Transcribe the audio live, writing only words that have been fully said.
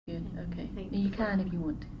Okay. Thank You for- can if you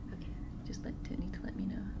want. Okay. Just need to let me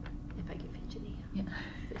know. If I get fidgety. Yeah.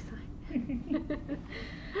 There's sign.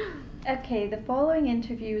 Okay, the following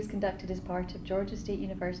interview was conducted as part of Georgia State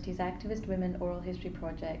University's Activist Women Oral History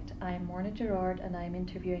Project. I am Morna Gerard and I am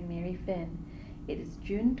interviewing Mary Finn. It is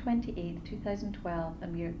June 28th, 2012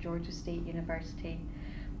 and we are at Georgia State University.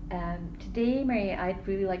 Today, Mary, I'd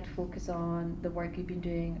really like to focus on the work you've been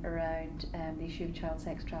doing around the issue of child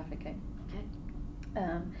sex trafficking.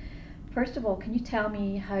 Okay. First of all, can you tell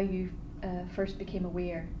me how you first became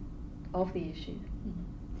aware of the issue?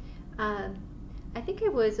 I think I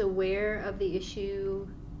was aware of the issue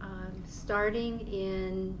starting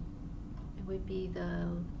in, it would be the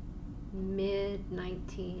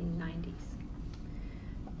mid-1990s.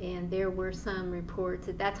 And there were some reports,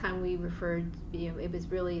 at that time we referred, it was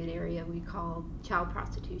really an area we called child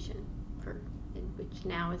prostitution, which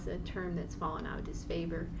now is a term that's fallen out of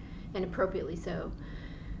disfavor, and appropriately so.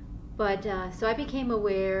 But so I became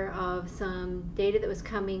aware of some data that was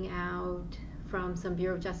coming out from some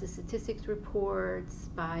Bureau of Justice Statistics reports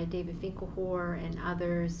by David Finkelhor and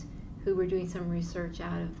others who were doing some research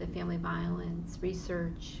out of the Family Violence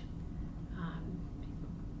Research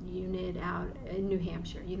Unit out in New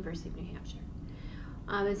Hampshire, University of New Hampshire.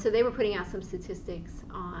 And so they were putting out some statistics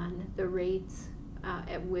on the rates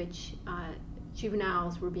at which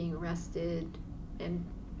juveniles were being arrested and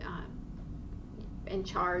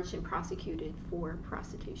charged and prosecuted for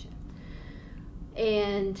prostitution.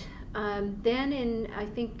 And then in, I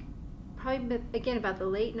think, probably again about the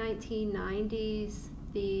late 1990s,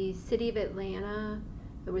 the city of Atlanta,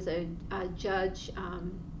 there was a judge,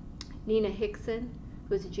 Nina Hickson,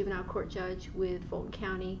 who was a juvenile court judge with Fulton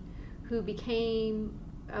County, who became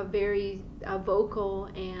very vocal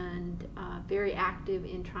and very active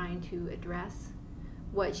in trying to address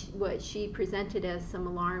what she presented as some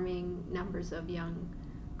alarming numbers of young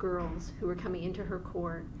girls who were coming into her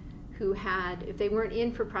court who had, if they weren't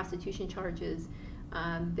in for prostitution charges,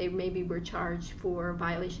 they maybe were charged for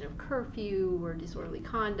violation of curfew or disorderly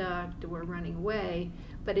conduct or running away,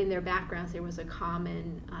 but in their backgrounds there was a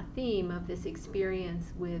common theme of this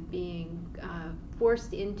experience with being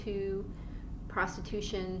forced into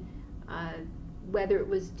prostitution, whether it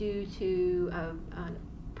was due to a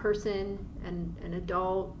person, an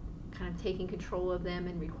adult, kind of taking control of them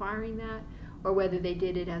and requiring that, or whether they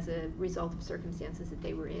did it as a result of circumstances that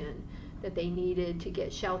they were in, that they needed to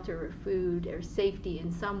get shelter or food or safety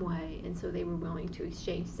in some way, and so they were willing to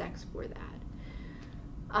exchange sex for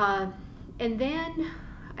that. And then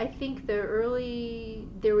I think there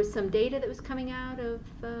was some data that was coming out of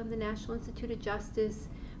the National Institute of Justice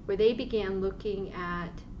where they began looking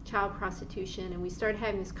at child prostitution, and we started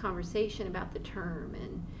having this conversation about the term,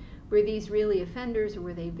 and were these really offenders or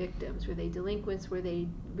were they victims? Were they delinquents? Were they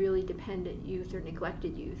really dependent youth or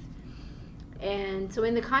neglected youth? And so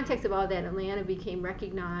in the context of all that, Atlanta became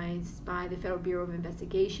recognized by the Federal Bureau of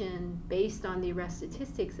Investigation based on the arrest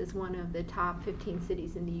statistics as one of the top 15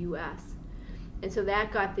 cities in the U.S. And so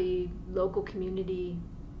that got the local community,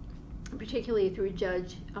 particularly through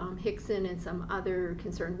Judge Hickson and some other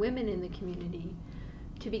concerned women in the community,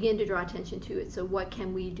 to begin to draw attention to it. So what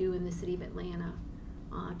can we do in the city of Atlanta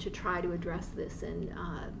to try to address this? And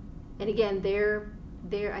again,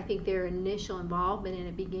 I think their initial involvement in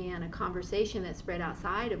it began a conversation that spread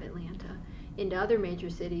outside of Atlanta into other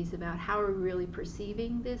major cities about how are we really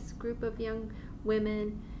perceiving this group of young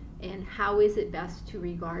women, and how is it best to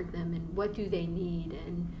regard them, and what do they need,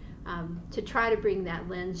 and to try to bring that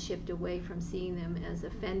lens shift away from seeing them as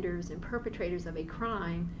offenders and perpetrators of a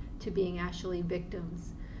crime to being actually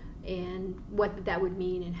victims, and what that would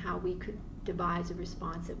mean and how we could devise a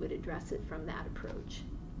response that would address it from that approach.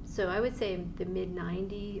 So I would say the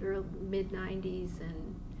mid-90s,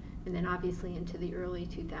 and then obviously into the early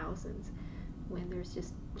 2000s, when there's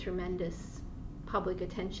just tremendous public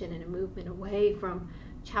attention and a movement away from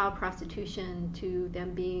child prostitution to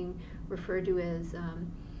them being referred to as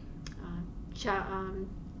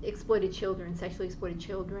exploited children, sexually exploited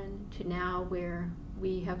children, to now where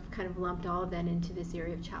we have kind of lumped all of that into this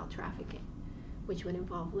area of child trafficking, which would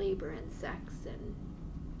involve labor and sex and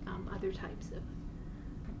other types of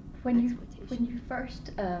exploitation. When you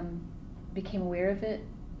first became aware of it,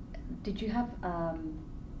 did you have an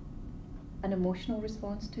emotional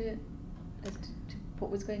response to it, as to what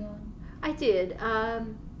was going on? I did,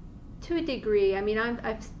 to a degree. I mean,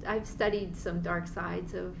 I've studied some dark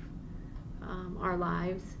sides of our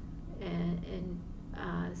lives, and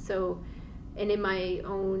in my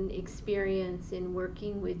own experience in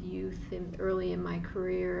working with youth early in my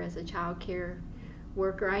career as a child care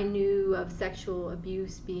worker, I knew of sexual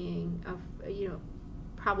abuse being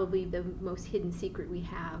probably the most hidden secret we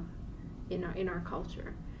have in our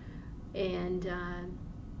culture. And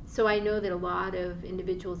so I know that a lot of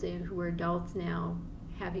individuals who are adults now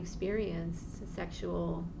have experienced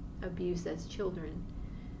sexual abuse as children.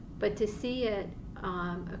 But to see it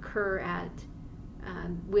occur at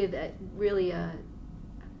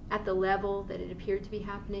the level that it appeared to be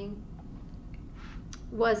happening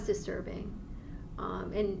was disturbing.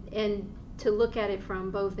 And to look at it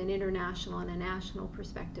from both an international and a national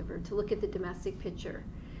perspective, or to look at the domestic picture,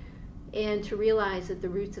 and to realize that the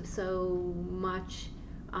roots of so much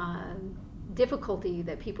difficulty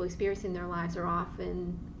that people experience in their lives are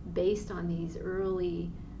often based on these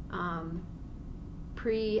early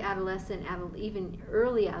pre-adolescent, even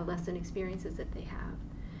early adolescent experiences that they have,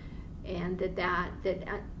 and that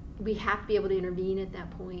we have to be able to intervene at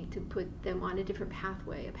that point to put them on a different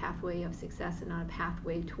pathway, a pathway of success and not a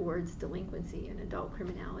pathway towards delinquency and adult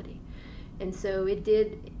criminality. And so it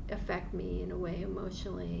did affect me in a way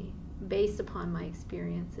emotionally, based upon my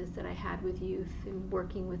experiences that I had with youth and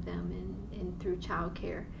working with them and through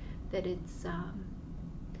childcare. That it's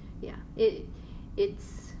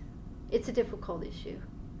it's a difficult issue.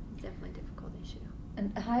 It's definitely a difficult issue.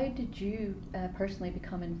 And how did you personally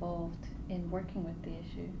become involved in working with the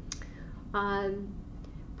issue?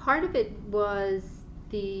 Part of it was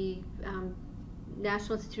the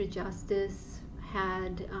National Institute of Justice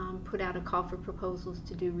had put out a call for proposals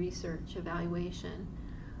to do research evaluation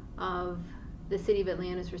of the City of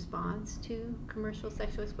Atlanta's response to commercial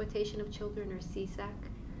sexual exploitation of children, or CSEC.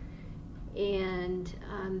 And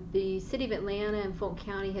the City of Atlanta and Fulton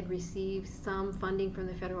County had received some funding from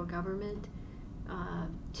the federal government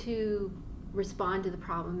to respond to the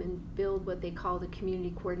problem and build what they called a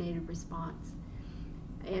community coordinated response.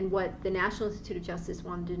 And what the National Institute of Justice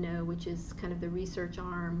wanted to know, which is kind of the research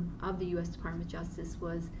arm of the U.S. Department of Justice,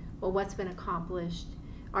 was, well, what's been accomplished?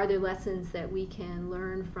 Are there lessons that we can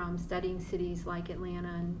learn from studying cities like Atlanta?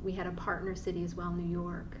 And we had a partner city as well, New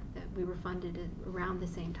York, that we were funded at around the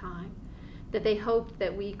same time, that they hoped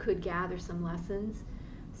that we could gather some lessons,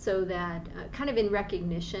 so that kind of in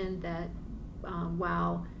recognition that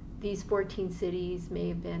while these 14 cities may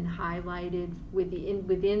have been highlighted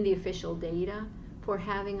within the official data for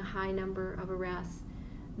having a high number of arrests,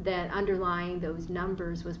 that underlying those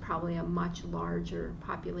numbers was probably a much larger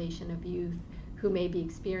population of youth who may be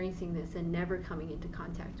experiencing this and never coming into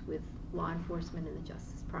contact with law enforcement and the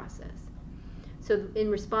justice process. So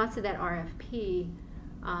in response to that RFP,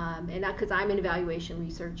 and because I'm an evaluation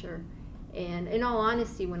researcher, and in all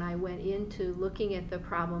honesty, when I went into looking at the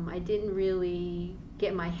problem, I didn't really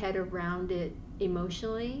get my head around it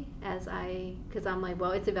emotionally, because I'm like,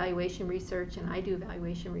 well, it's evaluation research and I do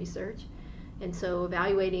evaluation research, and so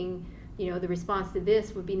evaluating, the response to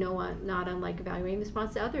this would be not unlike evaluating the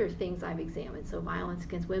response to other things I've examined, so violence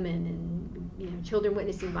against women and children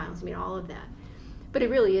witnessing violence, all of that. But it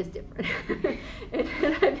really is different, and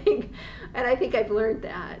I think I've learned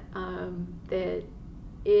that that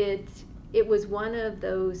it was one of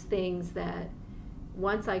those things that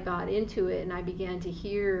once I got into it and I began to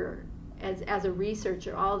hear, as a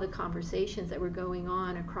researcher, all the conversations that were going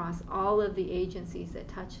on across all of the agencies that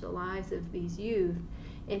touch the lives of these youth,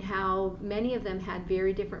 and how many of them had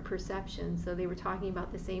very different perceptions, so they were talking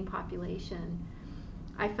about the same population.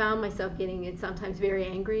 I found myself getting sometimes very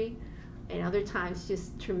angry, and other times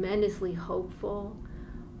just tremendously hopeful,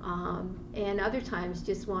 and other times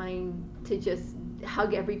just wanting to just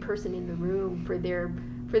hug every person in the room for their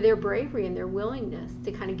bravery and their willingness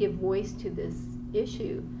to kind of give voice to this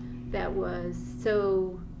issue that was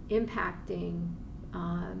so impacting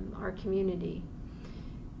our community.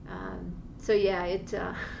 So yeah, it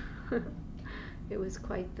was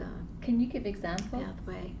quite the. Can you give examples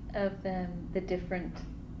pathway of the different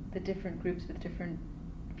groups with different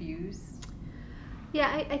views? Yeah,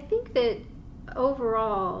 I think that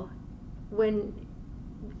overall, when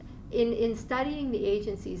in studying the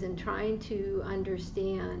agencies and trying to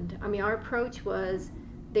understand, our approach was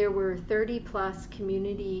there were 30 plus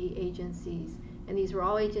community agencies, and these were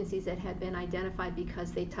all agencies that had been identified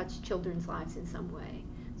because they touched children's lives in some way.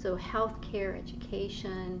 So healthcare,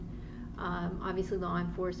 education, obviously law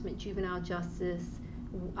enforcement, juvenile justice,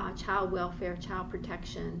 child welfare, child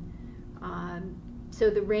protection, so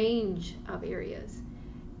the range of areas.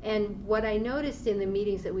 And what I noticed in the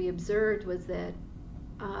meetings that we observed was that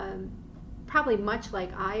probably much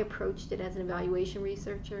like I approached it as an evaluation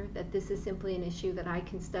researcher, that this is simply an issue that I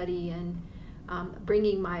can study, and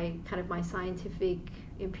bringing my scientific,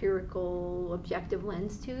 empirical, objective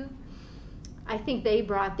lens to. I think they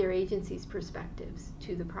brought their agency's perspectives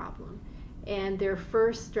to the problem. And their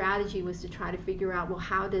first strategy was to try to figure out, well,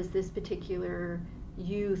 how does this particular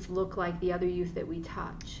youth look like the other youth that we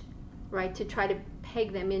touch, right? To try to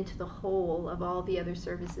peg them into the whole of all the other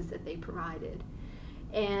services that they provided.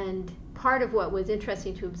 And part of what was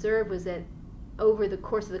interesting to observe was that over the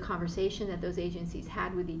course of the conversation that those agencies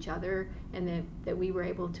had with each other and that we were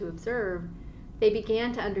able to observe, they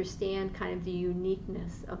began to understand kind of the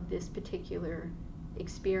uniqueness of this particular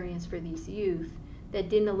experience for these youth that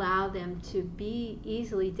didn't allow them to be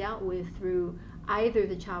easily dealt with through either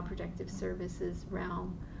the Child Protective Services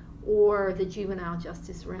realm or the juvenile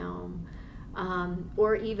justice realm,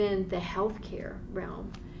 or even the healthcare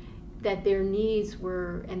realm. That their needs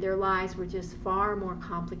were and their lives were just far more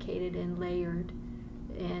complicated and layered,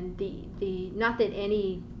 and the not that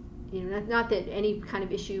any kind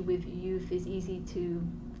of issue with youth is easy to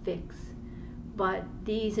fix, but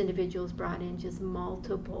these individuals brought in just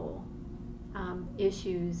multiple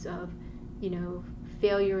issues of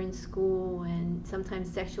failure in school and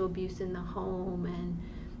sometimes sexual abuse in the home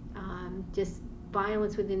and just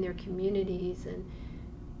violence within their communities, and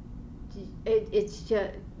it's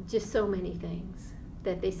just so many things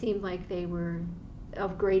that they seemed like they were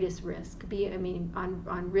of greatest risk.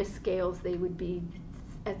 On risk scales they would be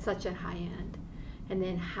at such a high end. And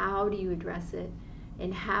then how do you address it?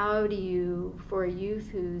 And how do you, for a youth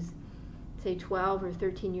who's say 12 or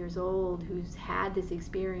 13 years old, who's had this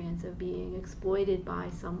experience of being exploited by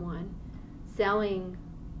someone, selling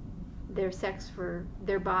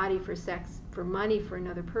their body for sex, for money for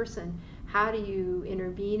another person, how do you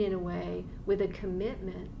intervene in a way with a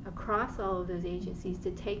commitment across all of those agencies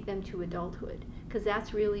to take them to adulthood? Because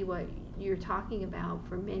that's really what you're talking about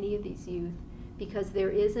for many of these youth, because there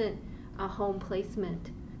isn't a home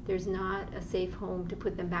placement. There's not a safe home to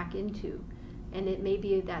put them back into. And it may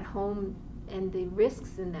be that home and the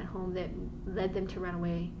risks in that home that led them to run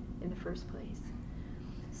away in the first place.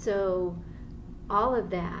 So all of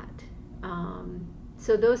that,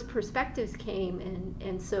 so those perspectives came,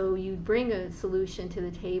 and so you bring a solution to the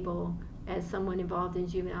table as someone involved in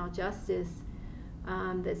juvenile justice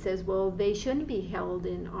that says, well, they shouldn't be held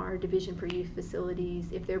in our Division for Youth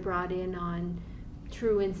facilities if they're brought in on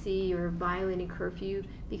truancy or violating curfew,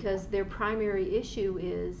 because their primary issue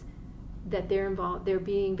is that they're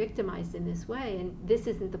being victimized in this way, and this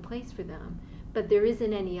isn't the place for them. But there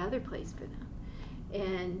isn't any other place for them.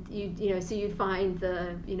 And so you'd find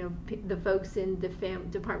the folks in the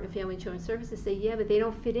Department of Family and Children's Services say, yeah, but they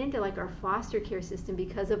don't fit into like our foster care system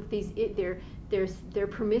because of these. They're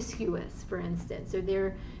promiscuous, for instance,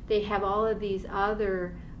 or they have all of these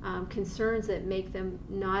other concerns that make them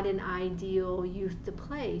not an ideal youth to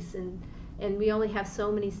place. And we only have so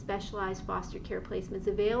many specialized foster care placements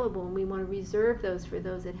available, and we want to reserve those for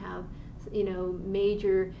those that have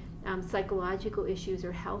major psychological issues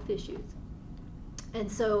or health issues. And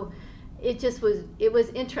so it was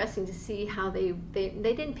interesting to see how they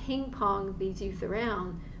didn't ping pong these youth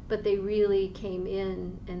around, but they really came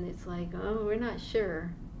in, and it's like, oh, we're not sure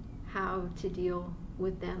how to deal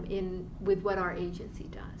with them with what our agency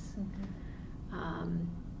does. Mm-hmm.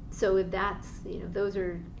 So that's, those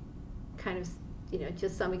are kind of,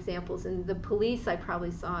 just some examples. And the police, I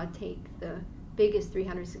probably saw take the biggest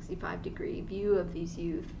 365-degree view of these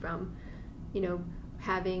youth, from,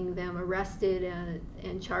 having them arrested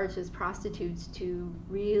and charged as prostitutes, to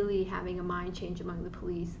really having a mind change among the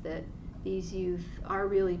police that these youth are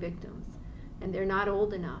really victims and they're not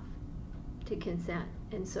old enough to consent,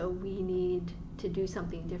 and so we need to do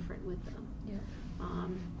something different with them. Yeah.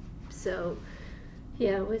 So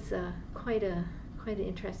yeah, it was quite an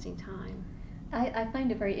interesting time. I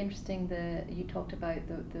find it very interesting that you talked about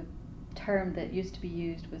the term that used to be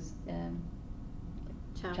used was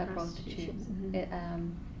child prostitution.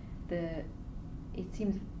 Mm-hmm. It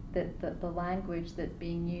seems that the language that's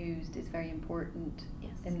being used is very important.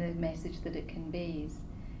 Yes. In the message that it conveys.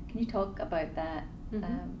 Can you talk about that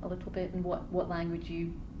a little bit, and what language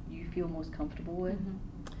you feel most comfortable with? Mm-hmm.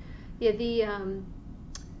 Yeah,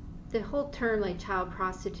 the whole term like child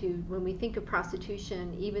prostitute, when we think of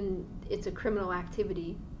prostitution, even it's a criminal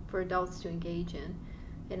activity for adults to engage in.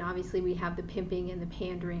 And obviously we have the pimping and the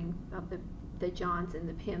pandering of the Johns and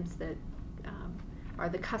the pimps that are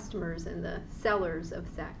the customers and the sellers of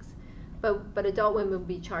sex. But adult women would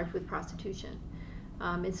be charged with prostitution.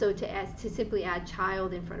 And so to simply add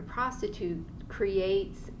child in front of prostitute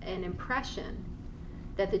creates an impression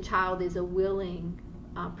that the child is a willing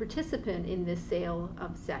participant in this sale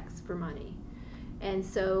of sex for money. And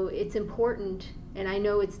so it's important, and I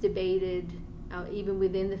know it's debated even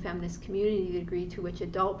within the feminist community, the degree to which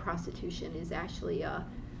adult prostitution is actually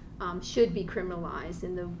should be criminalized,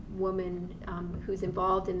 and the woman who's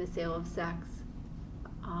involved in the sale of sex,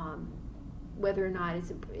 whether or not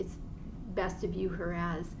it's best to view her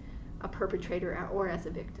as a perpetrator or as a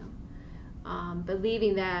victim. But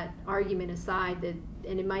leaving that argument aside,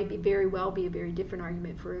 and it might very well be a very different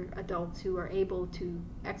argument for adults who are able to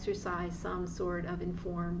exercise some sort of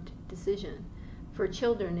informed decision. For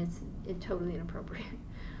children, it's totally inappropriate.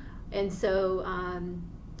 And so,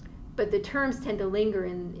 but the terms tend to linger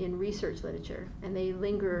in research literature, and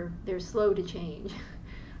they're slow to change.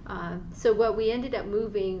 So what we ended up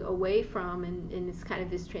moving away from, and it's kind of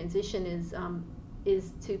this transition,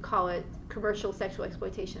 is to call it commercial sexual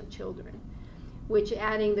exploitation of children, which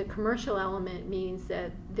adding the commercial element means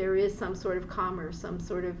that there is some sort of commerce, some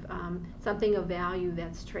sort of something of value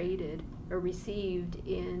that's traded or received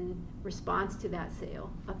in response to that sale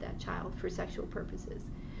of that child for sexual purposes.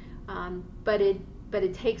 But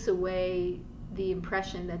it takes away the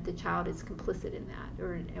impression that the child is complicit in that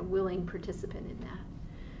or a willing participant in that.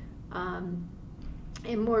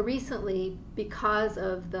 And more recently, because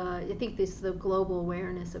of I think this is the global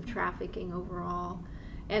awareness of trafficking overall,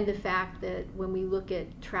 and the fact that when we look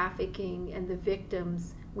at trafficking and the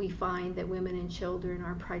victims, we find that women and children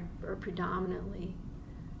are predominantly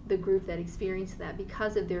the group that experience that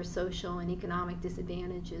because of their social and economic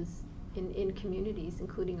disadvantages in communities,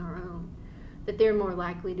 including our own, that they're more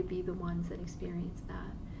likely to be the ones that experience that.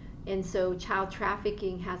 And so child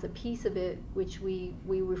trafficking has a piece of it which we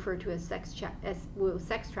refer to as sex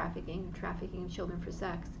trafficking, or trafficking of children for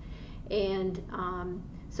sex. And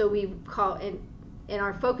so we call, and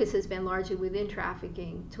our focus has been largely within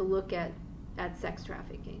trafficking to look at sex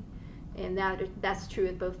trafficking. And that's true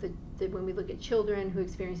at both when we look at children who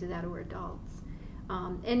experience that or adults.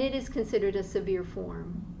 And it is considered a severe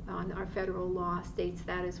form. Our federal law states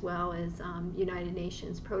that, as well as United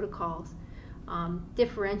Nations protocols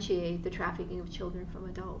differentiate the trafficking of children from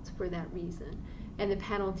adults for that reason. And the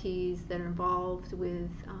penalties that are involved with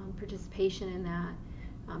participation in that,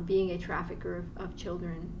 being a trafficker of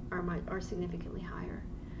children, are significantly higher.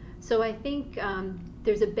 So I think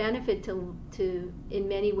there's a benefit to in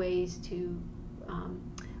many ways to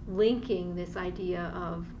linking this idea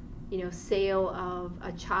of sale of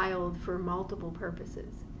a child for multiple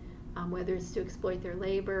purposes, whether it's to exploit their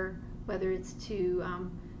labor, whether it's to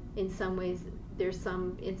in some ways there's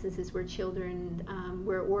some instances where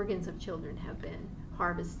where organs of children have been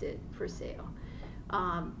harvested for sale.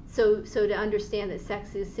 So to understand that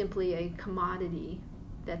sex is simply a commodity,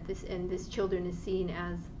 that this children is seen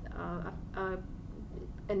as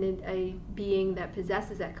a being that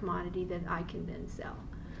possesses that commodity that I can then sell.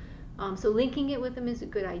 So linking it with them is a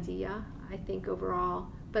good idea, I think, overall,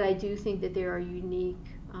 but I do think that there are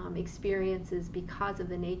unique experiences because of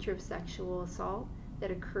the nature of sexual assault that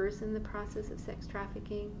occurs in the process of sex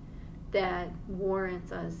trafficking that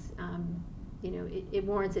warrants us, it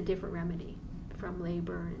warrants a different remedy from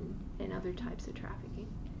labor and other types of trafficking.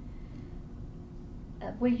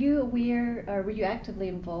 Were you aware, or were you actively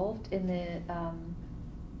involved in the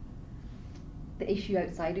issue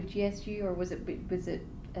outside of GSU, or was it?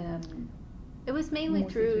 It was mainly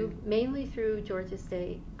through Georgia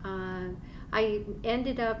State. I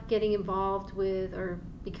ended up getting involved with or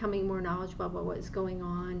becoming more knowledgeable about what was going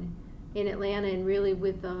on in Atlanta, and really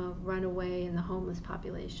with the runaway and the homeless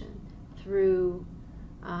population through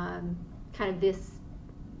kind of this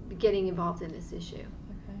getting involved in this issue. Okay.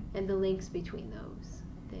 And the links between those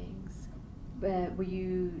things. Were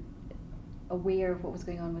you aware of what was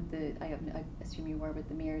going on with I assume you were, with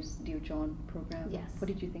the Mayor's Dear John program? Yes. What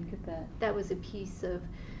did you think of that? That was a piece of,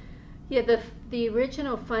 the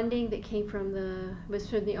original funding that came was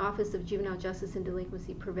from the Office of Juvenile Justice and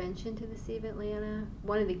Delinquency Prevention to the City of Atlanta.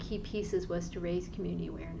 One of the key pieces was to raise community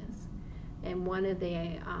awareness. And one of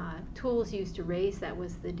the tools used to raise that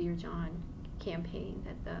was the Dear John campaign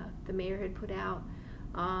that the mayor had put out,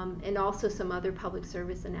 and also some other public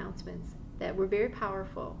service announcements that were very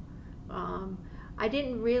powerful. I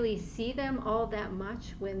didn't really see them all that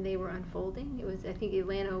much when they were unfolding. It was, I think,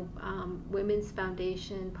 Atlanta Women's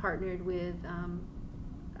Foundation partnered with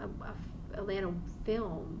Atlanta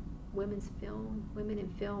Women in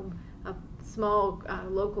Film, a small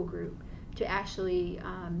local group, to actually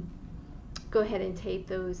go ahead and tape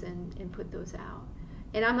those and put those out.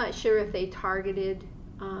 And I'm not sure if they targeted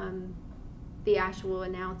the actual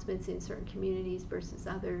announcements in certain communities versus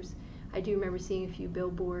others. I do remember seeing a few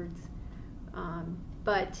billboards.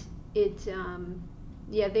 But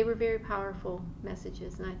they were very powerful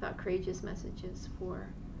messages, and I thought courageous messages for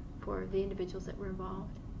the individuals that were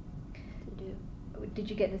involved to do. Did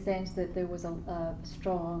you get the sense that there was a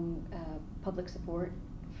strong public support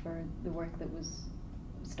for the work that was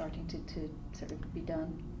starting to sort of be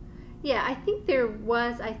done? Yeah, I think there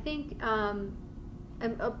was. I think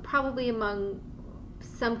probably among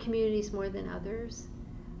some communities more than others.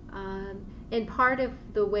 And part of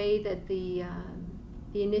the way that the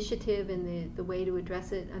initiative and the way to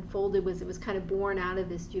address it unfolded was it was kind of born out of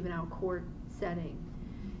this juvenile court setting.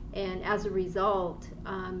 And as a result,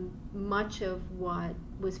 much of what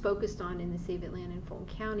was focused on in the city of Atlanta and Fulton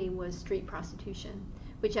County was street prostitution,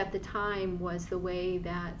 which at the time was the way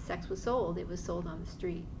that sex was sold. It was sold on the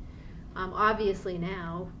street. Obviously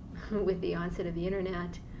now, with the onset of the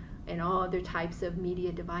internet and all other types of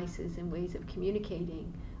media devices and ways of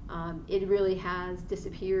communicating, it really has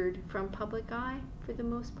disappeared from public eye for the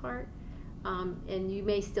most part. And you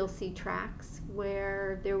may still see tracks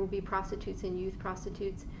where there will be prostitutes and youth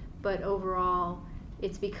prostitutes, but overall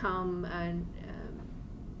it's become a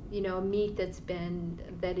meat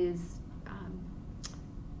that is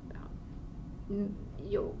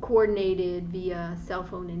coordinated via cell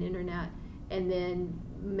phone and internet, and then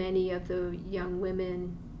many of the young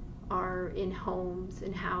women are in homes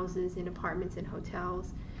and houses, in apartments and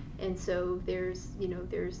hotels, and so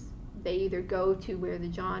they either go to where the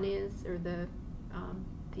John is, or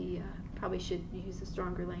probably should use a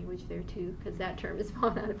stronger language there too, because that term is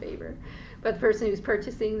fallen out of favor, but the person who's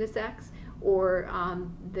purchasing the sex, or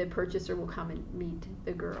the purchaser will come and meet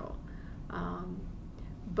the girl.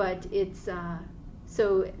 But it's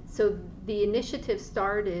so the initiative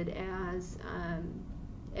started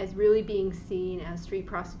as really being seen as street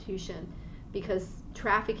prostitution, because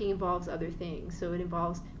trafficking involves other things. So it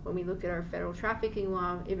involves, when we look at our federal trafficking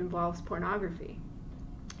law, it involves pornography,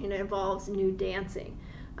 and it involves nude dancing.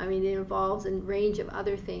 I mean, it involves a range of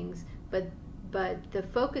other things, but the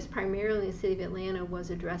focus primarily in the city of Atlanta was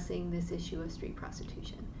addressing this issue of street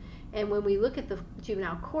prostitution. And when we look at the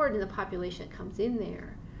juvenile court and the population that comes in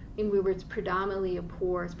there, it's predominantly a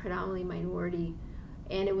poor, it's predominantly minority,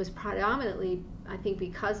 and it was predominantly, I think,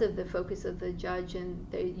 because of the focus of the judge and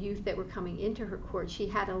the youth that were coming into her court, she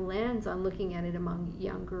had a lens on looking at it among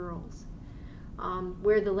young girls.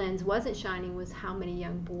 Where the lens wasn't shining was how many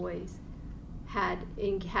young boys had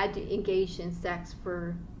to engage in sex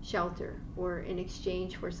for shelter or in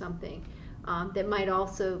exchange for something that might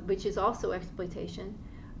also, which is also exploitation,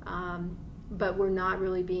 but were not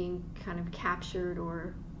really being kind of captured,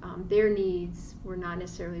 or their needs were not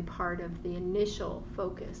necessarily part of the initial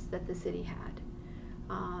focus that the city had.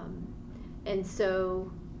 And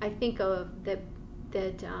so I think that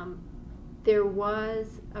there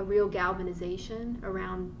was a real galvanization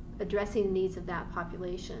around addressing the needs of that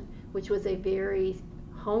population, which was a very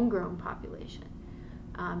homegrown population.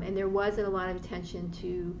 And there wasn't a lot of attention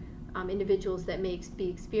to individuals that may be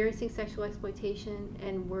experiencing sexual exploitation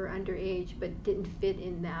and were underage but didn't fit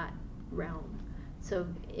in that realm. So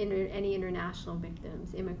any international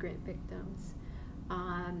victims, immigrant victims,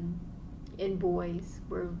 and boys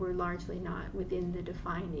were largely not within the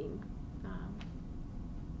defining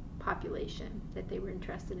population that they were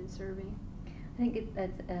interested in serving. I think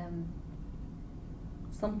that's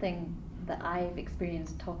something that I've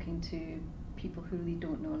experienced talking to people who really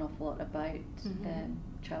don't know an awful lot about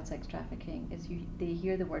child sex trafficking, is they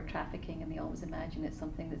hear the word trafficking and they always imagine it's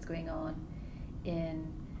something that's going on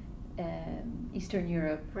in Eastern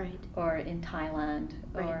Europe, right, or in Thailand,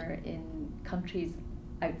 right, or in countries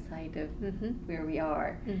outside of where we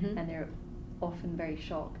are, and they're often very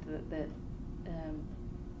shocked that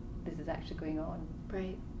this is actually going on,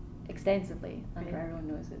 right, extensively under our own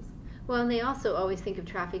noses. Well, and they also always think of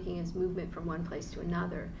trafficking as movement from one place to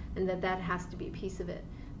another, and that has to be a piece of it,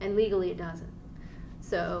 and legally it doesn't.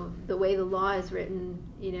 So the way the law is written,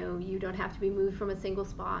 you don't have to be moved from a single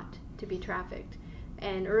spot to be trafficked.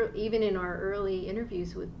 And even in our early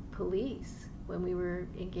interviews with police, when we were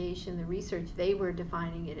engaged in the research, they were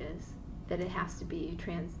defining it as that it has to be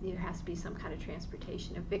there has to be some kind of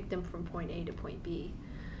transportation, a victim from point A to point B.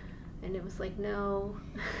 And it was like, no,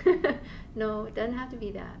 no, it doesn't have to be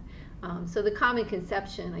that. So the common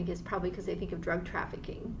conception, I guess, probably because they think of drug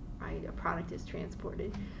trafficking, right? A product is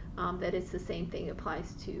transported, that it's the same thing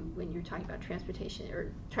applies to when you're talking about transportation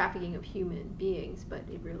or trafficking of human beings, but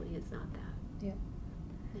it really is not that. Yeah.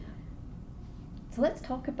 Yeah. So let's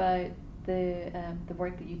talk about the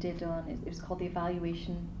work that you did on, it was called the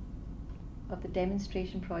Evaluation of the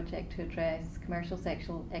Demonstration Project to Address Commercial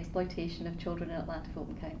Sexual Exploitation of Children in Atlanta,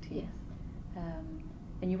 Fulton County. Yes.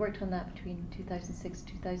 And you worked on that between 2006 and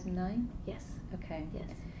 2009? Yes. Okay. Yes.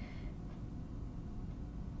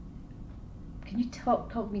 Can you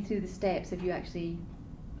talk me through the steps of you actually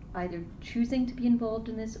either choosing to be involved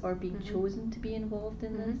in this or being chosen to be involved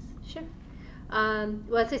in this? Sure.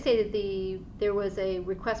 Well, as I stated, there was a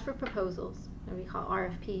request for proposals, and we call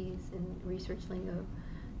RFPs in research lingo,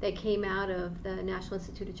 that came out of the National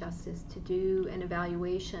Institute of Justice to do an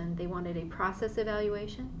evaluation. They wanted a process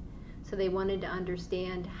evaluation. So they wanted to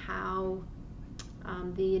understand how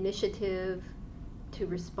the initiative to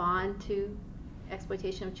respond to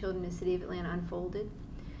exploitation of children in the city of Atlanta unfolded.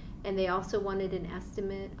 And they also wanted an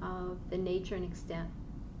estimate of the nature and extent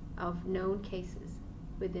of known cases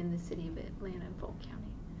within the city of Atlanta and Fulton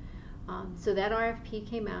County. So that RFP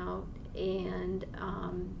came out, and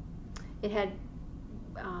it had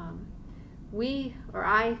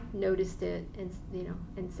I noticed it, and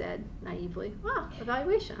and said naively, "Wow,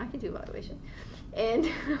 evaluation! I can do evaluation," and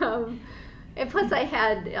and plus I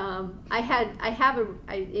had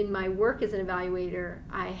in my work as an evaluator,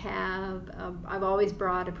 I've always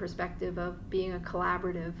brought a perspective of being a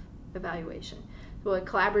collaborative evaluation. Well, a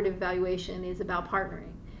collaborative evaluation is about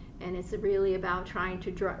partnering, and it's really about trying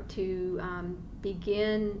to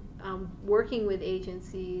begin working with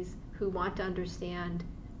agencies who want to understand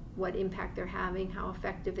what impact they're having, how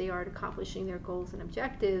effective they are at accomplishing their goals and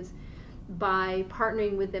objectives, by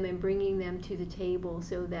partnering with them and bringing them to the table,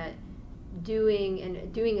 so that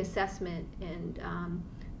doing assessment and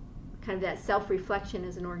kind of that self-reflection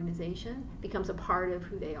as an organization becomes a part of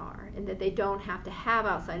who they are, and that they don't have to have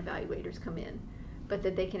outside evaluators come in, but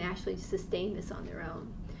that they can actually sustain this on their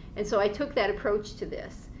own. And so I took that approach to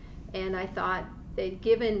this, and I thought that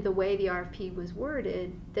given the way the RFP was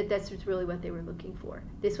worded, that that's really what they were looking for.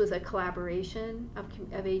 This was a collaboration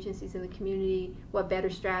of agencies in the community. What better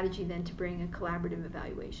strategy than to bring a collaborative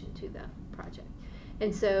evaluation to the project?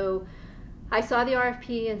 And so I saw the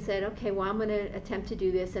RFP and said, okay, well, I'm going to attempt to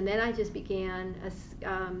do this. And then I just began,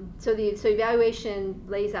 so evaluation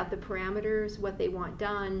lays out the parameters, what they want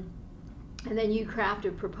done, and then you craft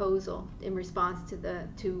a proposal in response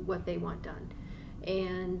to what they want done.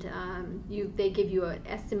 And they give you an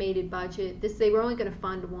estimated budget. They were only going to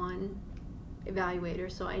fund one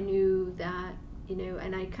evaluator, so I knew that,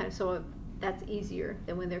 and I kind of saw that's easier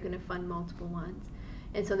than when they're going to fund multiple ones.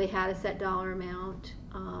 And so they had a set dollar amount.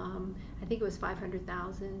 I think it was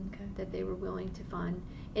 $500,000 that they were willing to fund,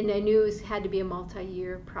 and I knew it had to be a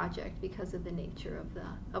multi-year project because of the nature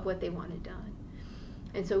of what they wanted done.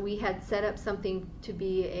 And so we had set up something to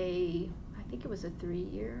be I think it was a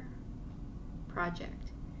 3-year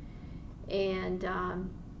project, and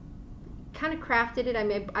kind of crafted it.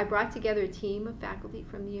 I brought together a team of faculty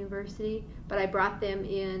from the university, but I brought them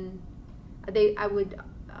in.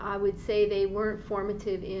 I would say they weren't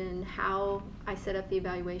formative in how I set up the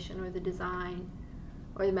evaluation or the design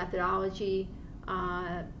or the methodology.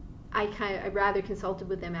 I rather consulted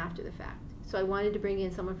with them after the fact. So I wanted to bring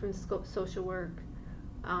in someone from social work,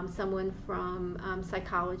 someone from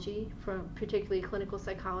psychology, from particularly clinical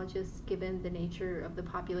psychologists, given the nature of the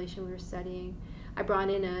population we were studying. I brought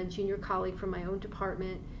in a junior colleague from my own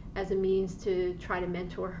department as a means to try to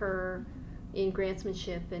mentor her in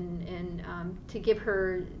grantsmanship and to give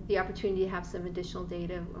her the opportunity to have some additional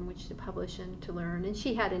data on which to publish and to learn. And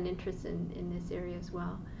she had an interest in this area as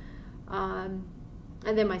well.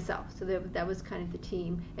 And then myself, so that was kind of the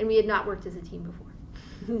team. And we had not worked as a team before.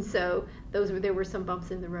 So there were some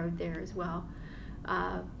bumps in the road there as well.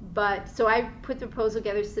 So I put the proposal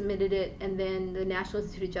together, submitted it, and then the National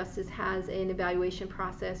Institute of Justice has an evaluation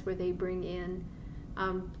process where they bring in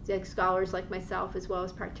scholars like myself, as well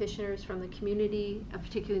as practitioners from the community,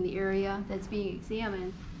 particularly in the area that's being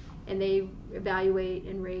examined, and they evaluate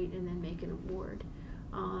and rate and then make an award.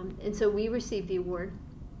 And so we received the award.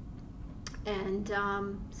 And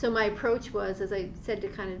so my approach was, as I said, to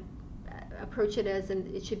kind of approach it as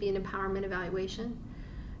it should be an empowerment evaluation.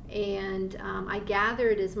 And I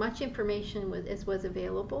gathered as much information as was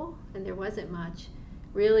available, and there wasn't much,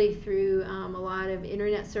 really through a lot of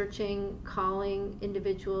internet searching, calling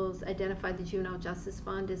individuals, identified the Juvenile Justice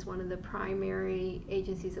Fund as one of the primary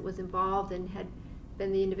agencies that was involved and had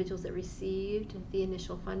been the individuals that received the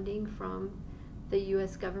initial funding from the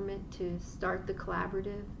U.S. government to start the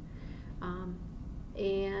collaborative,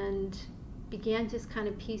 and began just kind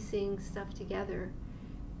of piecing stuff together.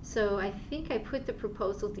 So I think I put the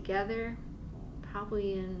proposal together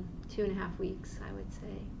probably in 2.5 weeks, I would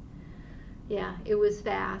say. Yeah, it was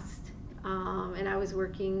fast, and I was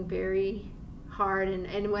working very hard,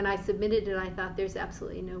 and when I submitted it, I thought there's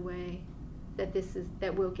absolutely no way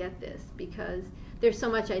that we'll get this, because there's so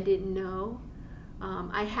much I didn't know.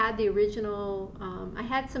 I had the original, I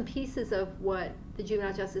had some pieces of what the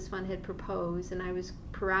Juvenile Justice Fund had proposed, and I was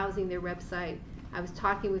perusing their website. I was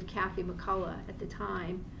talking with Kathy McCullough at the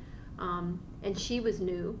time, and she was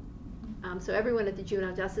new. So everyone at the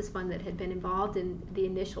Juvenile Justice Fund that had been involved in the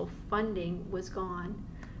initial funding was gone.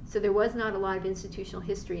 So there was not a lot of institutional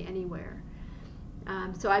history anywhere.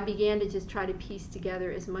 So I began to just try to piece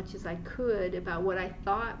together as much as I could about what I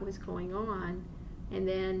thought was going on, and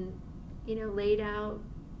then, laid out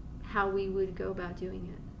how we would go about doing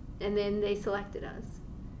it. And then they selected us.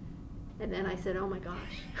 And then I said, oh my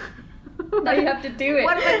gosh. Now you have to do it.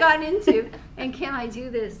 What have I gotten into? And can I do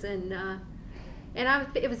this? And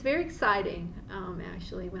it was very exciting,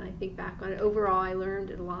 actually, when I think back on it. Overall, I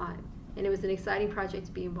learned a lot. And it was an exciting project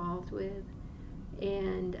to be involved with.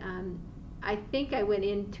 And I think I went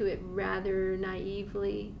into it rather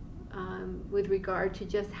naively with regard to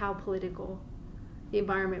just how political the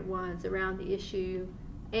environment was around the issue.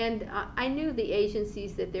 And I knew the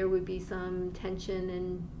agencies that there would be some tension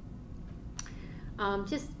and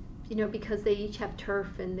just, because they each have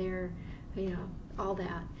turf and they're, all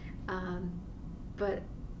that. But,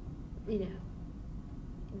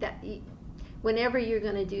 that whenever you're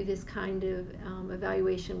going to do this kind of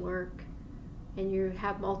evaluation work and you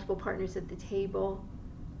have multiple partners at the table,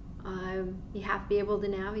 you have to be able to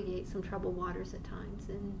navigate some troubled waters at times.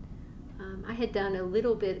 And I had done a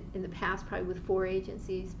little bit in the past, probably with 4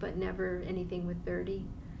 agencies, but never anything with 30.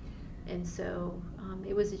 And so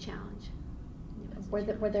it was a challenge.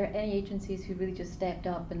 Were there any agencies who really just stepped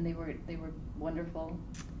up and they were wonderful,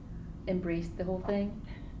 embraced the whole thing?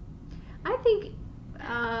 I think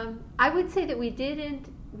I would say that we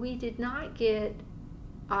did not get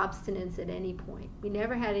obstinance at any point. We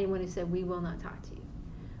never had anyone who said, we will not talk to you.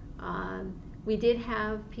 We did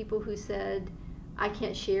have people who said, I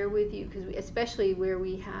can't share with you, because especially where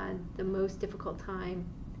we had the most difficult time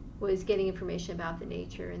was getting information about the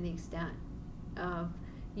nature and the extent of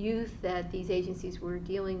youth that these agencies were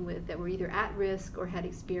dealing with that were either at risk or had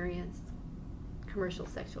experienced commercial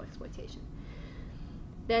sexual exploitation.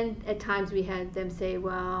 Then at times we had them say,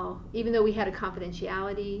 well, even though we had a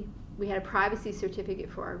confidentiality, we had a privacy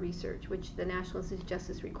certificate for our research, which the National Institute of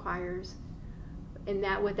Justice requires. And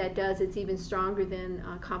what that does, it's even stronger than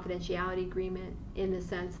a confidentiality agreement in the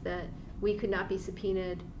sense that we could not be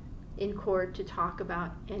subpoenaed in court to talk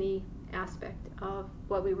about any aspect of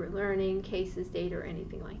what we were learning, cases, data, or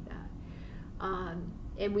anything like that.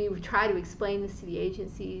 And we would try to explain this to the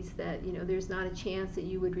agencies that, there's not a chance that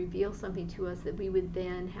you would reveal something to us that we would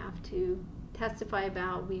then have to testify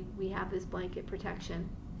about. We have this blanket protection.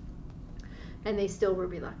 And they still were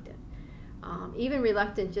reluctant. Even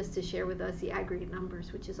reluctant just to share with us the aggregate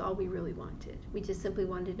numbers, which is all we really wanted. We just simply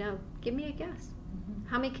wanted to know, give me a guess. Mm-hmm.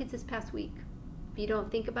 How many kids this past week? If you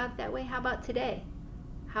don't think about it that way, how about today?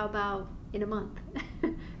 How about in a month?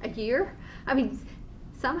 A year? I mean,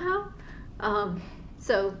 somehow.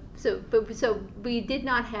 So we did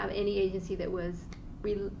not have any agency that was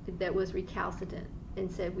recalcitrant and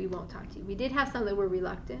said, we won't talk to you. We did have some that were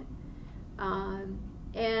reluctant.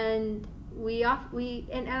 And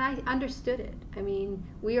I understood it. I mean,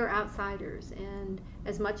 we are outsiders, and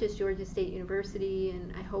as much as Georgia State University,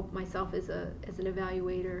 and I hope myself as an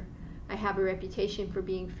evaluator, I have a reputation for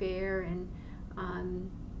being fair and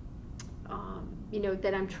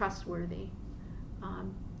that I'm trustworthy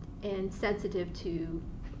and sensitive to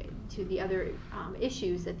the other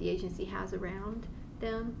issues that the agency has around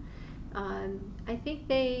them. I think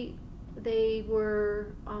they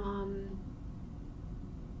were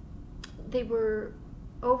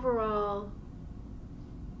overall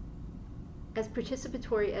as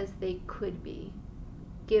participatory as they could be,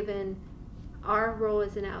 given our role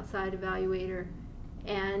as an outside evaluator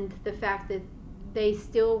and the fact that they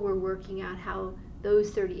still were working out how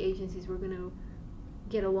those 30 agencies were going to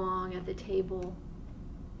get along at the table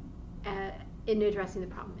in addressing the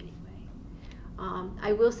problem anyway.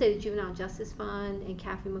 I will say the Juvenile Justice Fund and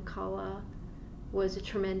Kathy McCullough was a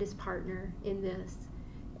tremendous partner in this.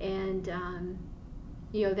 And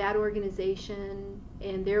that organization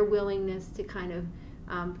and their willingness to kind of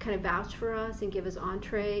vouch for us and give us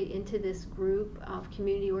entree into this group of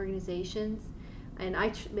community organizations. And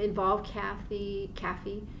I involved Kathy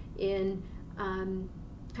in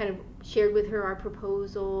kind of shared with her our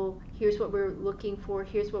proposal. Here's what we're looking for.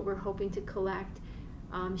 Here's what we're hoping to collect.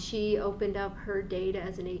 She opened up her data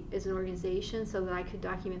as an organization so that I could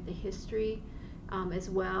document the history as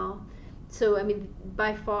well. So, I mean,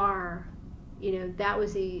 by far, that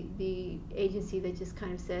was the agency that just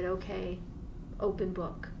kind of said, okay, open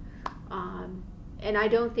book. And I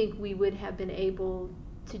don't think we would have been able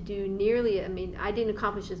to do nearly, I mean, I didn't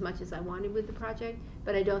accomplish as much as I wanted with the project,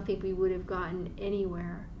 but I don't think we would have gotten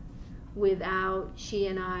anywhere without she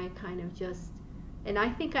and I kind of just, and I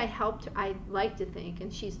think I helped, I like to think,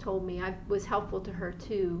 and she's told me I was helpful to her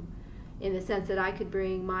too, in the sense that I could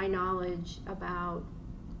bring my knowledge about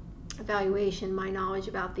evaluation, my knowledge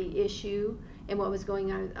about the issue and what was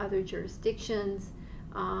going on with other jurisdictions,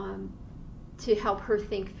 to help her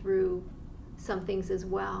think through some things as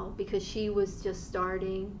well, because she was just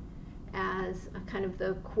starting as a kind of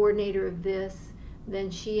the coordinator of this.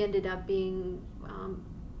 Then she ended up being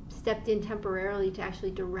stepped in temporarily to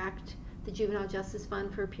actually direct the Juvenile Justice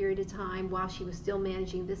Fund for a period of time while she was still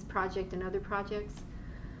managing this project and other projects.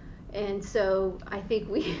 And so I think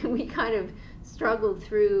we kind of struggled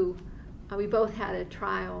through, we both had a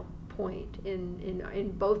trial point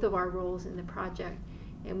in both of our roles in the project,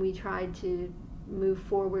 and we tried to move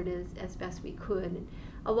forward as best we could. And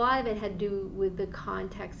a lot of it had to do with the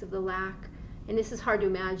context of the lack, and this is hard to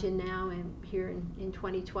imagine now and here in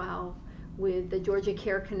 2012, with the Georgia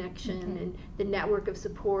Care Connection and the network of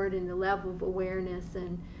support and the level of awareness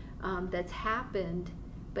and that's happened.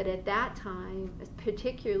 But at that time,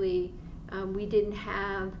 particularly, we didn't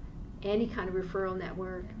have any kind of referral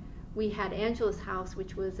network. We had Angela's House,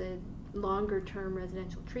 which was a longer-term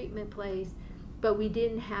residential treatment place, but we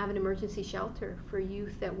didn't have an emergency shelter for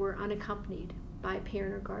youth that were unaccompanied by a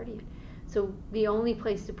parent or guardian. So the only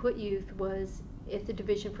place to put youth was at the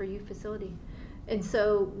Division for Youth facility. And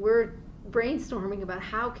so we're brainstorming about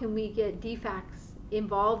how can we get DFACS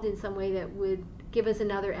involved in some way that would give us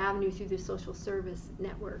another avenue through the social service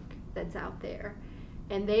network that's out there.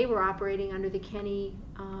 And they were operating under the Kenny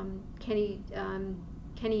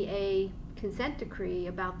A consent decree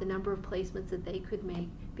about the number of placements that they could make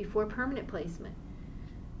before permanent placement.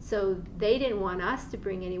 So they didn't want us to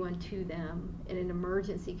bring anyone to them in an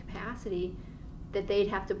emergency capacity that they'd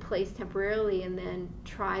have to place temporarily and then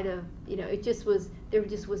try to, it just was, there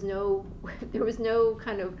was no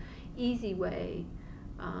kind of easy way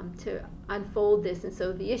to unfold this. And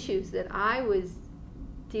so the issues that I was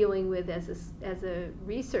dealing with as a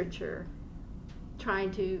researcher,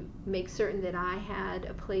 trying to make certain that I had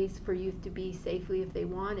a place for youth to be safely if they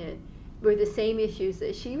wanted, were the same issues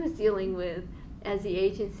that she was dealing with as the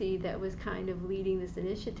agency that was kind of leading this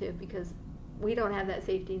initiative, because we don't have that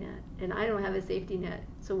safety net, and I don't have a safety net,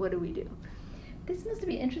 so what do we do? This must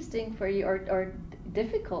be interesting for you, or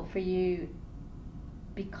difficult for you,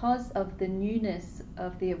 because of the newness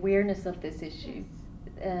of the awareness of this issue.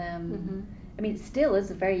 I mean, it still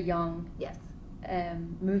is a very young Yes.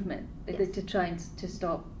 Movement Yes. to try and to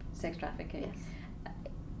stop sex trafficking.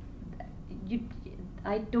 Yes.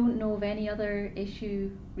 I don't know of any other issue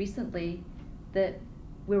recently that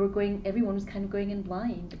everyone was kind of going in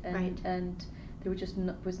blind, and Right. and there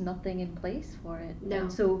was nothing in place for it. No.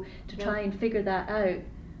 And so to try and figure that out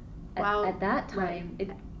at that time,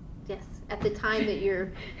 right. Yes, at the time that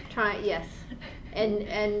you're trying, yes,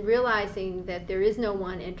 and realizing that there is no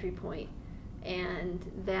one entry point, and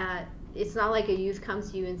that it's not like a youth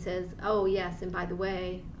comes to you and says, oh yes, and by the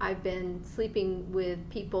way, I've been sleeping with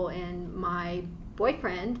people and my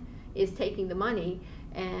boyfriend is taking the money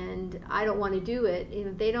and I don't want to do it.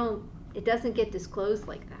 It doesn't get disclosed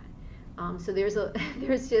like that. So there's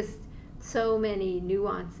just so many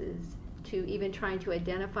nuances to even trying to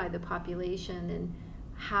identify the population and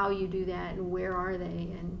how you do that and where are they,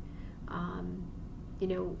 and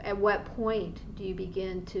at what point do you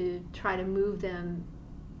begin to try to move them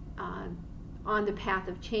on the path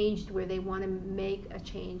of change to where they want to make a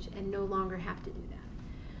change and no longer have to do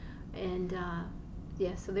that. And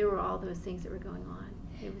so there were all those things that were going on.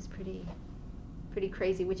 It was pretty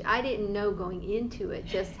crazy, which I didn't know going into it,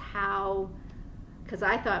 just how, because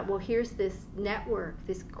I thought, well, here's this network,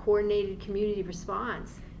 this coordinated community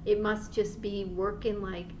response. It must just be working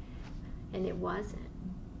and it wasn't.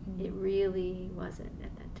 Mm-hmm. It really wasn't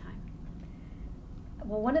at that time.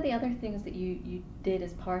 Well, one of the other things that you did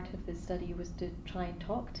as part of this study was to try and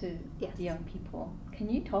talk to Yes. the young people. Can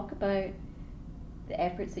you talk about the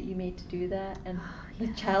efforts that you made to do that and the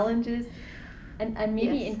challenges? And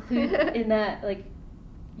maybe Yes. include in that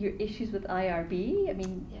your issues with IRB. I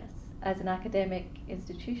mean, Yes. as an academic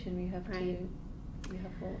institution, you have Right.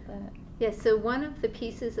 all of that. Yes, so one of the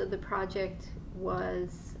pieces of the project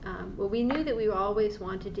was, we knew that we always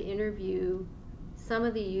wanted to interview some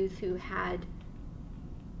of the youth who had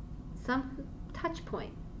some touch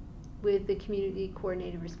point with the community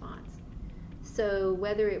coordinated response. So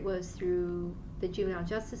whether it was through the Juvenile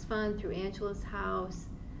Justice Fund, through Angela's House,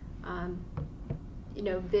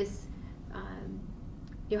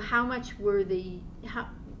 how much were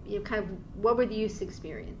what were the youth's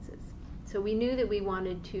experiences? So we knew that we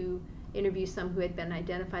wanted to interview some who had been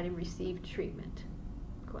identified and received treatment,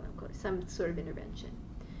 quote unquote, some sort of intervention.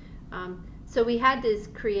 So we had to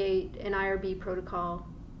create an IRB protocol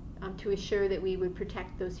to assure that we would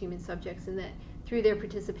protect those human subjects, and that through their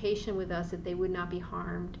participation with us, that they would not be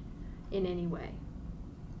harmed in any way.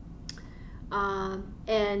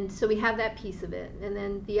 And so we have that piece of it. And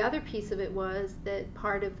then the other piece of it was that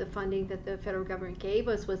part of the funding that the federal government gave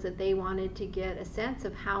us was that they wanted to get a sense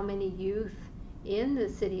of how many youth in the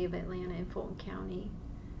city of Atlanta and Fulton County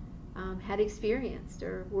had experienced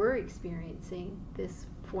or were experiencing this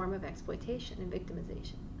form of exploitation and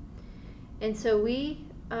victimization. And so we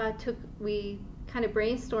kind of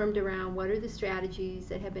brainstormed around what are the strategies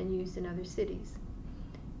that have been used in other cities.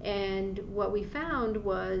 And what we found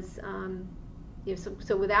was,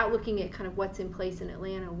 so without looking at kind of what's in place in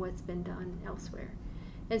Atlanta, what's been done elsewhere.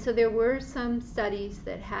 And so there were some studies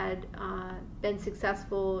that had been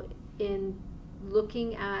successful in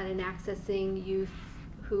looking at and accessing youth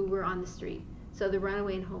who were on the street. So the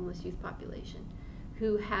runaway and homeless youth population,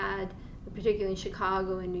 who had, particularly in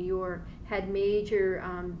Chicago and New York, had major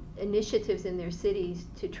initiatives in their cities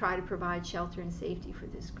to try to provide shelter and safety for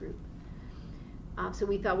this group. So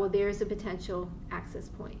we thought, well, there's a potential access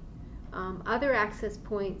point. Other access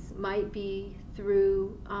points might be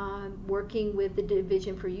through working with the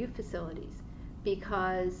Division for Youth Facilities,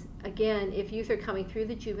 because again, if youth are coming through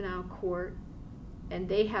the juvenile court and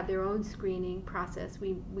they have their own screening process,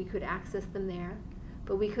 we could access them there.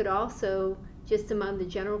 But we could also, just among the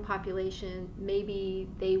general population, maybe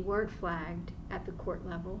they weren't flagged at the court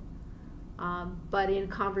level, but in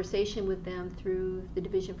conversation with them through the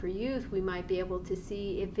Division for Youth, we might be able to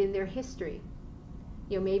see if in their history,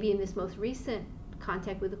 maybe in this most recent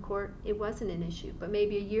contact with the court, it wasn't an issue, but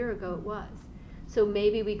maybe a year ago it was. So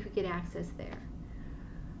maybe we could get access there.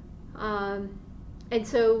 And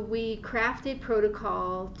so we crafted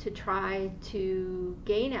protocol to try to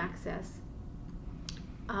gain access.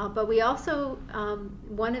 But we also,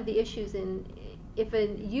 one of the issues if a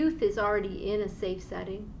youth is already in a safe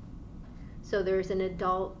setting, so there's an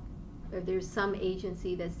adult or there's some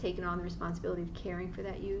agency that's taken on the responsibility of caring for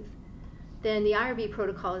that youth, then the IRB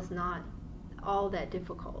protocol is not all that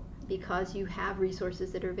difficult because you have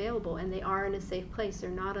resources that are available and they are in a safe place, they're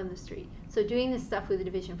not on the street. So doing this stuff with the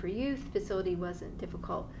Division for Youth facility wasn't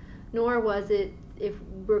difficult, nor was it if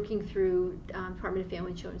working through Department of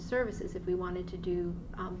Family and Children's Services if we wanted to do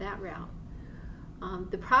that route.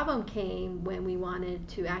 The problem came when we wanted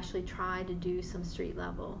to actually try to do some street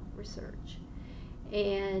level research.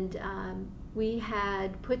 And we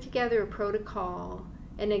had put together a protocol,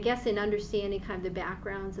 and I guess in understanding kind of the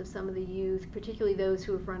backgrounds of some of the youth, particularly those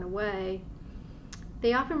who have run away,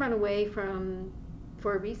 they often run away for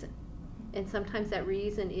a reason. And sometimes that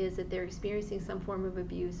reason is that they're experiencing some form of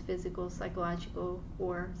abuse, physical, psychological,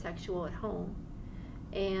 or sexual at home.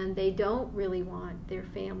 And they don't really want their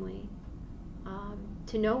family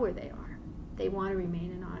to know where they are. They want to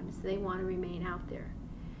remain anonymous. They want to remain out there.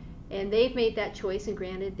 And they've made that choice, and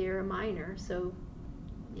granted they're a minor, so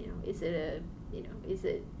is it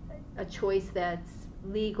a choice that's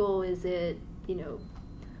legal? Is it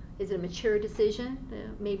a mature decision?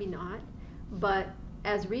 Maybe not. But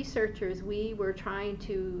as researchers, we were trying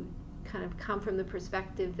to kind of come from the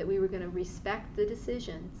perspective that we were going to respect the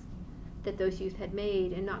decisions that those youth had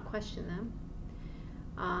made and not question them.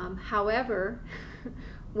 However,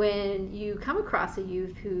 when you come across a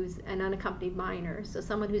youth who's an unaccompanied minor, so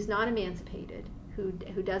someone who's not emancipated, who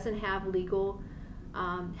doesn't have legal,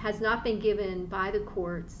 has not been given by the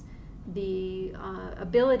courts the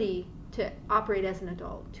ability to operate as an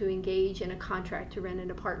adult, to engage in a contract to rent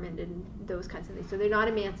an apartment and those kinds of things. So they're not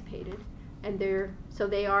emancipated, and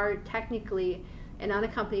they are technically an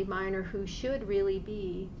unaccompanied minor who should really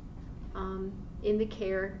be in the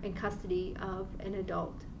care and custody of an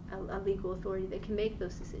adult, a legal authority that can make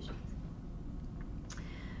those decisions.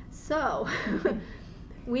 So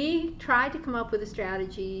we tried to come up with a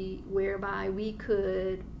strategy whereby we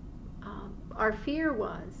could, our fear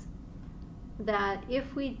was that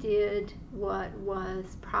if we did what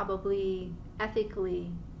was probably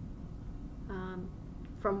ethically,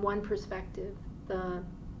 from one perspective, the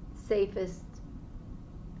safest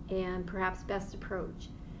and perhaps best approach,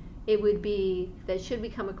 it would be that should we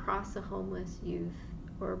come across a homeless youth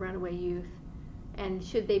or a runaway youth, and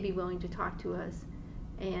should they be willing to talk to us,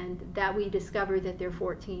 and that we discover that they're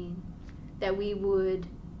 14, that we would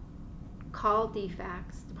call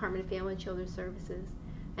DFACS, Department of Family and Children's Services,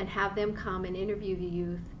 and have them come and interview the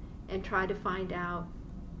youth and try to find out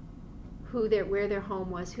where their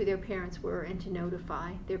home was, who their parents were, and to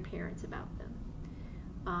notify their parents about them.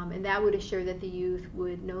 And that would assure that the youth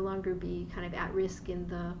would no longer be kind of at risk in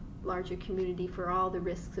the larger community for all the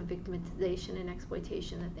risks of victimization and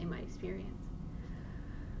exploitation that they might experience.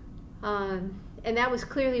 And that was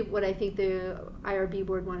clearly what I think the IRB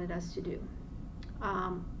board wanted us to do.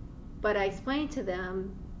 But I explained to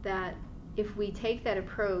them that if we take that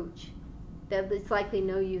approach, that it's likely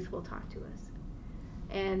no youth will talk to us.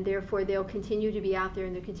 And therefore they'll continue to be out there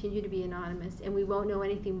and they'll continue to be anonymous, and we won't know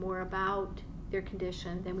anything more about their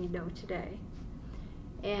condition than we know today.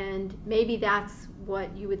 And maybe that's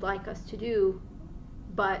what you would like us to do,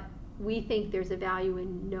 but we think there's a value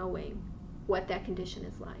in knowing what that condition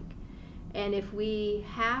is like. And if we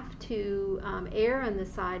have to err on the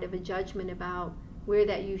side of a judgment about where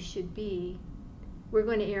that youth should be, we're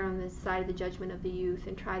going to err on the side of the judgment of the youth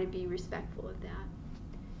and try to be respectful of that.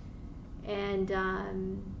 And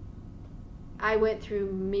I went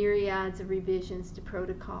through myriads of revisions to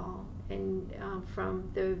protocol, and from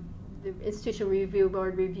the Institutional Review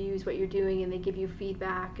Board reviews what you're doing, and they give you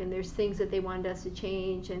feedback, and there's things that they wanted us to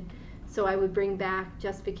change, and so I would bring back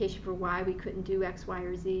justification for why we couldn't do X, Y,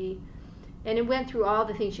 or Z. And it went through all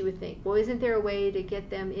the things you would think. Well, isn't there a way to get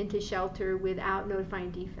them into shelter without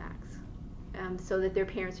notifying defects, so that their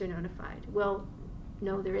parents are notified? Well,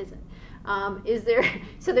 no, there isn't. Is there?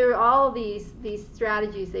 So there were all these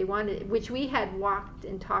strategies they wanted, which we had walked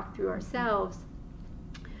and talked through ourselves.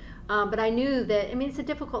 But I knew that, I mean, it's a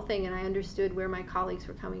difficult thing, and I understood where my colleagues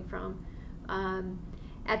were coming from.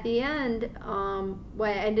 At the end, what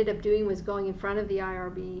I ended up doing was going in front of the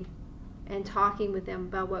IRB and talking with them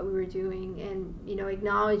about what we were doing, and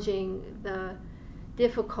acknowledging the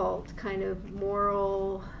difficult kind of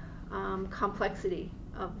moral complexity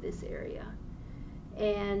of this area.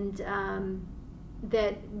 And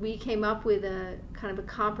that we came up with a kind of a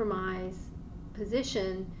compromise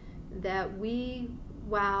position that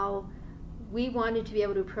while we wanted to be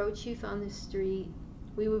able to approach youth on the street,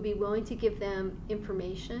 we would be willing to give them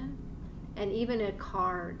information and even a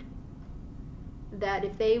card that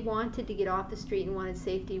if they wanted to get off the street and wanted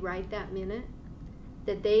safety right that minute,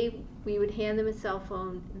 that we would hand them a cell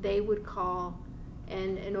phone, they would call,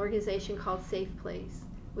 and an organization called Safe Place,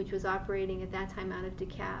 which was operating at that time out of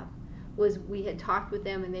DeKalb, we had talked with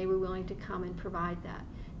them and they were willing to come and provide that.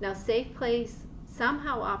 Now, Safe Place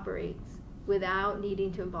somehow operates without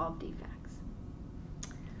needing to involve defects.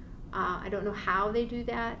 I don't know how they do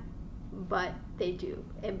that, but they do.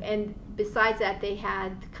 And besides that, they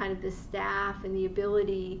had kind of the staff and the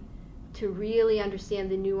ability to really understand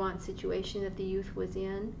the nuanced situation that the youth was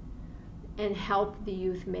in and help the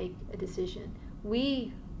youth make a decision.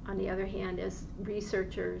 We, on the other hand, as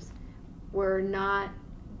researchers, were not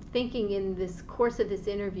thinking in this course of this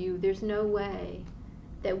interview, there's no way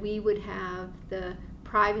that we would have the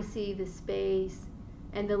privacy, the space,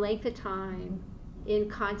 and the length of time in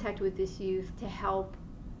contact with this youth to help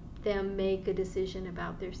them make a decision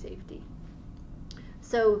about their safety.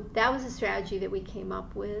 So that was a strategy that we came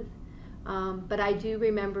up with. But I do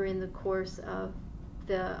remember in the course of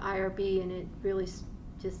the IRB, and it really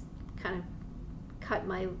just kind of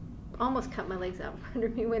almost cut my legs out from under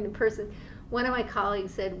me when one of my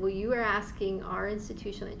colleagues said, well, you are asking our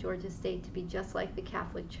institution at Georgia State to be just like the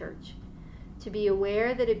Catholic Church, to be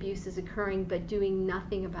aware that abuse is occurring but doing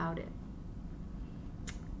nothing about it.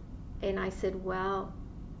 And I said, well,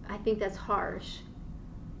 I think that's harsh.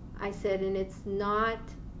 I said, and it's not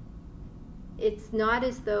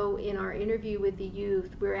as though in our interview with the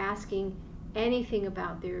youth we're asking anything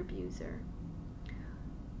about their abuser,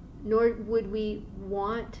 nor would we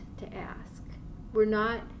want to ask. We're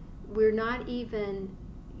not even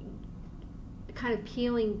kind of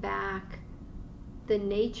peeling back the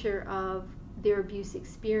nature of their abuse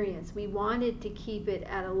experience. We wanted to keep it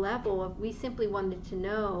at a level of, we simply wanted to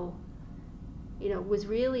know, was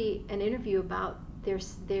really an interview about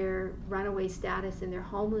their runaway status and their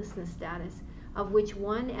homelessness status, of which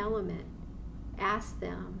one element asked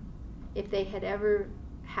them if they had ever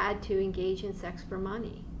had to engage in sex for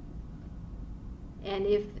money. And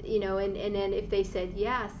if, and then if they said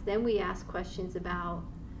yes, then we asked questions about,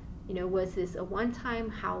 was this a one-time,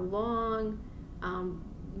 how long,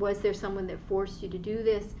 was there someone that forced you to do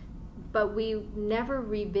this? But we never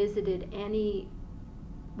revisited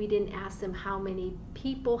we didn't ask them how many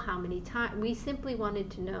people, how many times. We simply wanted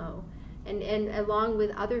to know, and along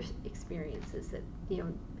with other experiences that,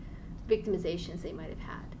 victimizations they might have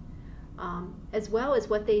had, as well as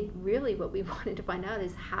what we wanted to find out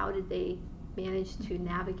is how did they manage to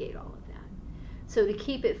navigate all of that. So to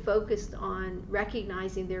keep it focused on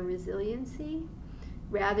recognizing their resiliency,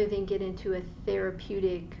 rather than get into a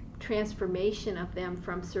therapeutic transformation of them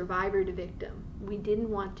from survivor to victim. We didn't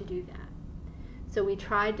want to do that. So we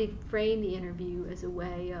tried to frame the interview as a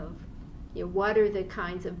way of, what are the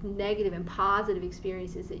kinds of negative and positive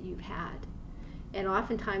experiences that you've had? And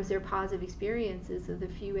oftentimes their positive experiences of the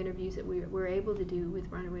few interviews that we were able to do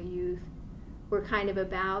with runaway youth were kind of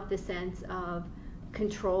about the sense of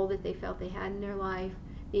control that they felt they had in their life,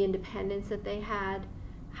 the independence that they had,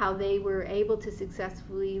 how they were able to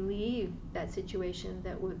successfully leave that situation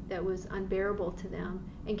that was unbearable to them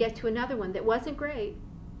and get to another one that wasn't great,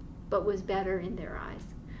 but was better in their eyes.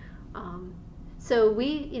 So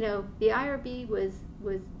we, the IRB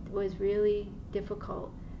was really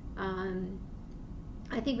difficult.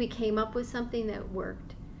 I think we came up with something that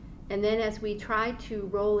worked, and then as we tried to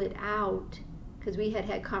roll it out, because we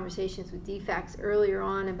had conversations with DFACS earlier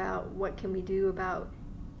on about what can we do about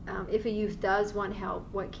if a youth does want help,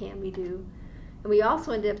 what can we do? And we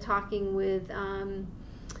also ended up talking with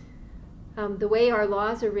the way our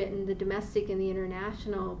laws are written, the domestic and the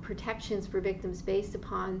international protections for victims based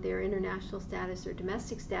upon their international status or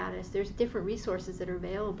domestic status. There's different resources that are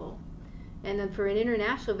available. And then for an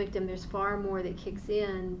international victim, there's far more that kicks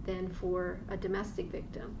in than for a domestic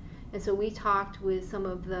victim. And so we talked with some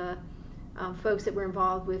of the folks that were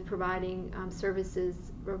involved with providing services,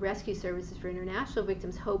 rescue services for international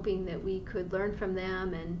victims, hoping that we could learn from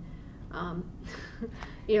them and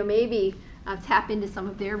maybe tap into some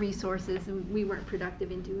of their resources, and we weren't productive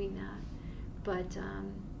in doing that. But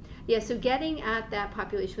yeah, so getting at that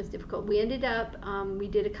population was difficult. We ended up, we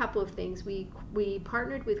did a couple of things. We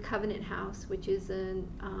partnered with Covenant House, which is a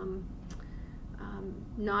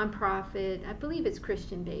nonprofit. I believe it's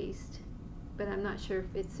Christian-based, but I'm not sure if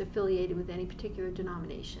it's affiliated with any particular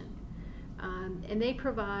denomination. And they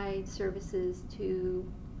provide services to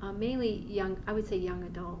mainly I would say young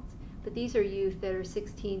adults, but these are youth that are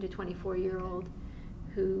 16 to 24-year-old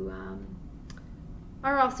who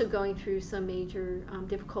are also going through some major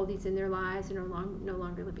difficulties in their lives and are no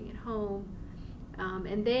longer living at home.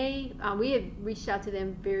 And we had reached out to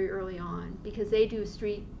them very early on because they do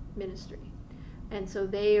street ministry. And so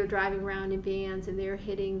they are driving around in vans, and they're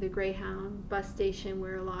hitting the Greyhound bus station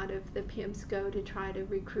where a lot of the pimps go to try to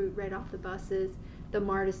recruit right off the buses, the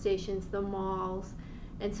MARTA stations, the malls.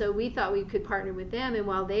 And so we thought we could partner with them, and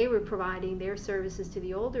while they were providing their services to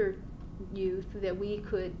the older youth, that we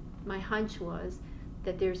could, my hunch was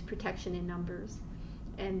that there's protection in numbers,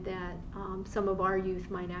 and that some of our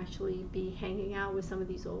youth might actually be hanging out with some of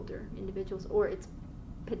these older individuals, or it's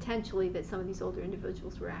potentially that some of these older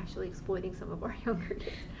individuals were actually exploiting some of our younger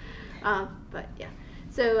kids. But yeah,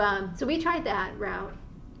 so we tried that route,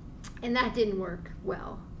 and that didn't work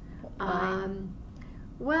well.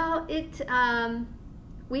 Well,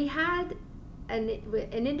 we had an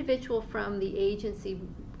individual from the agency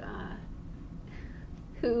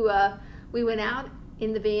who we went out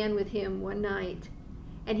in the van with him one night,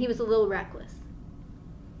 and he was a little reckless.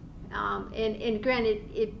 And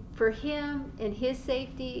granted, for him and his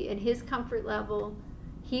safety and his comfort level,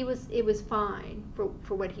 it was fine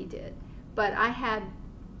for what he did. But I had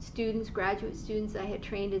students, graduate students I had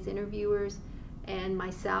trained as interviewers, and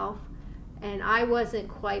myself, and I wasn't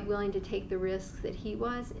quite willing to take the risks that he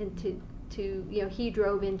was, and he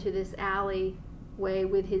drove into this alleyway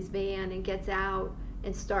with his van and gets out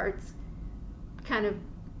and starts kind of,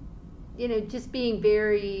 just being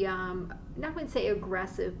very, not going to say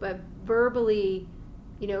aggressive, but verbally,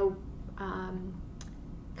 kind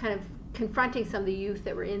of confronting some of the youth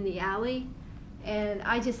that were in the alley. And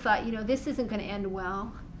I just thought, this isn't going to end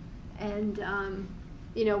well. And,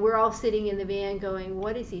 we're all sitting in the van going,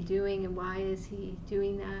 what is he doing and why is he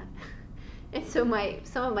doing that? And so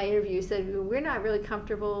some of my interviews said, we're not really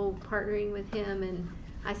comfortable partnering with him. And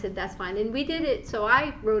I said, that's fine. And we did it. So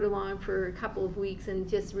I rode along for a couple of weeks and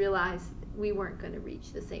just realized we weren't going to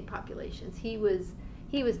reach the same populations. He was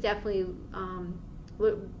definitely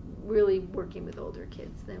really working with older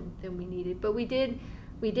kids than we needed. But we did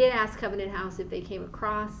ask Covenant House if they came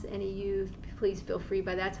across any youth, please feel free.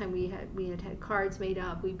 By that time we had cards made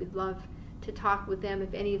up. We would love to talk with them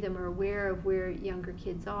if any of them are aware of where younger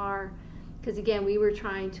kids are. Because again, we were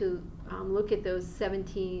trying to look at those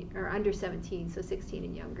 17 or under 17, so 16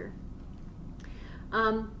 and younger.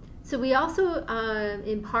 So we also,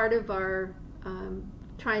 in part of our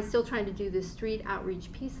still trying to do the street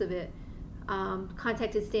outreach piece of it,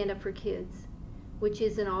 contacted Stand Up for Kids, which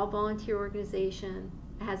is an all-volunteer organization.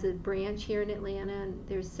 It has a branch here in Atlanta, and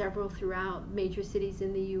there's several throughout major cities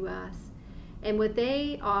in the U.S. And what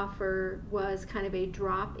they offer was kind of a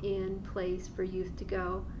drop-in place for youth to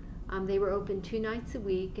go. They were open 2 nights a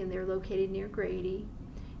week, and they're located near Grady.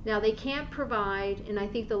 Now, they can't provide, and I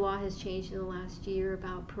think the law has changed in the last year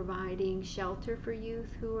about providing shelter for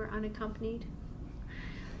youth who are unaccompanied.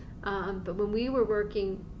 But when we were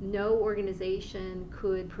working, no organization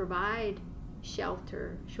could provide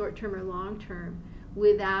shelter, short-term or long-term,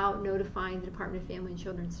 without notifying the Department of Family and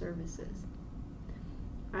Children's Services.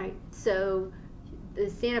 All right, so the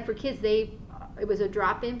Stand Up for Kids, it was a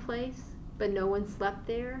drop-in place, but no one slept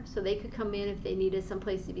there. So they could come in if they needed some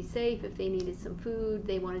place to be safe, if they needed some food,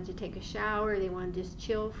 they wanted to take a shower, they wanted to just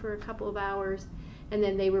chill for a couple of hours, and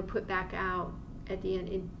then they were put back out at the end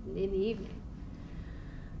in the evening.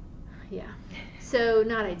 Yeah, so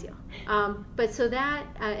not ideal. But so that,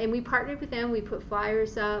 and we partnered with them, we put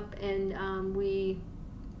flyers up, and we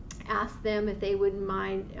asked them if they wouldn't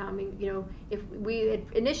mind, you know, if we had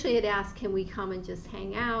initially had asked, can we come and just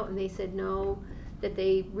hang out, and they said no, that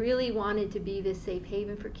they really wanted to be this safe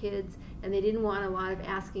haven for kids, and they didn't want a lot of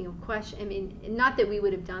asking of questions. I mean, not that we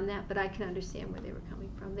would have done that, but I can understand where they were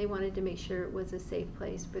coming from. They wanted to make sure it was a safe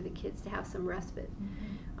place for the kids to have some respite.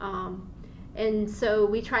 Mm-hmm. And so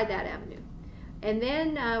we tried that avenue. And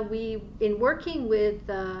then in working with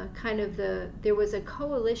there was a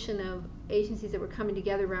coalition of agencies that were coming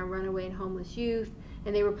together around runaway and homeless youth,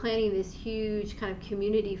 and they were planning this huge kind of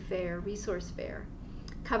community fair, resource fair.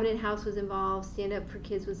 Covenant House was involved, Stand Up for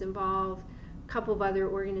Kids was involved, a couple of other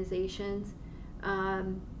organizations,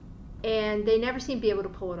 and they never seemed to be able to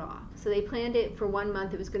pull it off. So they planned it for 1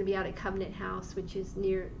 month. It was going to be out at Covenant House, which is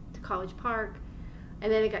near to College Park,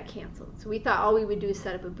 and then it got canceled. So we thought all we would do is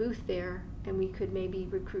set up a booth there, and we could maybe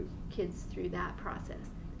recruit kids through that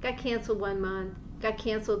process. Got canceled 1 month, got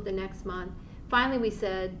canceled the next month. Finally we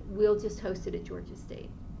said, we'll just host it at Georgia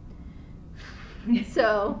State.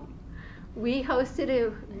 So we hosted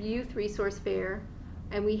a youth resource fair,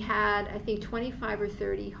 and we had, I think, 25 or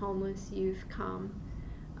 30 homeless youth come.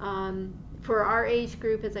 For our age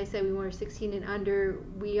group, as I said, we were 16 and under,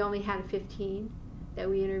 we only had 15 that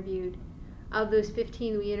we interviewed. Of those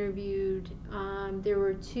 15 we interviewed, there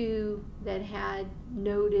were 2 that had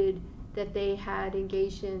noted that they had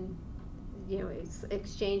engaged in, you know,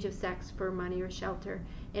 exchange of sex for money or shelter,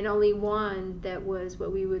 and only 1 that was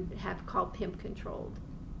what we would have called pimp controlled.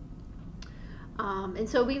 And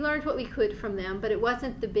so we learned what we could from them, but it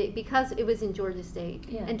wasn't the big, because it was in Georgia State.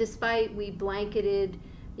 Yeah. And despite we blanketed,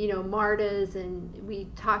 you know, MARTAs, and we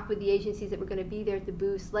talked with the agencies that were going to be there at the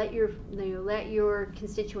booths, let your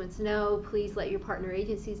constituents know, please let your partner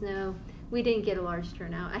agencies know. We didn't get a large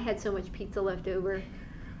turnout. I had so much pizza left over.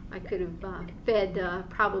 I could have fed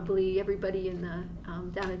probably everybody in the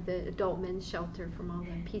down at the adult men's shelter from all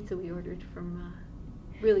the pizza we ordered from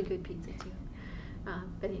really good pizza too.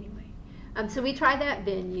 But anyway, so we tried that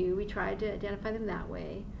venue. We tried to identify them that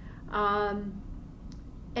way.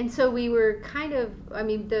 And so we were kind of, I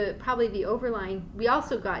mean, probably the overlying, we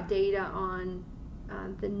also got data on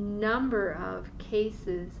the number of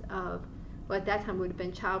cases of what at that time would have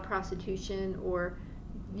been child prostitution or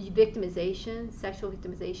victimization, sexual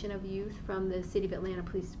victimization of youth from the City of Atlanta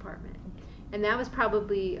Police Department. And that was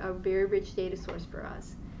probably a very rich data source for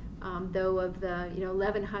us. Though of the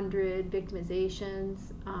 1,100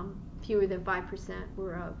 victimizations, fewer than 5%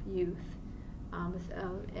 were of youth.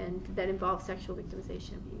 And that involved sexual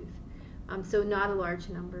victimization of youth. So not a large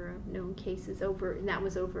number of known cases and that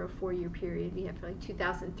was over a 4-year period. We have from like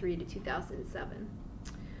 2003 to 2007.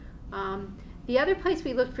 The other place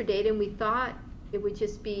we looked for data, and we thought it would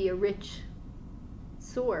just be a rich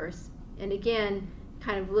source, and again,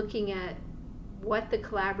 kind of looking at what the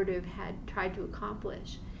collaborative had tried to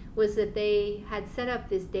accomplish, was that they had set up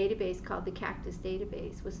this database called the Cactus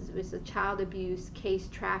Database, which was a child abuse case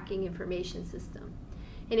tracking information system.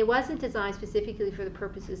 And it wasn't designed specifically for the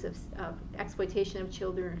purposes of exploitation of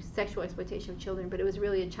children, sexual exploitation of children, but it was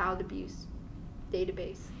really a child abuse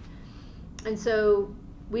database. And so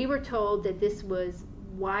we were told that this was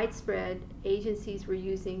widespread. Agencies were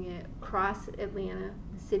using it across Atlanta,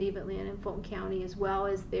 the City of Atlanta and Fulton County, as well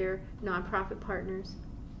as their nonprofit partners.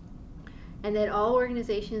 And that all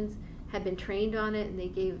organizations had been trained on it, and they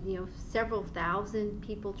gave several thousand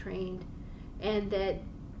people trained, and that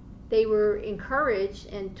they were encouraged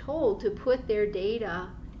and told to put their data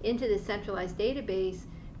into the centralized database,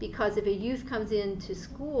 because if a youth comes into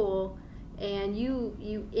school and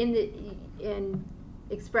and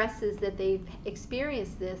expresses that they've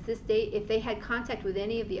experienced if they had contact with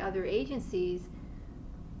any of the other agencies,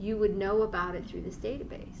 you would know about it through this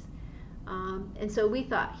database. And so we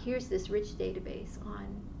thought, here's this rich database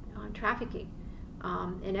on trafficking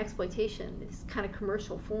and exploitation, this kind of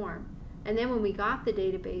commercial form. And then when we got the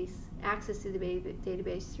database, access to the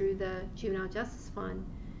database through the Juvenile Justice Fund,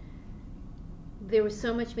 there was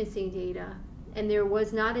so much missing data, and there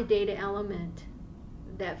was not a data element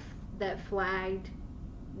that flagged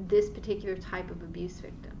this particular type of abuse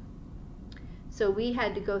victim. So we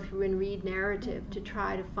had to go through and read narrative to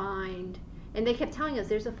try to find. And they kept telling us,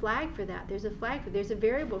 there's a flag for that, there's a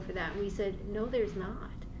variable for that. And we said, no, there's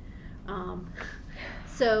not.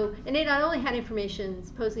 And it not only had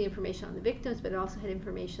supposedly information on the victims, but it also had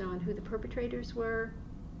information on who the perpetrators were,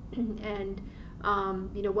 and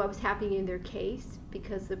what was happening in their case,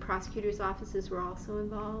 because the prosecutor's offices were also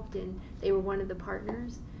involved and they were one of the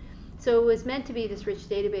partners. So it was meant to be this rich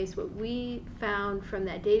database. What we found from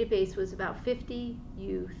that database was about 50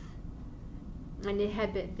 youth, and it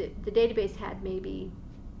had been, the database had maybe,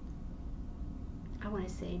 I want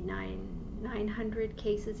to say 900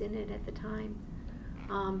 cases in it at the time.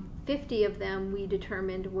 50 of them we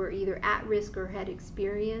determined were either at risk or had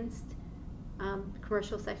experienced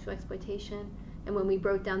commercial sexual exploitation. And when we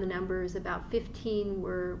broke down the numbers, about 15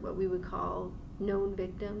 were what we would call known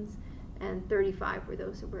victims, and 35 were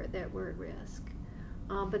those that were at risk.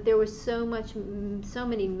 But there was so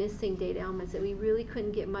many missing data elements that we really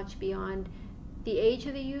couldn't get much beyond. The age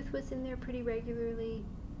of the youth was in there pretty regularly,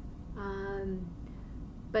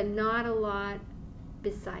 but not a lot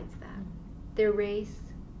besides that. Their race,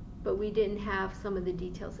 but we didn't have some of the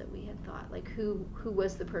details that we had thought, like who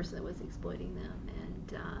was the person that was exploiting them.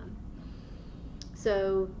 And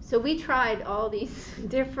so we tried all these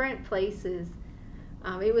different places.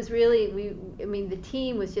 It was really, the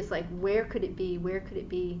team was just like, where could it be? Where could it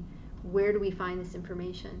be? Where do we find this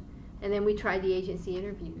information? And then we tried the agency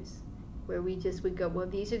interviews, where we just would go, well,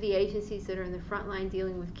 these are the agencies that are in the front line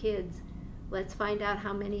dealing with kids. Let's find out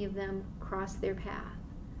how many of them cross their path.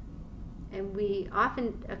 And we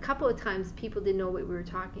often, a couple of times, people didn't know what we were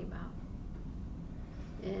talking about.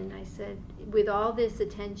 And I said, with all this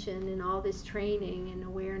attention and all this training and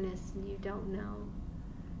awareness, you don't know.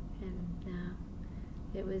 And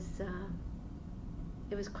it was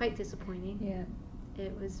quite disappointing. Yeah.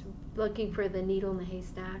 It was looking for the needle in the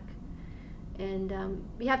haystack. And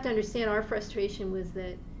you have to understand, our frustration was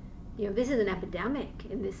that, this is an epidemic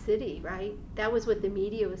in this city, right? That was what the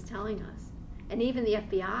media was telling us. And even the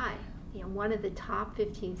FBI, one of the top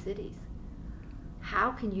 15 cities.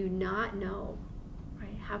 How can you not know,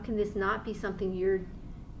 right? How can this not be something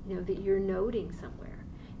that you're noting somewhere?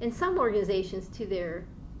 And some organizations, to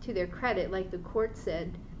their credit, like the court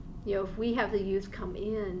said, if we have the youth come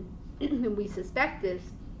in and we suspect this,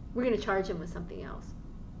 we're going to charge them with something else.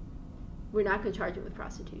 We're not going to charge them with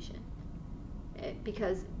prostitution.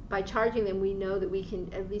 Because by charging them, we know that we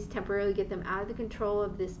can at least temporarily get them out of the control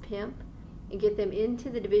of this pimp and get them into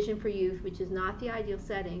the Division for Youth, which is not the ideal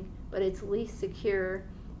setting, but it's least secure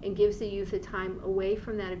and gives the youth a time away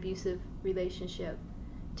from that abusive relationship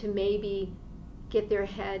to maybe get their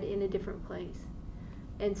head in a different place.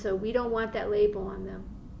 And so we don't want that label on them.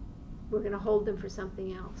 We're going to hold them for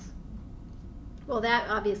something else. Well, that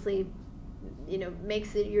obviously,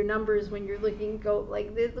 makes it, your numbers when you're looking, go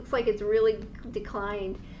like, it looks like it's really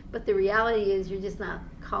declined, but the reality is you're just not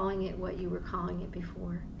calling it what you were calling it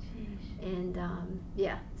before. And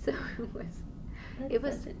so it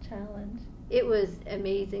was such a challenge. It was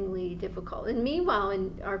amazingly difficult. And meanwhile,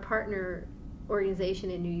 in our partner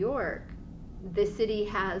organization in New York, the city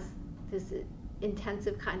has this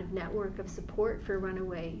intensive kind of network of support for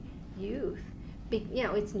runaway youth.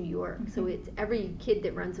 It's New York, so it's every kid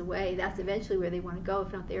that runs away, that's eventually where they want to go,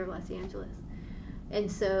 if not there, Los Angeles.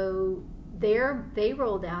 And so they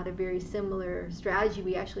rolled out a very similar strategy.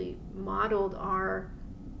 We actually modeled our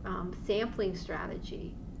sampling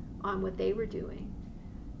strategy on what they were doing,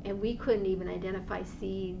 and we couldn't even identify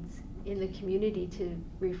seeds in the community to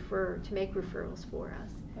make referrals for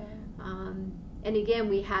us. Wow. And again,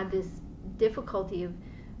 we had this difficulty of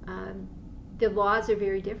the laws are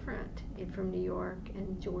very different from New York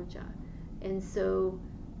and Georgia, and so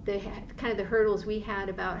the hurdles we had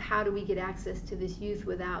about how do we get access to this youth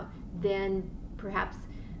without then perhaps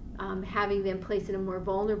having them placed in a more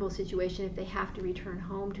vulnerable situation if they have to return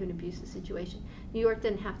home to an abusive situation. New York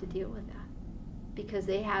doesn't have to deal with that because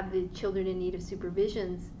they have the children in need of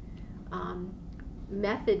supervision's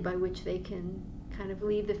method by which they can kind of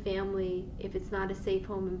leave the family, if it's not a safe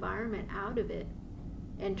home environment, out of it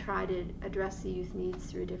and try to address the youth needs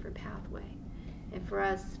through a different pathway. And for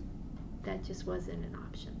us, that just wasn't an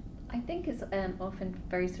option. I think it's often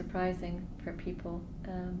very surprising for people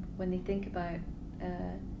when they think about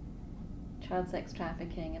child sex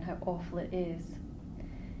trafficking and how awful it is.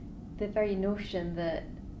 The very notion that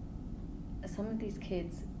some of these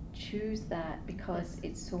kids choose that because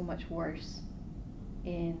it's so much worse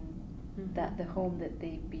in that the home that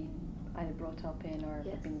they've been either brought up in or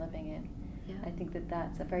have been living in. Yeah. I think that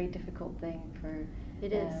that's a very difficult thing for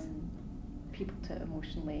people to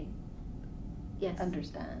emotionally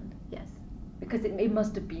understand. Yes. Because it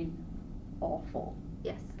must have been awful.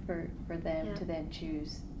 Yes. For them to then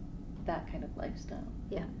choose that kind of lifestyle.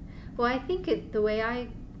 Yeah. Well, I think the way I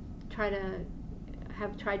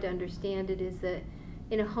have tried to understand it is that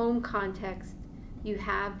in a home context, you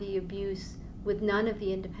have the abuse with none of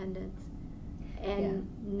the independence. And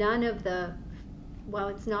none of the, while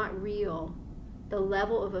it's not real, the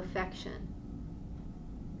level of affection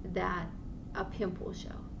that a pimp will show,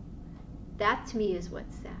 that to me is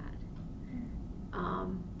what's sad.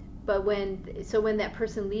 But when that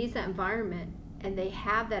person leaves that environment and they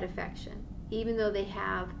have that affection, even though they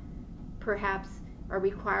have perhaps are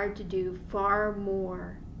required to do far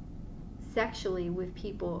more sexually with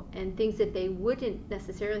people and things that they wouldn't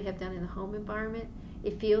necessarily have done in the home environment,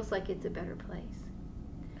 it feels like it's a better place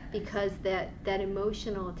because that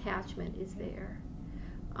emotional attachment is there.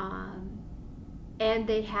 And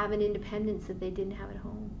they have an independence that they didn't have at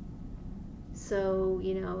home. So,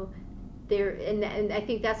 and I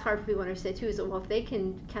think that's hard for people to understand too, is that, well, if they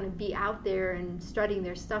can kind of be out there and strutting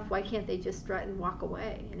their stuff, why can't they just strut and walk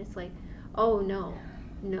away? And it's like, oh, no,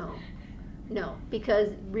 because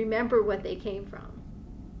remember what they came from.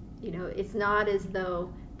 It's not as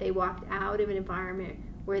though they walked out of an environment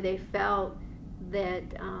where they felt that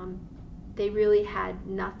they really had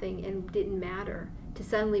nothing and didn't matter, to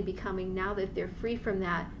suddenly becoming, now that they're free from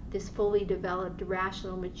that, this fully developed,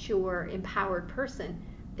 rational, mature, empowered person.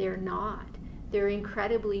 They're not. They're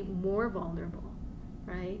incredibly more vulnerable,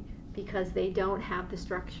 right? Because they don't have the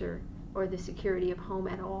structure or the security of home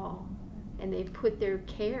at all. And they've put their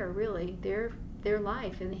care, really, their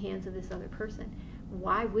life in the hands of this other person.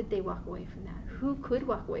 Why would they walk away from that? Who could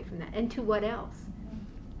walk away from that? And to what else?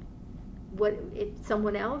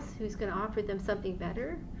 Someone else who's going to offer them something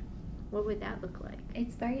better? What would that look like?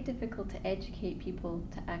 It's very difficult to educate people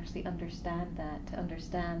to actually understand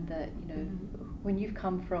that, when you've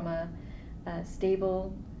come from a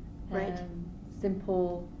stable, right.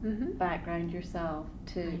 Simple background yourself,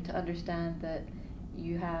 to understand that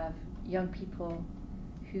you have young people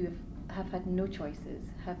who have had no choices,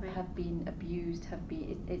 have been abused,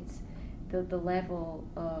 it's the level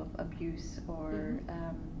of abuse or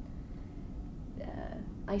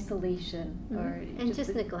isolation or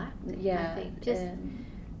just neglect. Yeah, I think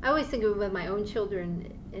I always think of with my own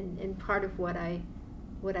children, and part of what I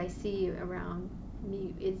see around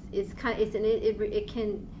me is kind of it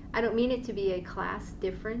can, I don't mean it to be a class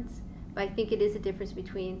difference, but I think it is a difference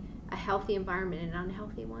between a healthy environment and an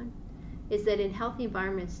unhealthy one. Is that in healthy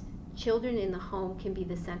environments, children in the home can be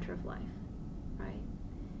the center of life, right?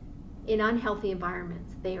 In unhealthy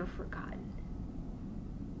environments, they are forgotten.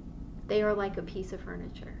 They are like a piece of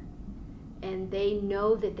furniture, and they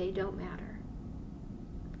know that they don't matter.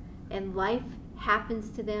 And life happens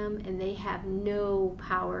to them, and they have no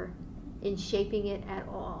power in shaping it at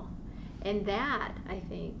all. And that, I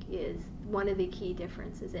think, is one of the key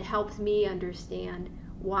differences. It helps me understand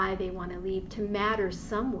why they want to leave, to matter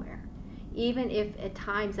somewhere. Even if at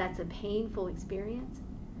times that's a painful experience,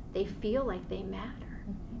 they feel like they matter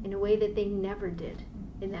in a way that they never did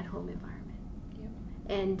in that home environment.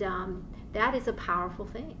 And that is a powerful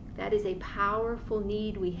thing. That is a powerful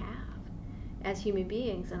need we have as human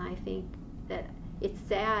beings. And I think that it's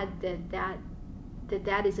sad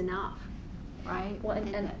that is enough, right? Well,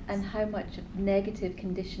 and how much negative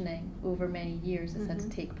conditioning over many years has had to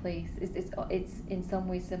take place. It's in some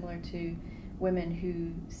ways similar to women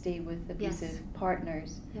who stay with abusive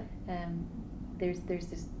partners. Yep. There's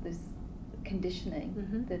this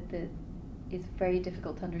conditioning that is very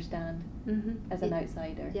difficult to understand as an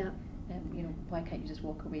outsider. Yeah. Why can't you just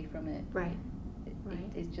walk away from it? Right.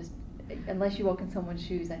 It's just, unless you walk in someone's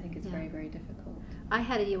shoes, I think it's very, very difficult. I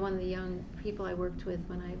had one of the young people I worked with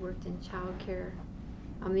when I worked in childcare.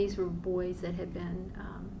 These were boys that had been,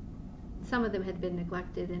 some of them had been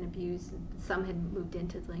neglected and abused, and some had moved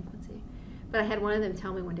into delinquency. But I had one of them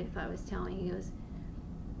tell me one day, I was telling, he goes,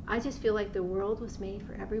 I just feel like the world was made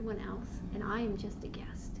for everyone else, and I am just a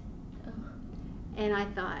guest. Oh. And I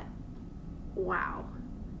thought, wow,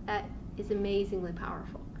 that is amazingly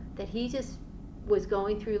powerful. That he just was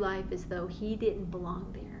going through life as though he didn't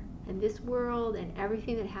belong there. And this world and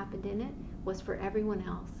everything that happened in it was for everyone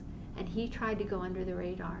else. And he tried to go under the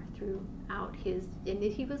radar throughout and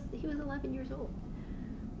he was 11 years old.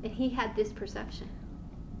 And he had this perception.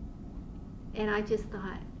 And I just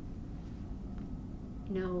thought,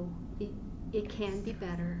 no, it can be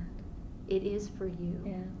better. It is for you.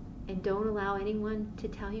 Yeah. And don't allow anyone to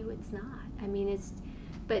tell you it's not. I mean,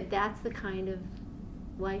 but that's the kind of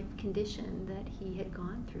life condition that he had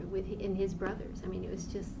gone through in his brothers. I mean, it was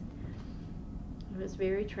a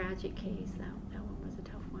very tragic case. That one was a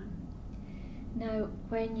tough one. Now,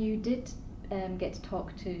 when you did get to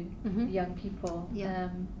talk to young people,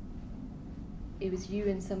 it was you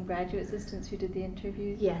and some graduate assistants who did the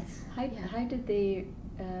interviews? Yes. How did they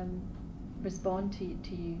respond to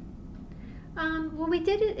you? Well, we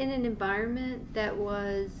did it in an environment that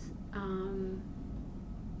was,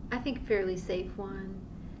 I think fairly safe one.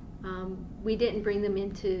 We didn't bring them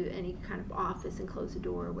into any kind of office and close the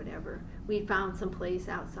door or whatever. We found some place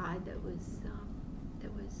outside that was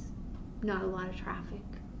not a lot of traffic,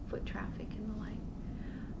 foot traffic and the like.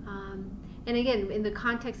 And again, in the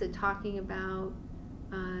context of talking about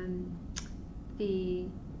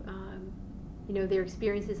their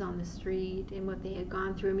experiences on the street and what they had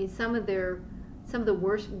gone through. I mean, some of the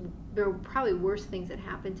worst, there were probably worse things that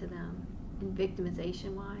happened to them, in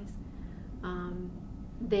victimization wise,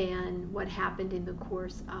 than what happened in the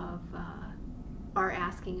course of our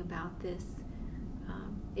asking about this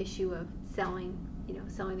issue of selling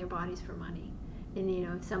their bodies for money.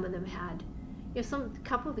 And some of them had, a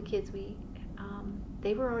couple of the kids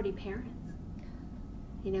they were already parents.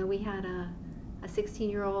 We had a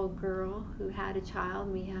 16-year-old girl who had a child,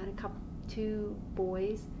 and we had two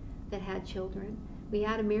boys that had children. We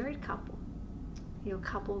had a married couple,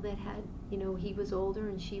 couple that had, he was older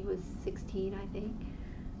and she was 16, I think,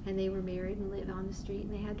 and they were married and lived on the street,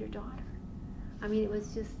 and they had their daughter. I mean, it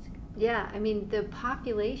was just, the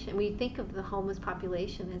population, we think of the homeless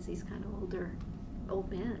population as these kind of old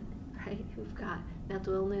men, right, who've got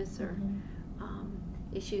mental illness or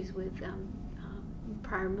issues with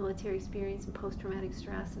prior military experience and post-traumatic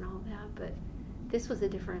stress and all that, but this was a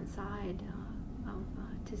different side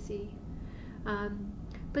to see.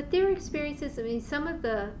 But their experiences,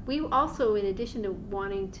 we also, in addition to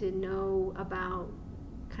wanting to know about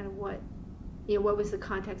kind of what was the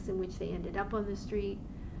context in which they ended up on the street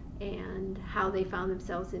and how they found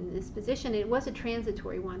themselves in this position, it was a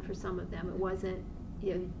transitory one for some of them. It wasn't,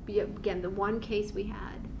 again, the one case we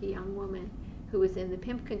had, the young woman who was in the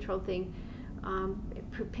pimp control thing,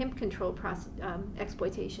 pimp control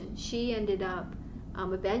exploitation, she ended up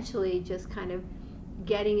eventually just kind of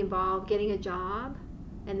getting involved, getting a job,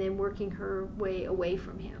 and then working her way away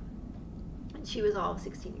from him. And she was all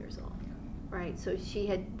 16 years old, right? So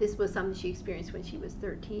this was something she experienced when she was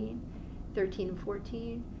 13 and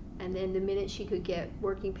 14, and then the minute she could get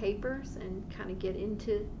working papers and kind of get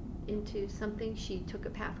into something, she took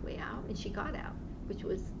a pathway out, and she got out, which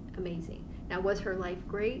was amazing. Now, was her life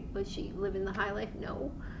great? Was she living the high life?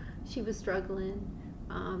 No. She was struggling.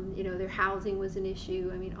 Their housing was an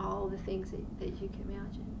issue. I mean, all the things that you can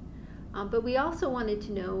imagine. But we also wanted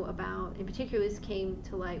to know about, in particular, this came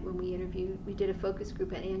to light when we did a focus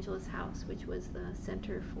group at Angela's House, which was the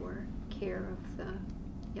Center for Care of the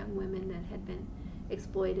Young Women that had been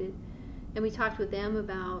exploited. And we talked with them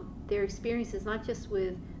about their experiences, not just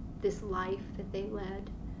with this life that they led,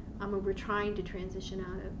 or were trying to transition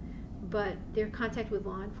out of, but their contact with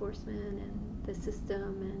law enforcement and the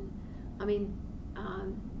system. And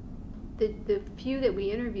the few that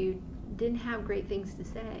we interviewed didn't have great things to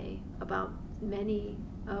say about many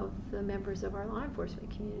of the members of our law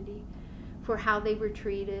enforcement community for how they were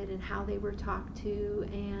treated and how they were talked to,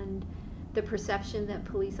 and the perception that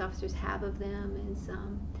police officers have of them is,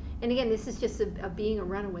 and again, this is just a being a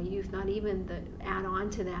runaway youth, not even the add-on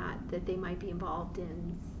to that they might be involved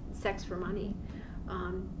in sex for money,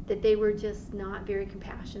 that they were just not very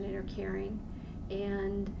compassionate or caring.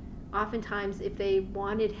 And oftentimes, if they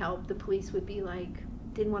wanted help, the police would be like,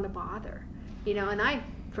 didn't want to bother. And I,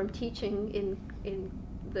 from teaching in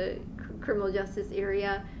the criminal justice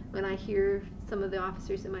area, when I hear some of the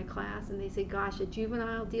officers in my class and they say, gosh,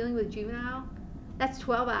 dealing with juvenile, that's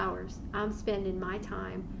 12 hours I'm spending my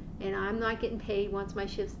time, and I'm not getting paid once my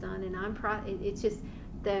shift's done, and it's just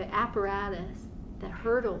the apparatus, the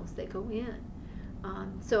hurdles that go in.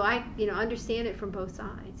 So I, understand it from both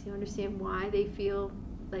sides. Understand why they feel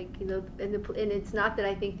like, and it's not that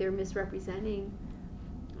I think they're misrepresenting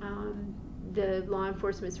the law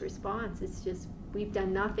enforcement's response. It's just we've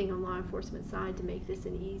done nothing on law enforcement side to make this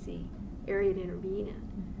an easy area to intervene in.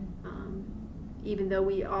 Mm-hmm. Even though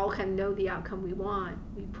we all kind of know the outcome we want,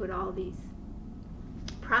 we put all these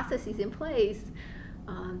processes in place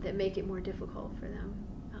that make it more difficult for them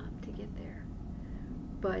to get there.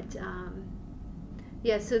 But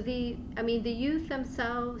so the youth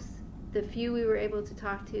themselves, the few we were able to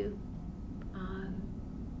talk to,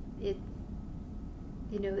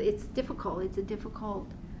 it's difficult. It's a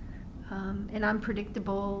difficult and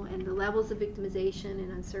unpredictable, and the levels of victimization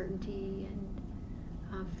and uncertainty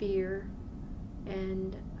and fear.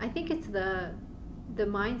 And I think it's the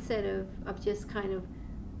mindset of just kind of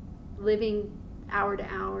living hour to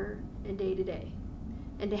hour and day to day.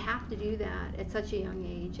 And to have to do that at such a young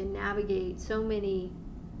age and navigate so many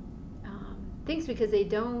things because they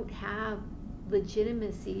don't have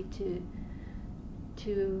legitimacy to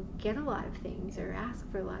get a lot of things or ask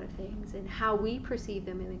for a lot of things, and how we perceive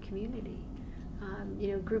them in the community.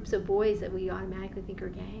 Groups of boys that we automatically think are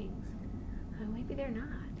gangs. maybe they're not.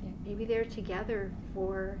 Yeah. Maybe they're together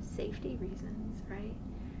for safety reasons, right?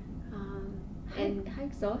 And How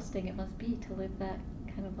exhausting it must be to live that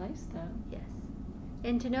kind of lifestyle. yes,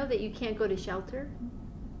 and to know that you can't go to shelter,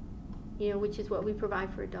 which is what we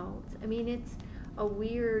provide for adults. I mean, it's a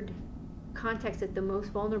weird context that the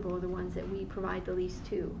most vulnerable are the ones that we provide the least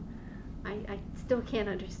to. I still can't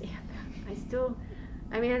understand that.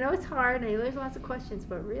 I know it's hard, and I know there's lots of questions,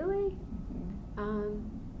 but really?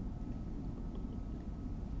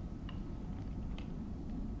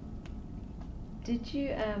 Did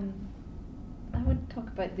you, I want to talk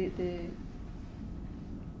about the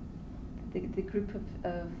group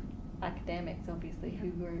of academics, obviously,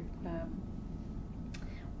 who were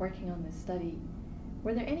working on this study.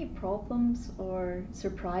 Were there any problems or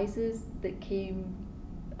surprises that came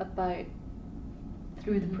about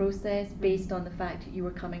through the process based on the fact that you were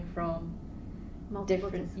coming from Multiple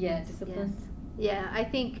different disciplines? Yes. Yeah, I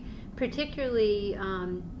think particularly,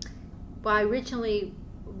 I originally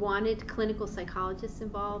wanted clinical psychologists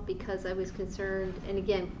involved because I was concerned, and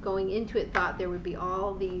again, going into it, thought there would be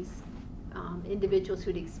all these individuals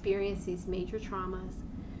who'd experienced these major traumas,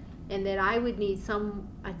 and that I would need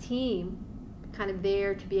a team kind of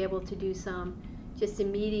there to be able to do some just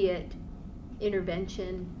immediate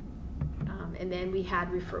intervention, and then we had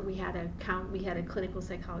a clinical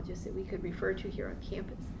psychologist that we could refer to here on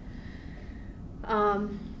campus.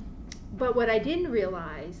 But what I didn't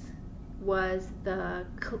realize was the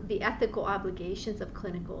ethical obligations of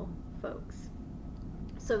clinical folks.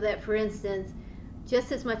 So that, for instance,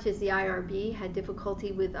 just as much as the IRB had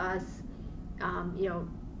difficulty with us,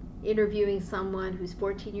 interviewing someone who's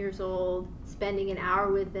 14 years old, spending an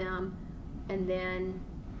hour with them, and then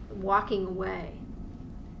walking away,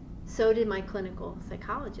 so did my clinical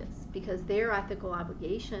psychologists, because their ethical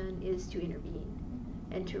obligation is to intervene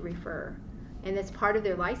and to refer, and that's part of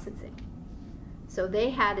their licensing. So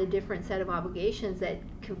they had a different set of obligations that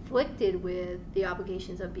conflicted with the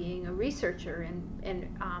obligations of being a researcher and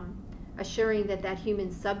assuring that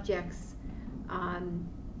human subject's,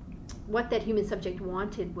 what that human subject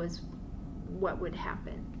wanted was what would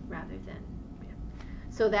happen rather than.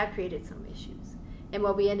 So that created some issues. And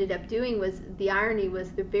what we ended up doing was, the irony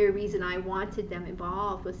was, the very reason I wanted them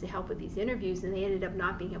involved was to help with these interviews, and they ended up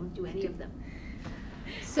not being able to do any of them.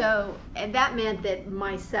 So, and that meant that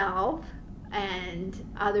myself and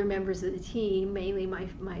other members of the team, mainly my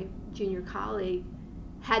junior colleague,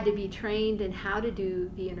 had to be trained in how to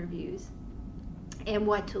do the interviews and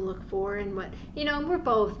what to look for, and what, and we're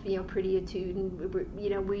both, pretty attuned,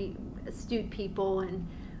 and we astute people, and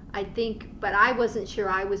I think, but I wasn't sure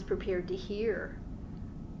I was prepared to hear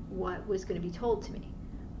what was going to be told to me.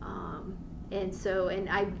 And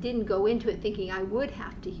I didn't go into it thinking I would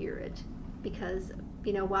have to hear it, because,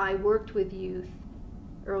 while I worked with youth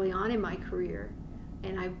early on in my career,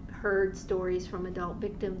 and I've heard stories from adult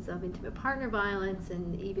victims of intimate partner violence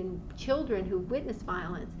and even children who witnessed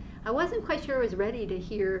violence, I wasn't quite sure I was ready to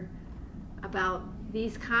hear about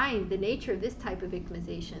the nature of this type of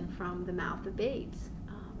victimization from the mouth of babes.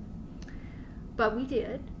 But we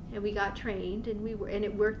did, and we got trained, and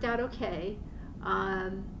it worked out okay.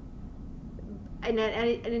 And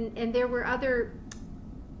there were other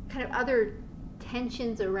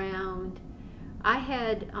tensions around. I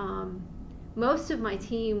had most of my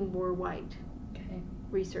team were white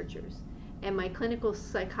researchers, and my clinical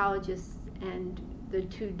psychologists and the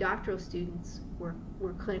two doctoral students were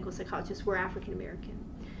clinical psychologists, were African American.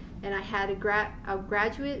 And I had a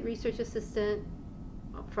graduate research assistant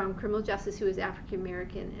from criminal justice who was African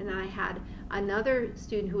American, and I had another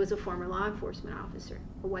student who was a former law enforcement officer,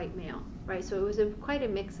 a white male, right? So it was quite a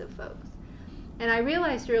mix of folks. And I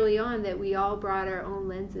realized early on that we all brought our own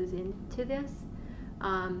lenses into this.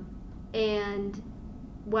 And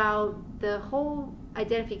while the whole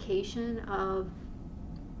identification of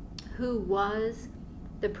who was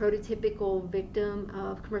the prototypical victim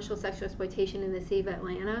of commercial sexual exploitation in the city of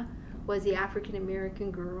Atlanta was the African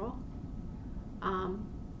American girl,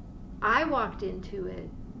 I walked into it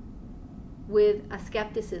with a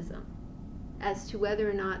skepticism as to whether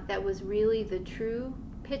or not that was really the true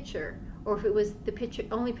picture, or if it was the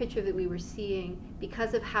only picture that we were seeing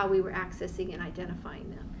because of how we were accessing and identifying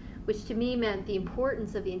them, which to me meant the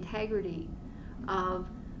importance of the integrity of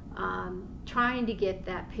trying to get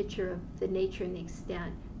that picture of the nature and the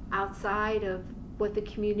extent outside of what the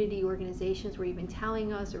community organizations were even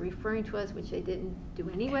telling us or referring to us, which they didn't do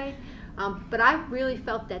anyway. But I really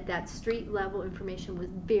felt that street level information was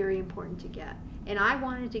very important to get, and I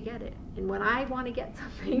wanted to get it. And when I want to get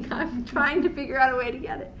something, I'm trying to figure out a way to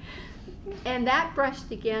get it. And that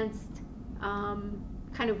brushed against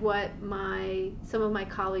kind of what some of my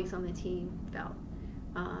colleagues on the team felt.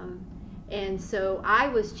 And so I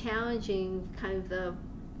was challenging kind of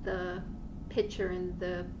the picture and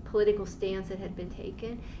the political stance that had been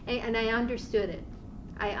taken, and I understood it.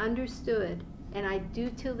 I understood, and I do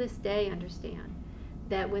till this day understand,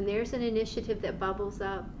 that when there's an initiative that bubbles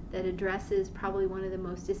up that addresses probably one of the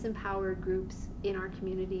most disempowered groups in our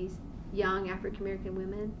communities, young African American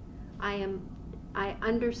women, I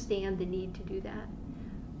understand the need to do that.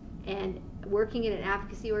 And working in an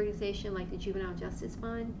advocacy organization like the Juvenile Justice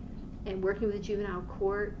Fund, and working with the juvenile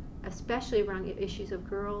court, especially around issues of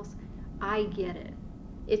girls, I get it.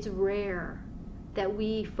 It's rare that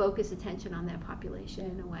we focus attention on that population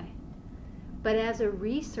in a way. But as a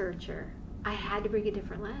researcher, I had to bring a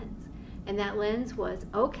different lens. And that lens was,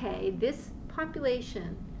 okay, this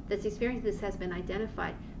population that's experiencing this has been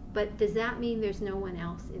identified, but does that mean there's no one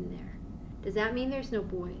else in there? Does that mean there's no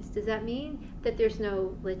boys? Does that mean that there's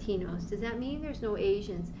no Latinos? Does that mean there's no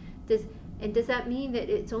Asians? Does that mean that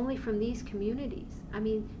it's only from these communities? I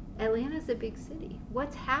mean, Atlanta's a big city.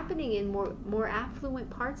 What's happening in more affluent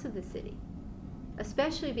parts of the city?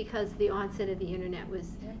 Especially because the onset of the internet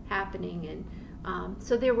was happening, and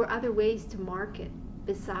so there were other ways to market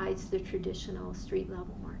besides the traditional street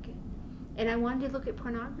level market. And I wanted to look at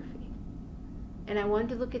pornography, and I wanted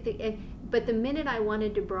to look at but the minute I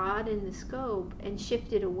wanted to broaden the scope and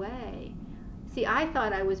shift it away, see, I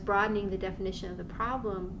thought I was broadening the definition of the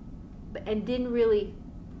problem, and didn't really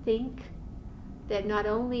think that not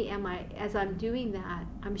only as I'm doing that,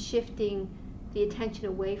 I'm shifting the attention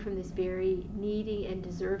away from this very needy and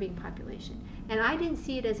deserving population. And I didn't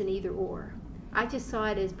see it as an either or. I just saw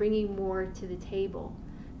it as bringing more to the table.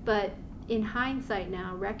 But in hindsight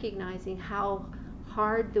now, recognizing how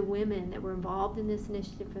hard the women that were involved in this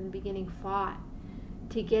initiative from the beginning fought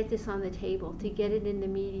to get this on the table, to get it in the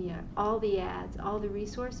media, all the ads, all the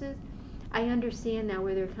resources, I understand now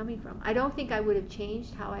where they're coming from. I don't think I would have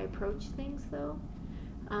changed how I approached things, though.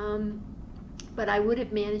 But I would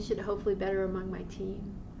have managed it hopefully better among my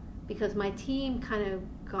team, because my team kind of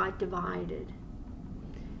got divided,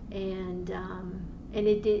 and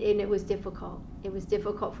it was difficult. It was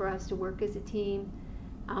difficult for us to work as a team.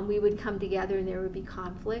 We would come together and there would be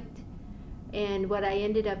conflict. And what I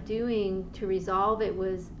ended up doing to resolve it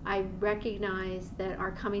was I recognized that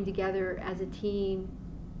our coming together as a team,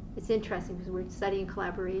 it's interesting because we're studying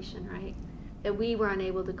collaboration, right? That we were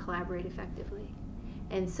unable to collaborate effectively.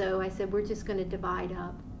 And so I said, we're just going to divide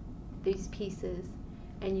up these pieces,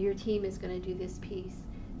 and your team is going to do this piece,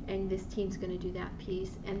 and this team's going to do that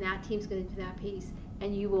piece, and that team's going to do that piece,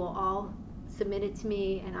 and you will all submit it to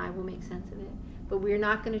me, and I will make sense of it. But we're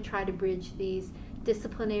not going to try to bridge these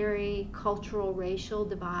disciplinary, cultural, racial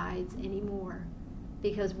divides anymore,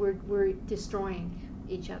 because we're destroying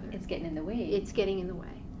each other. It's getting in the way. It's getting in the way.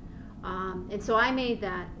 And so I made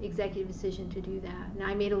that executive decision to do that. And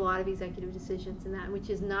I made a lot of executive decisions in that, which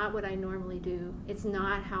is not what I normally do. It's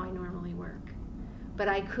not how I normally work. But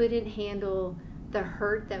I couldn't handle the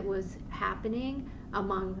hurt that was happening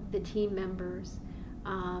among the team members.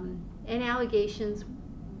 And allegations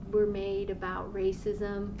were made about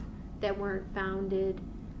racism that weren't founded.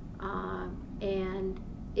 And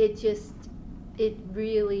it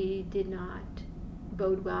really did not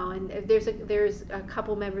bode well. And there's a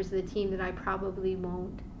couple members of the team that I probably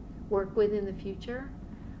won't work with in the future,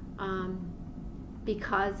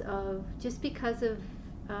 because of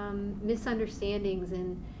misunderstandings,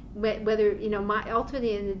 and whether, you know,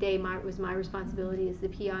 ultimately at the end of the day, it was my responsibility as the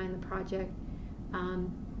PI in the project.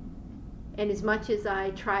 And as much as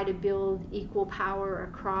I try to build equal power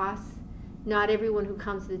across, not everyone who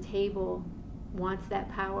comes to the table wants that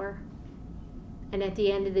power. And at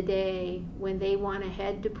the end of the day, when they want a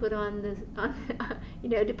head to put on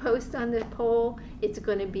to post on the poll, it's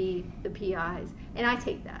going to be the PIs. And I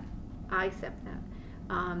take that. I accept that.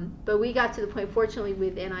 But we got to the point, fortunately,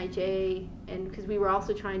 with NIJ, and because we were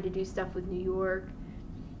also trying to do stuff with New York.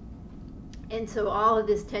 And so all of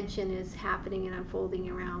this tension is happening and unfolding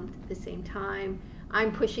around at the same time.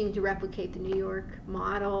 I'm pushing to replicate the New York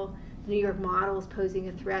model. The New York model is posing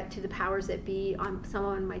a threat to the powers that be, on some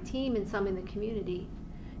on my team and some in the community,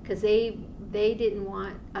 because they didn't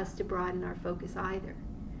want us to broaden our focus either.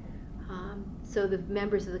 So the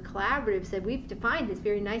members of the collaborative said, we've defined this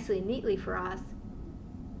very nicely and neatly for us.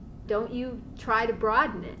 Don't you try to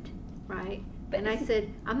broaden it, right? And I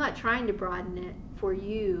said, I'm not trying to broaden it for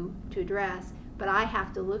you to address, but I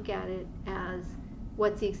have to look at it as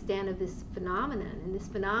what's the extent of this phenomenon. And this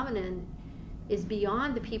phenomenon is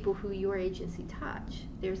beyond the people who your agency touch.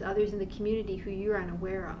 There's others in the community who you're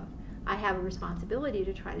unaware of. I have a responsibility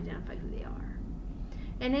to try to identify who they are.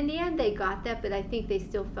 And in the end, they got that, but I think they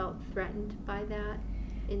still felt threatened by that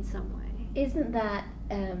in some way. Isn't that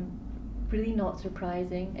really not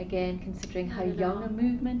surprising, again, considering how young a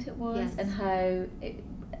movement it was, yes. and how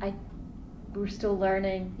we're still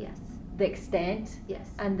learning yes. the extent yes.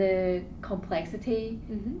 and the complexity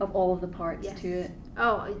of all of the parts yes. to it.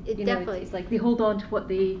 Oh, it definitely. It's like they hold on to what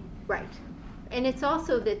they... Right. And it's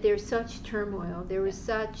also that there's such turmoil. There was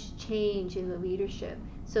such change in the leadership.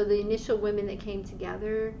 So the initial women that came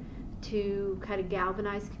together to kind of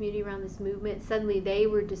galvanize community around this movement, suddenly they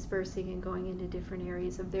were dispersing and going into different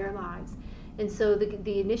areas of their lives. And so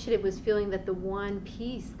the initiative was feeling that the one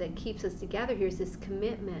piece that keeps us together here is this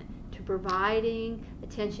commitment to providing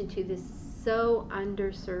attention to this so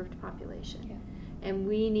underserved population. Yeah. And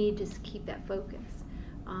we need to keep that focus.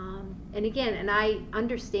 And again, and I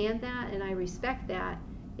understand that and I respect that,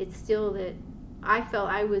 it's still that I felt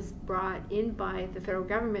I was brought in by the federal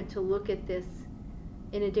government to look at this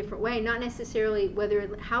in a different way. Not necessarily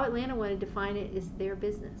how Atlanta wanted to define it is their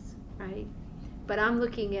business, right? But I'm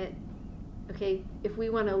looking at, okay, if we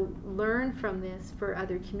want to learn from this for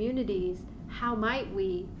other communities, how might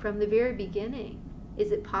we, from the very beginning,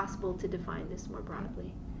 is it possible to define this more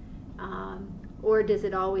broadly? Or does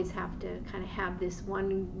it always have to kind of have this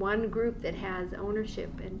one group that has ownership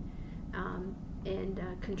and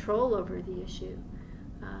control over the issue?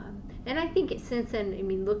 And I think since then, I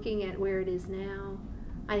mean, looking at where it is now,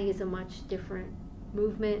 I think it's a much different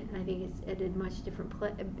movement. I think it's at a much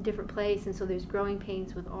different place, and so there's growing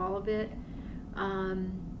pains with all of it.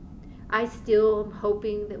 I still am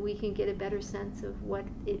hoping that we can get a better sense of what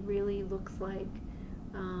it really looks like,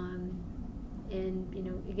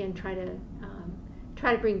 and again, try to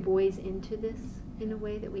bring boys into this in a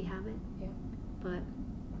way that we haven't. Yeah. But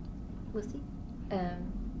we'll see.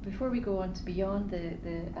 Before we go on to beyond the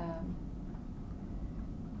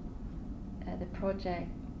project,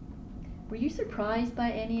 were you surprised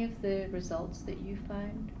by any of the results that you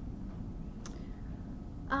found?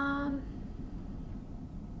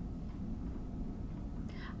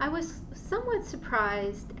 I was somewhat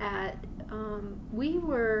surprised at, we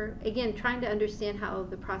were, again, trying to understand how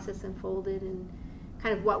the process unfolded and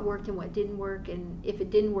kind of what worked and what didn't work, and if it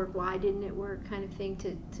didn't work, why didn't it work, kind of thing,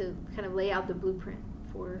 to kind of lay out the blueprint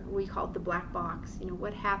for, we call it the black box,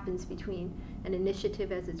 what happens between an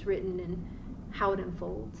initiative as it's written and how it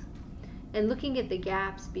unfolds. And looking at the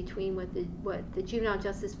gaps between what the Juvenile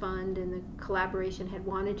Justice Fund and the collaboration had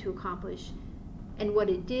wanted to accomplish and what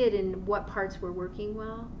it did and what parts were working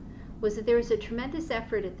well, was that there was a tremendous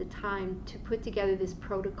effort at the time to put together this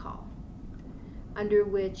protocol under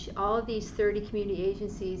which all of these 30 community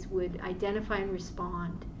agencies would identify and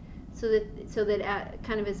respond, so that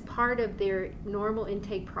kind of as part of their normal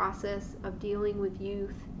intake process of dealing with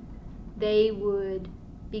youth, they would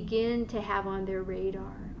begin to have on their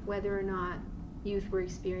radar whether or not youth were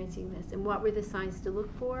experiencing this and what were the signs to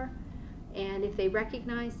look for, and if they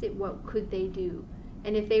recognized it, what could they do,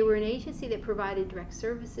 and if they were an agency that provided direct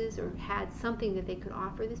services or had something that they could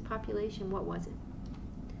offer this population, what was it?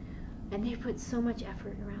 And they put so much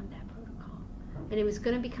effort around that protocol, and it was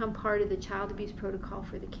going to become part of the child abuse protocol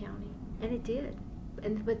for the county, and it did.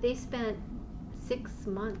 But they spent 6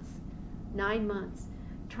 months, 9 months,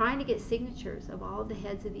 trying to get signatures of all the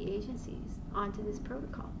heads of the agencies onto this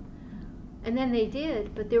protocol. And then they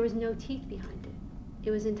did, but there was no teeth behind it.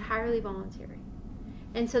 It was entirely voluntary.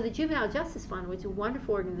 And so the Juvenile Justice Fund, which is a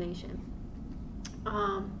wonderful organization,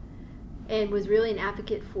 and was really an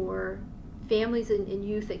advocate for families and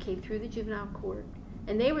youth that came through the juvenile court,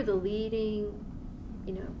 and they were the leading,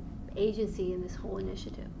 agency in this whole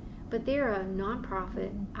initiative. But they're a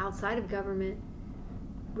nonprofit outside of government,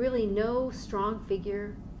 really no strong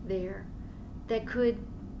figure there that could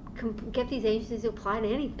get these agencies to apply to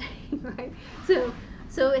anything, right?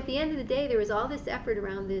 So at the end of the day, there was all this effort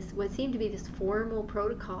around this, what seemed to be this formal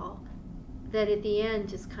protocol, that at the end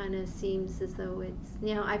just kind of seems as though it's,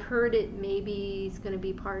 I've heard it maybe is going to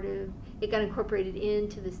be part of, it got incorporated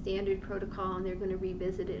into the standard protocol and they're going to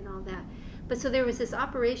revisit it and all that. But so there was this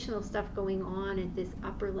operational stuff going on at this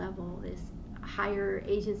upper level, this higher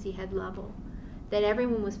agency head level, that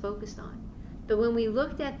everyone was focused on. But when we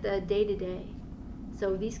looked at the day-to-day,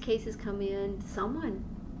 so these cases come in, someone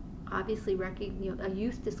obviously a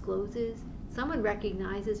youth discloses, someone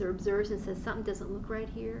recognizes or observes and says something doesn't look right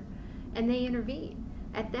here, and they intervene.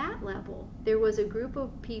 At that level, there was a group of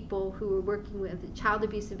people who were working with the Child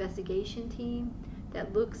Abuse Investigation Team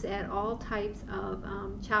that looks at all types of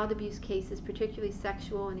child abuse cases, particularly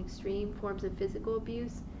sexual and extreme forms of physical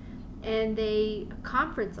abuse, and they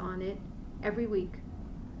conference on it every week.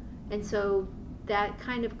 And so that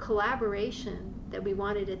kind of collaboration that we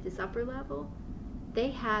wanted at this upper level they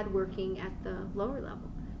had working at the lower level.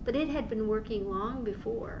 But it had been working long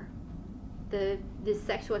before this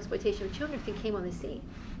sexual exploitation of children thing came on the scene.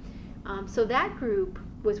 So that group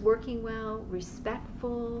was working well,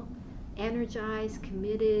 respectful, energized,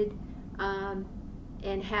 committed,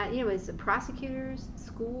 and had, as the prosecutors,